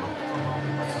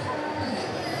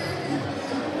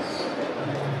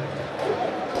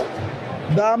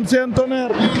Dame Sène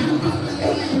Tonnerre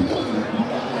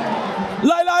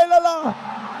laa ilaaha illallaah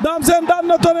Dame Sène daan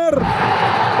na Tonnerre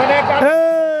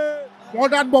moo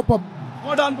daan boppam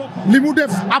li mu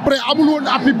def après amul woon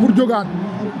appui pour jógaat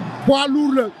poids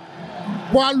lourd la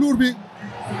poids lourd bi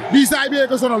diisaay bi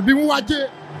ko sonal bi mu wàccee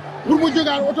pour mu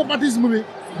jógaat automatisme bi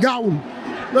gaawul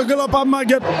dëgg la Pape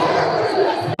Maguette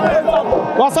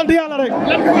waa sant yàlla rek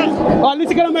waaw li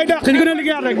ci gën a may dàq ñu gën a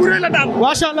liggéeyal rek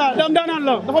macha allah dam daanaan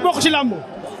la dafa bokk ci làmb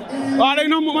waaw léegi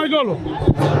noonu mooy loolu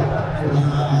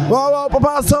waaw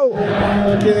Papa Sow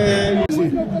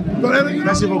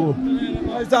merci beaucoup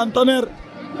ndeysaan Tonnerre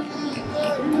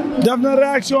def na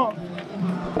réaction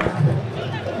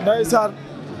ndeysaan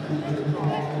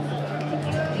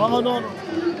ma nga noonu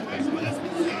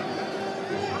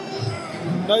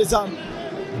ndeysaan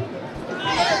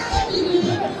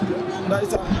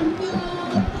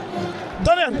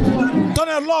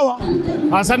Tonnerre loo wax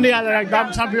waaw sant yàlla rek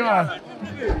Dame champion la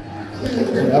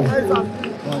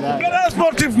grand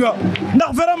sportif nga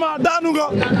ndax vraiment daanu nga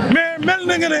mais mel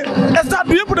na nga ne stade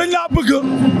bi yëpp dañ laa bëgg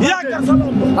yaakaar sa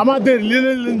lamb amateur lii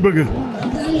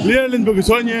lañ bëgg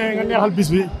soo ñëwee nga neexal bis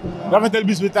bi rafetal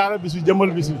bis bi taaral bis bi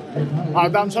jëmmal bis bi waaw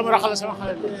Dame sama raxala sama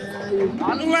xale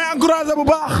waaw lu ngay encouragé bu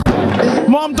baax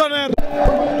moom Tonnerre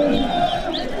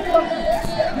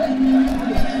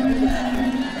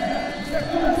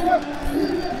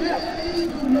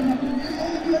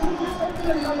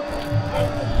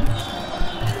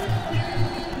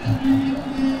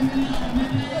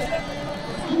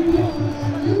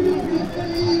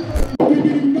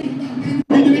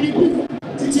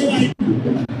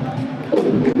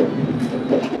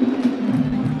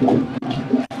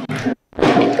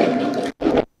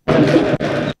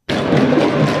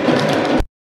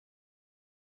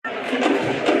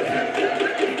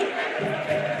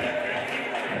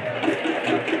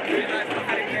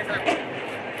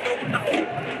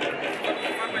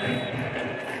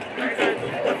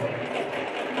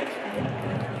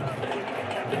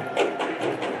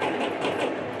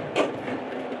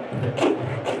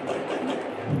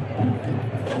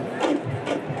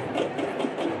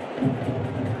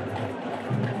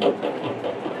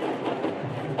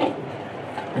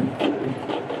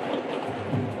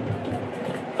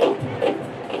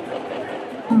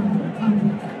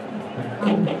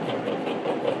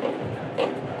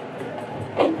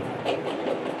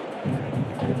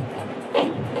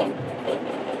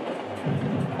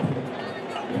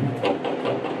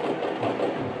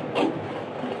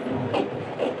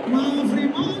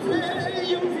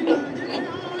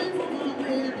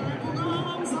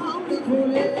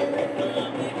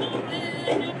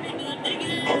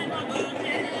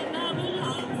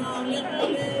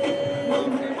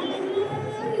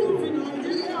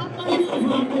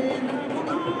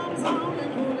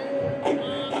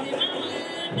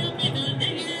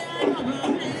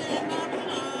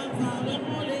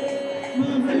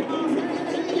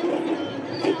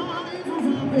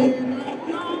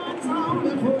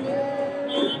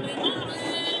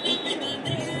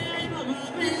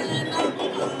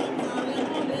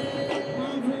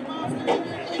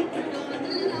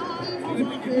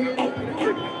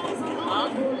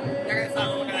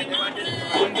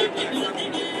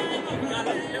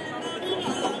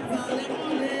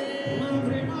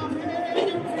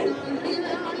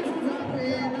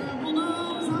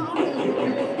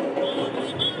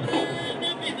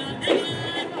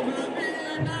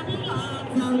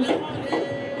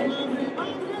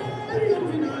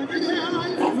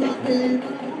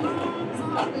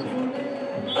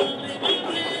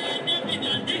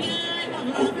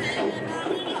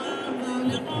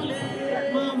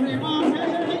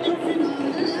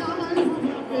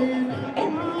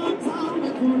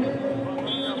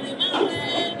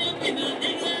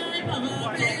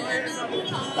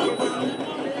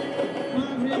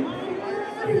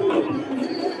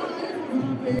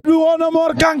bi woona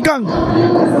Mor Kang Kang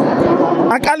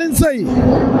ak Alioune Seye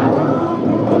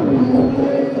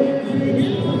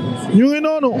ñu ngi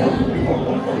noonu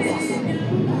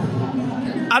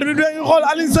arbitre bi ngi xool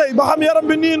Alioune Seye ba xam yaram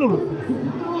bi niinul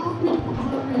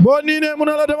boo niinee mu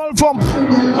ne la demal fomp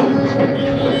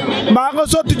mbaa nga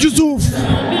sotti ci suuf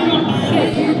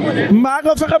mbaa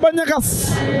nga fexe ba ñakas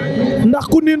ndax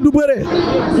ku niin du bëre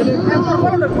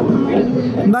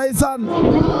ndeysaan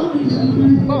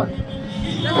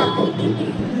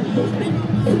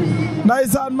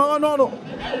ndeysaan ma nga noonu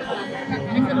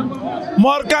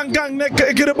Mor Kang Kang nekk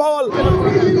écurie Bawol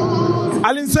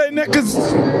Alioune Seye nekk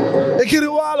écurie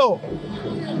Waalo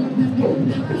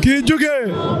kii jóge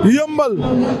Yëmbal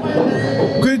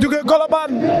kii jóge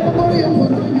Colobane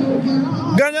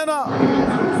gañe na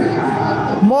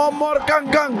moom Mor Kang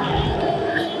Kang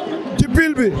ci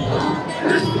pile bi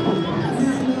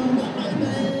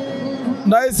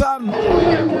ndeysaan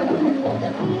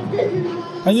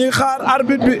dañuy xaar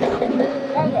arbitre bi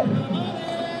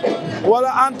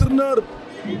wala entraîneur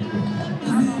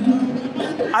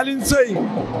Alioune Seye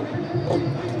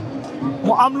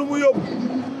mu am lu mu yóbbu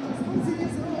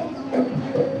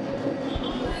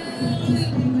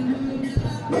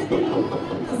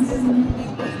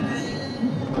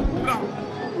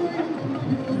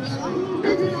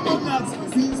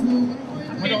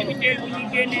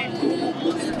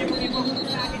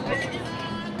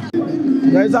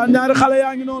ndeysaan ñaari xale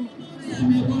yaa ngi noonu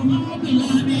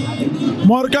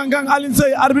Mor Kang Kang Alioune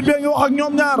Seye arbitre bi ngi wax ak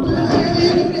ñoom ñaar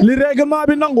li règlement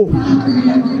bi nangu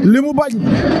li mu bañ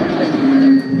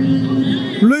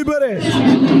luy bëree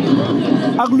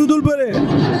ak lu dul bëree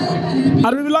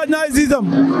arbitre bi laaj na ay siisam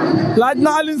laaj na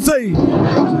Alioune Seye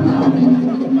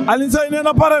Alioune Seye nee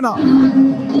na pare na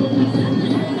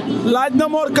laaj na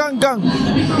Mor Kang Kang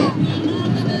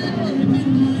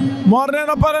Mor nee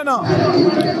na pare na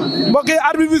mbokk yi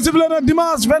arbitre bi sifflé na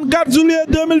dimanche 24 juillet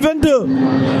 2022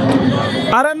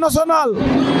 arène nationale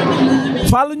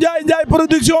Fallou Ndiaye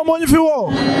Production moo ñu fi woo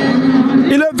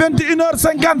il est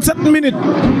 21h57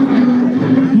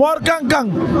 Mor Kang Kang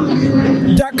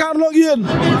jàkkaarloog yéen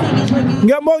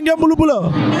ngemboo ngemb lu bula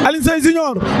Alioune Seye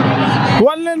Junior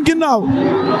wan leen ginnaaw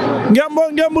ngemboo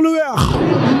ngemb lu weex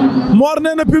Mor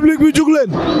nee na public bi jug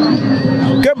leen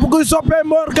képp kuy soppee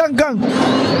Mor Kang Kang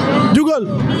jugal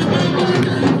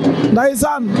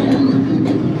ndeysaan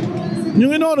ñu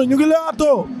ngi noonu ñu ngi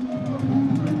leewaatoo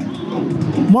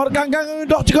Mor Kang Kang ngi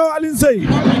dox ci kaw Alioune Seye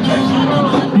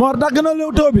Mor dagg na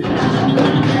lewtoo bi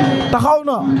taxaw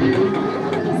na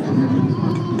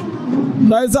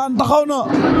ndeysaan taxaw na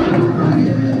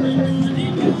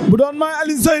bu doon may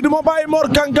Alioune Seye du ma bàyyi Mor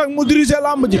Kang Kang mu diriger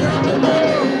lamb ji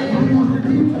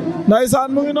ndeysaan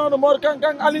mu ngi noonu Mor Kang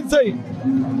Kang Alioune Seye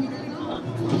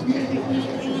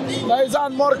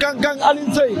ndeysaan Mor Kang Kang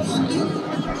Alioune Seye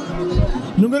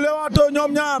ñu ngi leewaatoo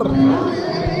ñoom ñaar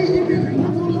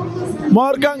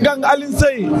Mor Kang Kang Alioune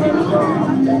Seye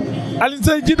Alioune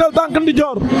Seye jiital tànk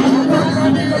ndijoor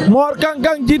Mor Kang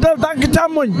Kang jiital tànk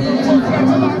càmmoñ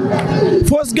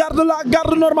fausse garde la ak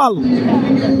garde normal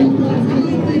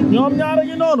ñoom ñaar a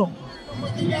ngi noonu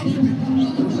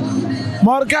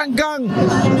Mor Kang Kang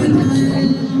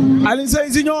Alioune Seye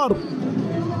Junior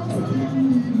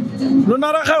lu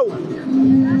nar a xew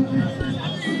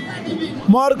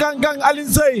Mor Kang Kang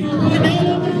Alioune Seye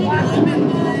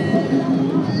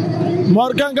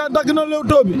Mor Kang Kang dagg na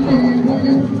lewtoo bi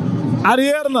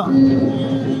arrière na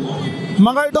ma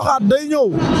ngay doxaat day ñëw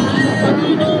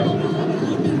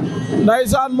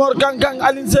ndeysaan Mor Kang Kang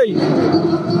Alioune Seye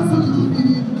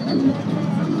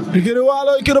ikiri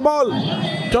Waalo ikiri Bawol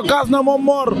cokkaas na moom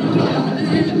Mor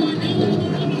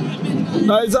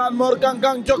ndeysaan Mor Kang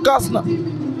Kang cokkaas na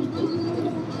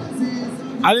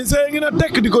Alioune Seye ngi na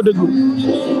tekk di ko déglu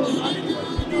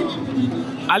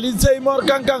Alioune Seye Mor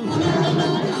Kang Kang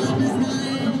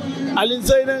Alioune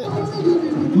Seye ne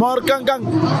Mor Kang Kang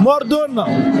Mor doon na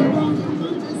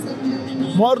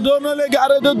léegi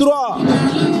arrêt de droit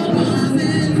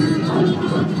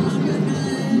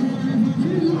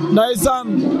ndeysaan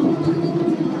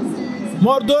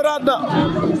Mor dooraat na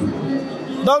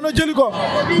daw na jëli ko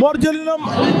Mor jëli na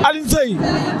Alioune Seye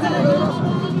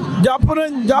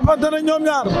jàppante nañ ñoom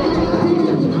ñaar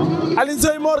Alioune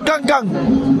Seye Mor Kang Kang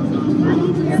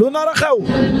lu nar a xew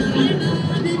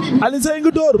Alioune Seye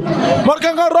ngi dóor Mor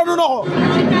Kang Kang ronu na ko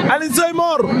Alioune Seye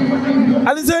Mor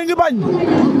Alioune Seye ngi bañ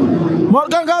Mor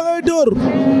Kang Kang ngay dóor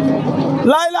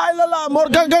laa ilaaha illallaah Mor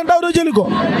Kang Kang daw da jëli ko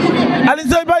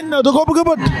Alioune Seye bañ na da ko bëgg a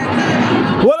bët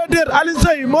wala déet Alioune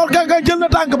Seye Mor Kang Kang jël na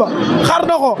tànk ba xar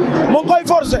na ko mu ngi koy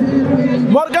forcé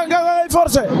Mor Kang Kang ngay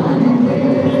forcé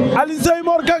Alioune Seye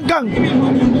Mor Kang Kang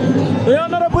dañoo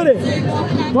nar a bëre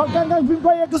Mor Kang Kang fi mu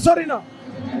koy yegg sori na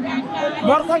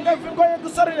Mor Kang Kang fi mu koy yegg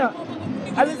sori na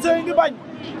Alioune Seye ngi bañ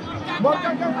Mor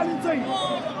Kang Kang Alioune Seye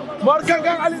Mor Kang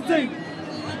Kang Alioune Seye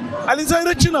Alioune Seye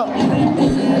rëcc na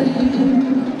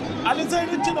Alioune Seye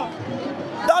rëcc na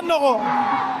daan na ko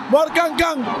Mor Kang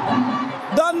Kang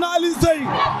daan na Alioune Seye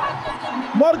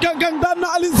Mor Kang Kang daan na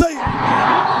Alioune Seye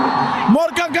Mor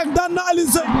Kang Kang daan na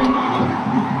Alioune Seye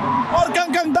Mor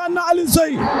Kang Kang daan na Alioune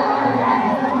Seye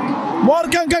Mor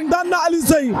Kang Kang daan na Alioune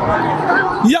Seye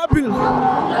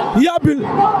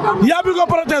yaabil ko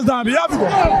protestant bi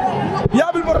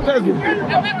yaabil protestant bi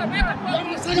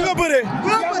ni nga bëree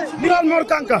ni nga Mor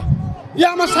Kang Kang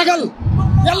yaa ma sagal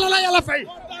yàlla la yàlla fay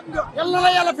yàlla la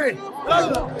yàlla fay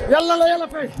yàlla la yàlla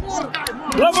fay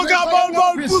la bëgg a bal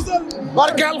puusal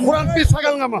barke alxuraan fii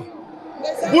sagal nga ma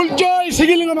bul jooy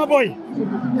sigil nga ma boy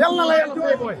yàlla la yàlla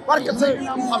fay boy barke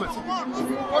Seydina Muhammad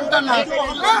kontaan naa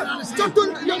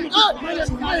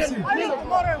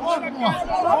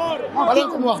baleen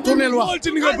ko mu wax tournel wax ci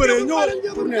ni nga bëree ñëw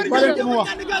tournel baleen ko mu wax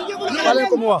baleen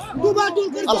ko mu wax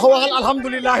waxal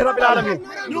alhamdulillahi rabbil alamin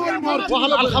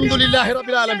waxal alhamdulillahi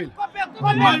rabbil alamin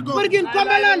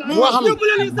waxal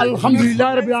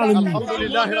alhamdulillahi rabbil alamin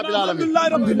alhamdulillahi rabbil alamin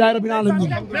alhamdulillahi rabbil alamin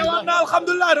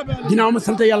alhamdulillahi rabbil alamin ginnaaw ma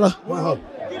sant yàlla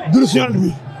dulu si yàlla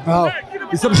bi waaw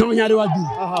di sant sama ñaari waajur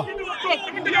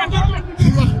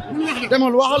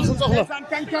demal waxal sa soxla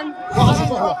waxal sa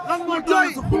soxla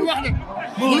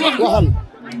waxal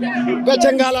gàcce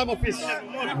ngalaama fils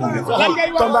waxal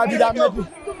combat bi daa métti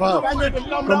waaw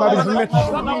combat bi dafa métti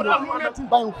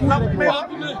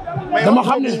dama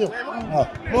xam ne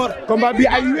waaw combat bi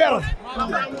ay weer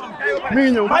mi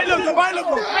ngi ñëw bàyyi leen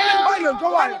ko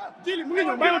waaye jili mu ngi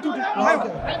ñëw bàyyi ma tuuti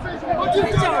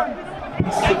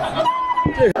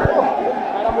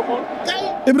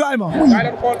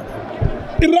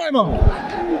Ibrahima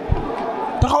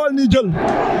taxawal ni jël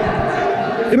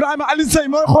Ibrahima Alioune Seye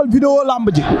mooy xool vidéo lamb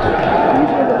ji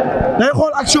day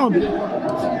xool action bi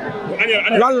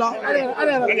lan la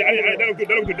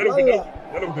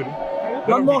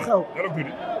lan moo xew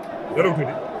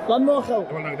lan moo xew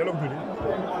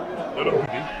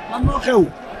lan moo xew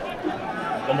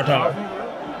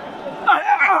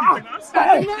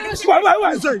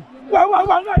waay Seye waaw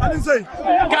Alioune Seye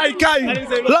kaay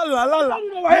lan la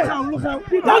lu xew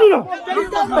daanu na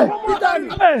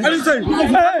Alioune Seye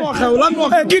moo xew lan moo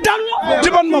xew kii daanu na ci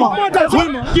ban moment wuy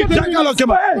ma jàkkaarloo ke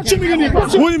ma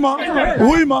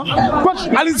wuy ma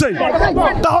Alioune Seye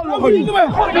taxaw la ko ñu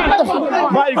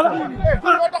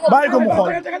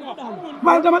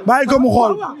bàyyi ko mu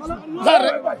xool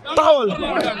taxawal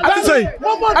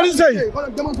Alioune Seye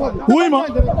wuy ma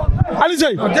Alioune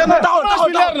Seye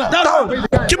taxaw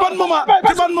ci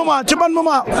ban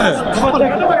moment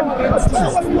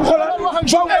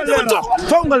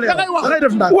foog nga leer ngay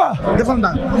def ndànk defal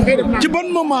ndànk ci ban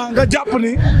moment nga jàpp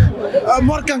ni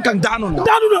Mor Kang Kang daanu na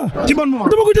ci ban moment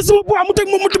dama ko jël sama poids mu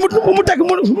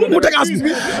teg as bi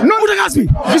mu teg as bi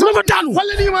gis nga fa daanu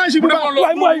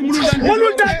waay mooy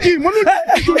mënul daan kii mënul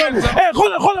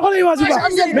xoolal image bi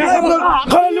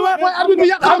xoolal li mooy arbitre bi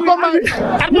yàq combat bi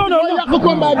non yàq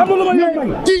combat bi amul ma yoon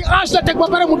kii âge la teg ba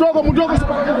pare mu doog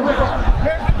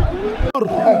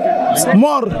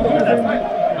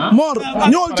Mor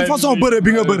ñëwal ci façon bëre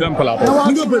bi nga bëre.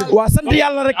 waa sant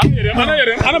yàlla rek.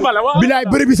 bilaay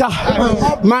bëre bi sax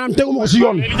maanaam tegu ma ko si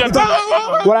yoon.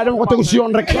 wala dama ko tegu si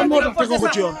yoon rek.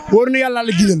 wóor na yàlla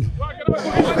la gilal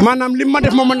maanaam li ma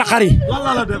def ma naqari.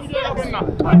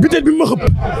 bitel bi ma xëpp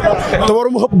te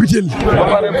waruma xëpp bitel.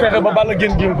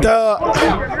 te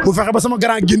mu fexe ba sama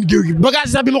grand génn géew gi bagage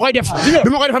sax bi ma koy def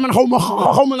man xaw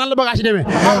ma nan la bagage yi demee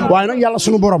waaye nag yàlla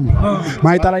sunu borom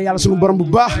maa ngi talal yàlla sunu borom bu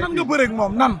baax. nan nga bëreeg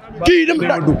moom nan. kii dem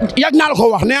yàgg naa la ko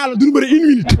wax nee naa la duñu bëri une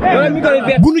minute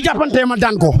bu nu jàppantee ma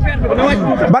daan ko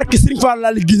barke Serigne Fall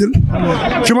laa la giñal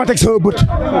fi ma teg sama bët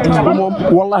du moom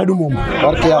wallahi du moom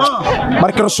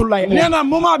barke Rasulullah nee na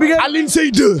moment bi ngeen Alioune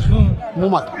Seye 2 mu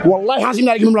mag wallahi xasim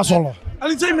naa la gi moom la soxla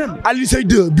Alioune Seye même. Alioune Seye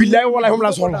 2 billaay walaay moom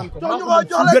laa soxla.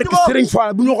 barke Serigne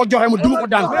Fall bu ñu ko joxee ma duma ko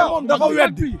daan. moom dafa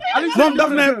weddi. moom daf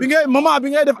ne bi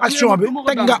ngay def action bi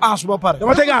teg nga ans ba pare.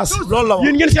 dama teg ans loolu la wax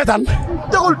yéen ngeen seetaan.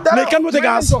 léegi kan moo teg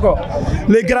ans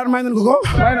léegi grand may nañ ko.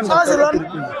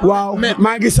 waaw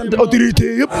maa ngi sant autorité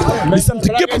yëpp. di sant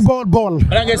képp bool.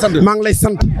 maa ngi lay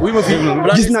sant.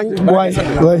 gis nañ waay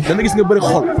dana gis nga bëri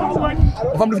xol.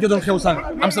 dafa am lu fi doon xew sànq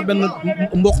am sa benn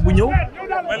mbokk bu ñëw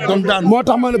doon daan moo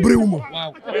tax ma ne bëriwuma.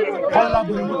 waaw xool laa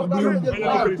bëri moo tax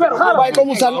bëriwuma. waaye ko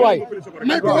mu sànni waay.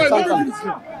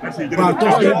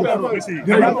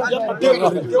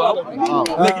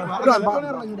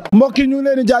 mbokk yi ñu ngi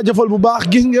leen di jaajëfal bu baax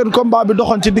gis ngeen combat bi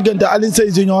doxoon ci diggante Alioune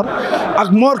Seye Junior ak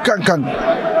Mor Kang Kang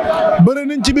bëre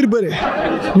nañ ci biir bëre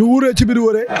ñu wuree ci biir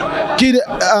wuree kii de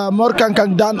Mor Kang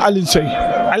Kang daan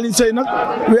Alioune Seye nag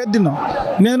weddi na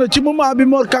nee na ci moment bi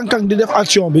Mor Kang Kang di def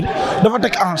action bi dafa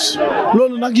teg hanche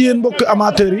loolu nag yéen mbokki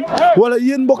amateurs yi wala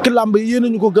yéen mbokki làmb yi yéen a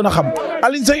ñu ko gën a xam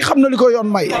Alioune Seye xam na li ko yoon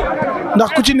may ndax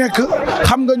ku ci nekk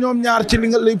xam nga ñoom ñaar ci li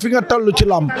nga fi nga toll ci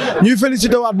làmb ñuy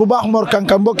félicité waat bu baax Mor Kang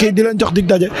Kang mbokk yi di leen jox dig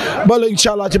daje bala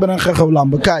incha allah ci beneen xew-xew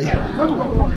làmb kaay.